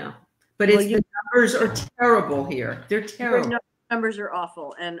 Yeah. But the numbers are terrible here. They're terrible. Numbers are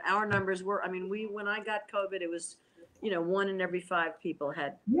awful. And our numbers were, when I got COVID, it was, 1 in every 5 people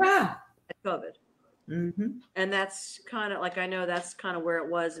had COVID. Mm-hmm. And that's kind of like, I know that's kind of where it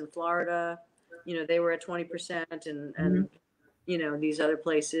was in Florida. They were at 20% and mm-hmm. These other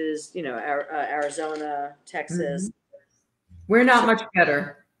places, Arizona, Texas. Mm-hmm. We're not much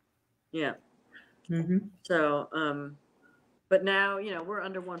better. Yeah. Mm-hmm. So, but now, we're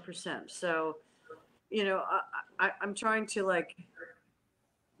under 1%. So, I'm trying to like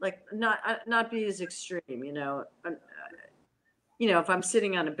not be as extreme, if I'm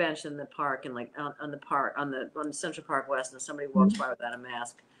sitting on a bench in the park and like on the Central Park West and somebody walks by without a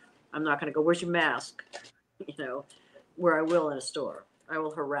mask, I'm not going to go, "Where's your mask?" Where I will in a store. I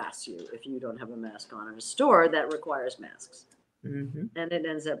will harass you if you don't have a mask on in a store that requires masks. Mm-hmm. And it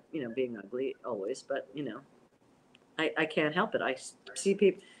ends up, being ugly always, but I can't help it. I see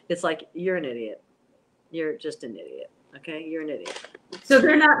people, it's like, you're an idiot. You're just an idiot. Okay. You're an idiot. So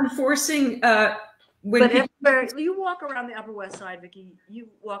they're not enforcing, but you walk around the Upper West Side, Vicki, you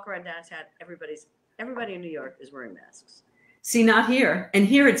walk around downtown, everybody in New York is wearing masks. See, not here. And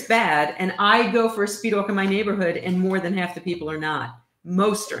here it's bad. And I go for a speed walk in my neighborhood and more than half the people are not.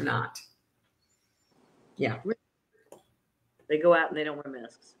 Most are not. Yeah. They go out and they don't wear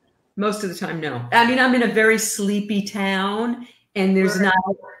masks. Most of the time, no. I'm in a very sleepy town and there's not,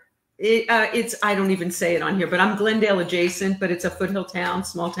 I don't even say it on here, but I'm Glendale adjacent, but it's a foothill town,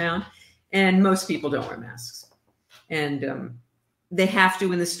 small town. And most people don't wear masks. And they have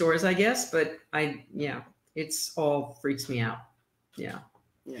to in the stores, I guess. But it's all freaks me out. Yeah.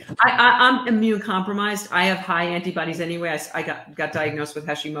 I'm immune compromised. I have high antibodies anyway. I got diagnosed with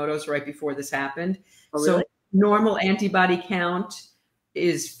Hashimoto's right before this happened. Oh, really? So normal antibody count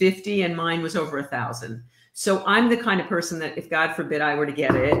is 50 and mine was over 1,000. So I'm the kind of person that if God forbid I were to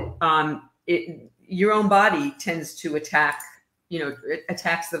get it, your own body tends to attack it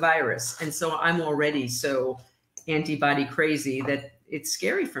attacks the virus. And so I'm already so antibody crazy that it's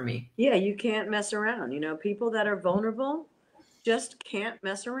scary for me. Yeah, you can't mess around. People that are vulnerable just can't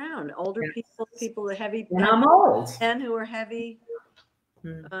mess around. Older people are heavy. And I'm old. And who are heavy.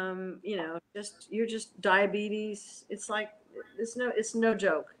 You're just diabetes. It's like it's no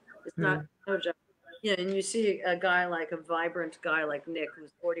joke. It's not no joke. Yeah, and you see a guy like a vibrant guy like Nick,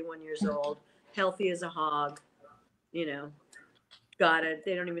 who's 41 years old, healthy as a hog, got it.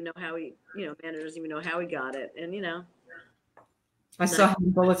 They don't even know how he, manager doesn't even know how he got it. And I saw him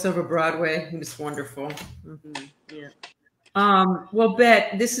in Bullets Over Broadway. He was wonderful. Yeah. Well,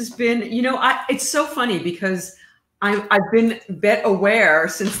 Bette, this has been, it's so funny because I've been Bette aware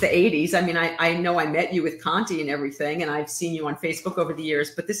since the 80s. I mean, I know I met you with Conti and everything, and I've seen you on Facebook over the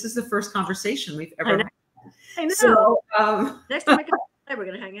years, but this is the first conversation we've ever had. I know. So, next time we're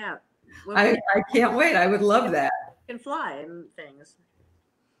going to hang out. I can't wait. I would love that. Can fly and things.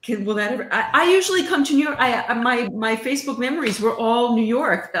 Will that ever? I usually come to New York. My Facebook memories were all New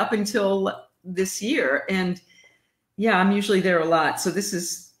York up until this year, and yeah, I'm usually there a lot. So this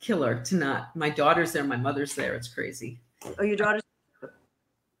is killer to not. My daughter's there. My mother's there. It's crazy. Oh, your daughter's.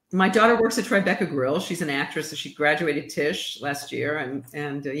 My daughter works at Tribeca Grill. She's an actress. So she graduated Tisch last year,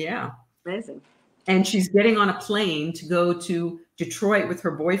 and yeah, amazing. And she's getting on a plane to go to Detroit with her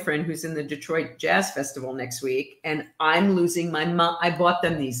boyfriend, who's in the Detroit Jazz Festival next week. And I'm losing my mind. I bought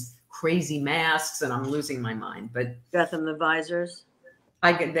them these crazy masks, and I'm losing my mind. But got them the visors.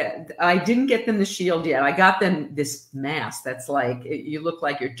 I didn't get them the shield yet. I got them this mask that's like, you look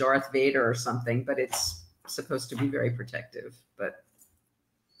like you're Darth Vader or something, but it's supposed to be very protective. But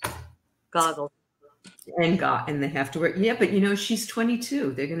goggles. And they have to wear, yeah, but she's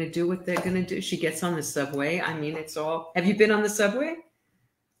 22. They're going to do what they're going to do. She gets on the subway. I mean, it's all, have you been on the subway?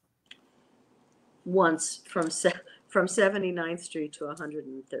 Once from 79th Street to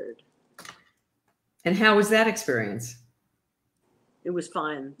 103rd. And how was that experience? It was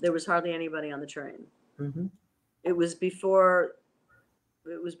fine. There was hardly anybody on the train. Mm-hmm. It was before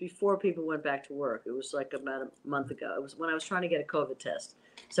people went back to work. It was like about a month ago. It was when I was trying to get a COVID test.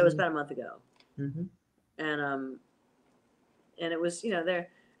 So it was about a month ago. Mm-hmm. And it was, there.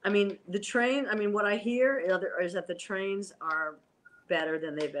 I mean, the train. I mean, what I hear is that the trains are better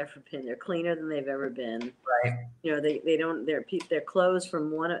than they've ever been. They're cleaner than they've ever been. Right. They don't. They're closed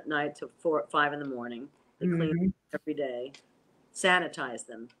from 1 at night to 4, 5 in the morning. They clean them every day, sanitize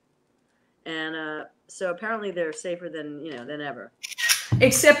them, and so apparently they're safer than than ever.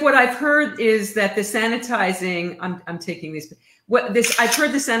 Except what I've heard is that the sanitizing. I'm taking these. I've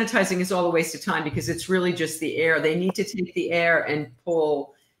heard the sanitizing is all a waste of time because it's really just the air. They need to take the air and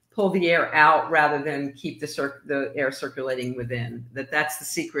pull the air out rather than keep the air circulating within. That's the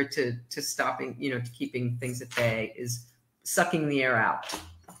secret to stopping, to keeping things at bay is sucking the air out.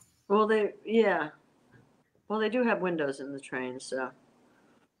 Well, they do have windows in the train, so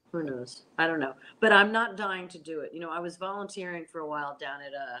who knows? I don't know, but I'm not dying to do it. I was volunteering for a while down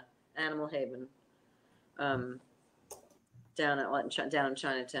at Animal Haven. Down in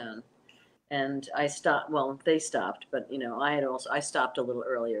Chinatown, and I stopped. Well, they stopped, but I stopped a little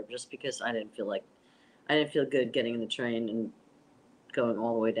earlier just because I didn't feel good getting in the train and going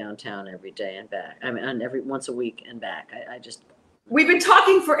all the way downtown every day and back. I mean, once a week and back. I just. We've been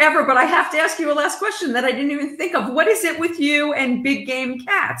talking forever, but I have to ask you a last question that I didn't even think of. What is it with you and big game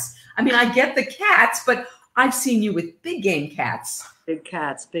cats? I mean, I get the cats, but I've seen you with big game cats. Big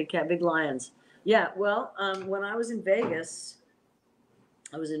cats, big lions. Yeah, well, when I was in Vegas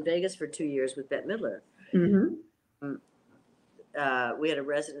for 2 years with Bette Midler. Mm-hmm. We had a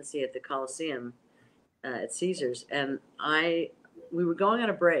residency at the Coliseum at Caesars, and we were going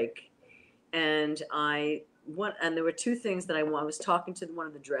on a break, and there were two things that I was talking to one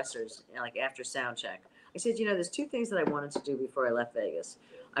of the dressers, like after sound check. I said, there's two things that I wanted to do before I left Vegas.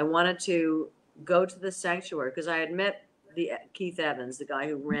 I wanted to go to the sanctuary because I had met Keith Evans, the guy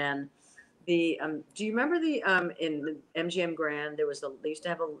who ran. Do you remember in the MGM Grand they used to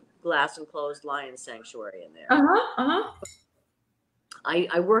have a glass enclosed lion sanctuary in there?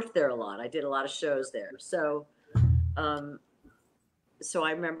 I worked there a lot. I did a lot of shows there. So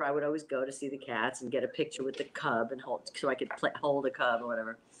I remember I would always go to see the cats and get a picture with the cub and so I could hold a cub or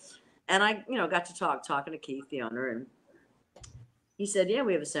whatever. And I got to talking to Keith, the owner, and he said, "Yeah,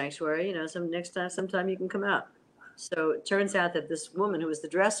 we have a sanctuary. Sometime you can come out." So it turns out that this woman who was the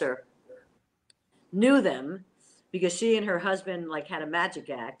dresser knew them because she and her husband had a magic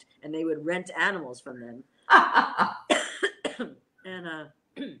act and they would rent animals from them. And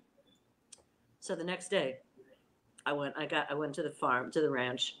so the next day I went to the farm, to the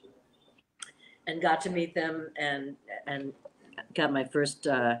ranch, and got to meet them and got my first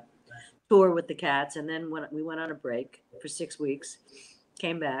tour with the cats, and then when we went on a break for 6 weeks,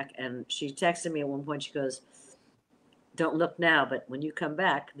 came back, and she texted me at one point. She goes, "Don't look now, but when you come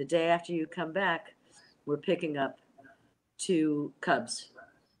back, the day after you come back, we're picking up 2 cubs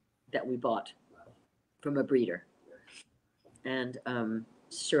that we bought from a breeder." And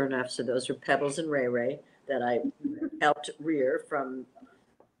sure enough, so those are Pebbles and Ray Ray that I helped rear from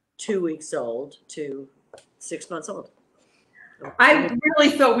 2 weeks old to 6 months old. I really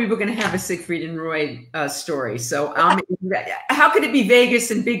thought we were going to have a Siegfried and Roy story. So how could it be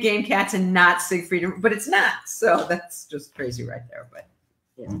Vegas and big game cats and not Siegfried? But it's not. So that's just crazy right there. But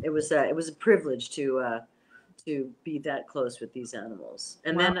yeah, it was a privilege to be that close with these animals.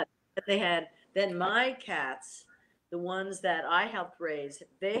 And wow. Then my cats, the ones that I helped raise,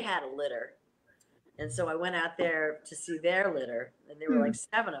 they had a litter. And so I went out there to see their litter, and there were like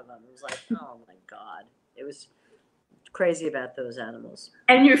 7 of them. It was like, oh my God. It was crazy about those animals.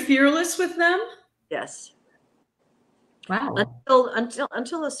 And you're fearless with them? Yes. Wow.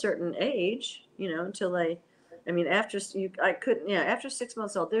 Until a certain age, until after 6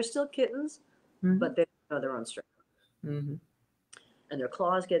 months old, they're still kittens, but they know their own strength. And their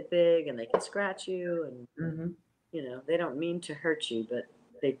claws get big, and they can scratch you, and they don't mean to hurt you, but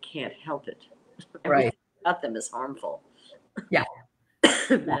they can't help it. Right. Everything about them is harmful. Yeah.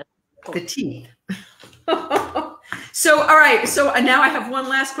 The teeth. So, all right. So now I have one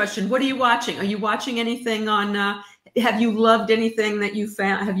last question. What are you watching? Are you watching anything on, have you loved anything that you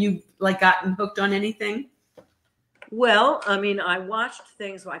found? Have you gotten hooked on anything? Well, I watched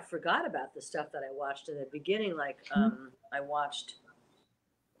things. I forgot about the stuff that I watched in the beginning. I watched,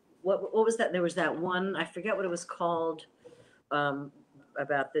 what was that? There was that one, I forget what it was called,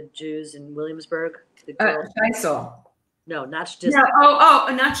 about the Jews in Williamsburg. The girl. Scheissel. No, not Schissel. No,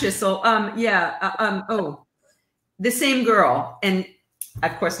 not Schissel. The same girl. And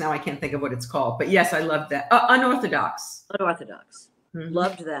of course, now I can't think of what it's called. But yes, I loved that. Unorthodox. Unorthodox.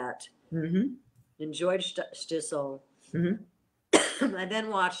 Loved that. Enjoyed Schissel. I then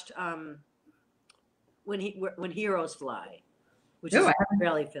watched When Heroes Fly, which is an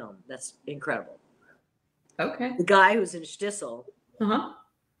Israeli film. That's incredible. Okay. The guy who's in Schissel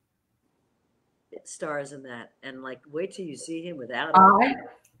stars in that, and wait till you see him without him.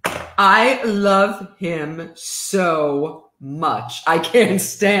 I love him so much. I can't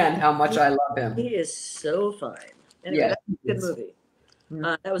stand how much I love him. He is so fine. Anyway, that's a good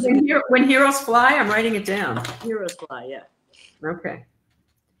movie. That was When Heroes Fly. I'm writing it down. Heroes Fly, yeah. Okay.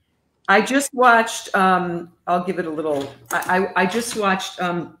 I just watched. I'll give it a little. I just watched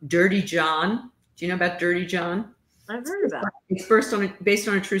Dirty John. Do you know about Dirty John? I've heard about it. It's based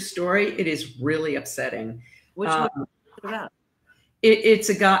on a true story. It is really upsetting. Which one is it about? It's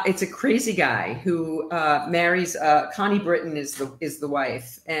a crazy guy who marries Connie Britton is the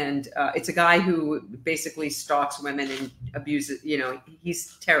wife, and it's a guy who basically stalks women and abuses.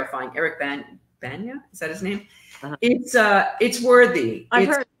 He's terrifying. Eric Banya, is that his name? It's worthy. I've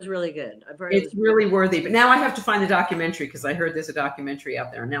heard it was really good. It's really worthy. But now I have to find the documentary because I heard there's a documentary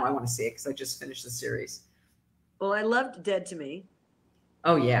out there. Now I want to see it because I just finished the series. Well, I loved Dead to Me.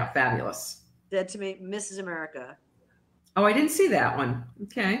 Oh yeah, fabulous. Dead to Me, Mrs. America. Oh, I didn't see that one.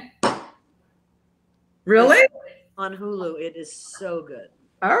 Okay. Really? On Hulu, it is so good.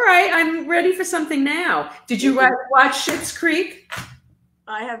 All right, I'm ready for something now. Did you watch Schitt's Creek?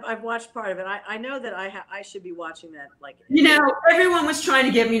 I've watched part of it. I know that I should be watching that. Everyone was trying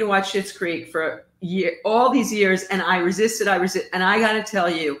to get me to watch Schitt's Creek for all these years, and I resisted. And I got to tell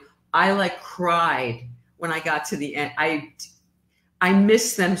you, I cried when I got to the end. I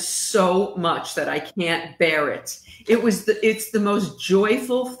miss them so much that I can't bear it. It's the most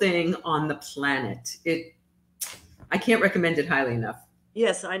joyful thing on the planet. I can't recommend it highly enough.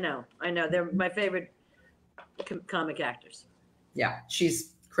 Yes, I know. They're my favorite comic actors. Yeah,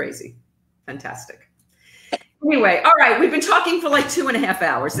 she's crazy. Fantastic. Anyway, all right. We've been talking for 2.5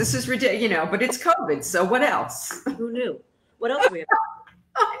 hours. This is ridiculous, but it's COVID. So what else? Who knew? What else do we have?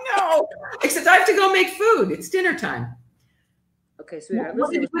 I know. Except I have to go make food. It's dinner time. Okay, sweetheart.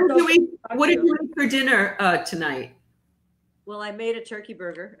 What did you eat for dinner tonight? Well, I made a turkey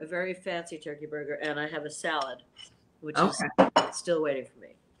burger, a very fancy turkey burger, and I have a salad, which is still waiting for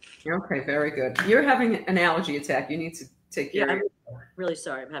me. Okay, very good. You're having an allergy attack. You need to take care of it. I'm really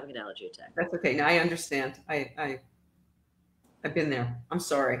sorry. I'm having an allergy attack. That's okay. Now I understand. I've been there. I'm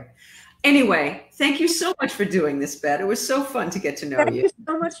sorry. Anyway, thank you so much for doing this, Bette. It was so fun to get to know you. Thank you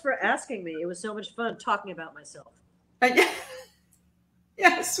so much for asking me. It was so much fun talking about myself.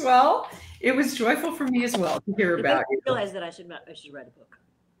 Yes, well, it was joyful for me as well to hear about you. I realized that I should write a book.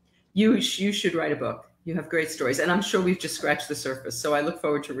 You should write a book. You have great stories, and I'm sure we've just scratched the surface. So I look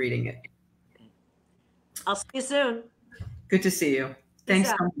forward to reading it. I'll see you soon. Good to see you. Thanks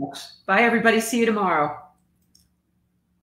so much. Bye, everybody. See you tomorrow.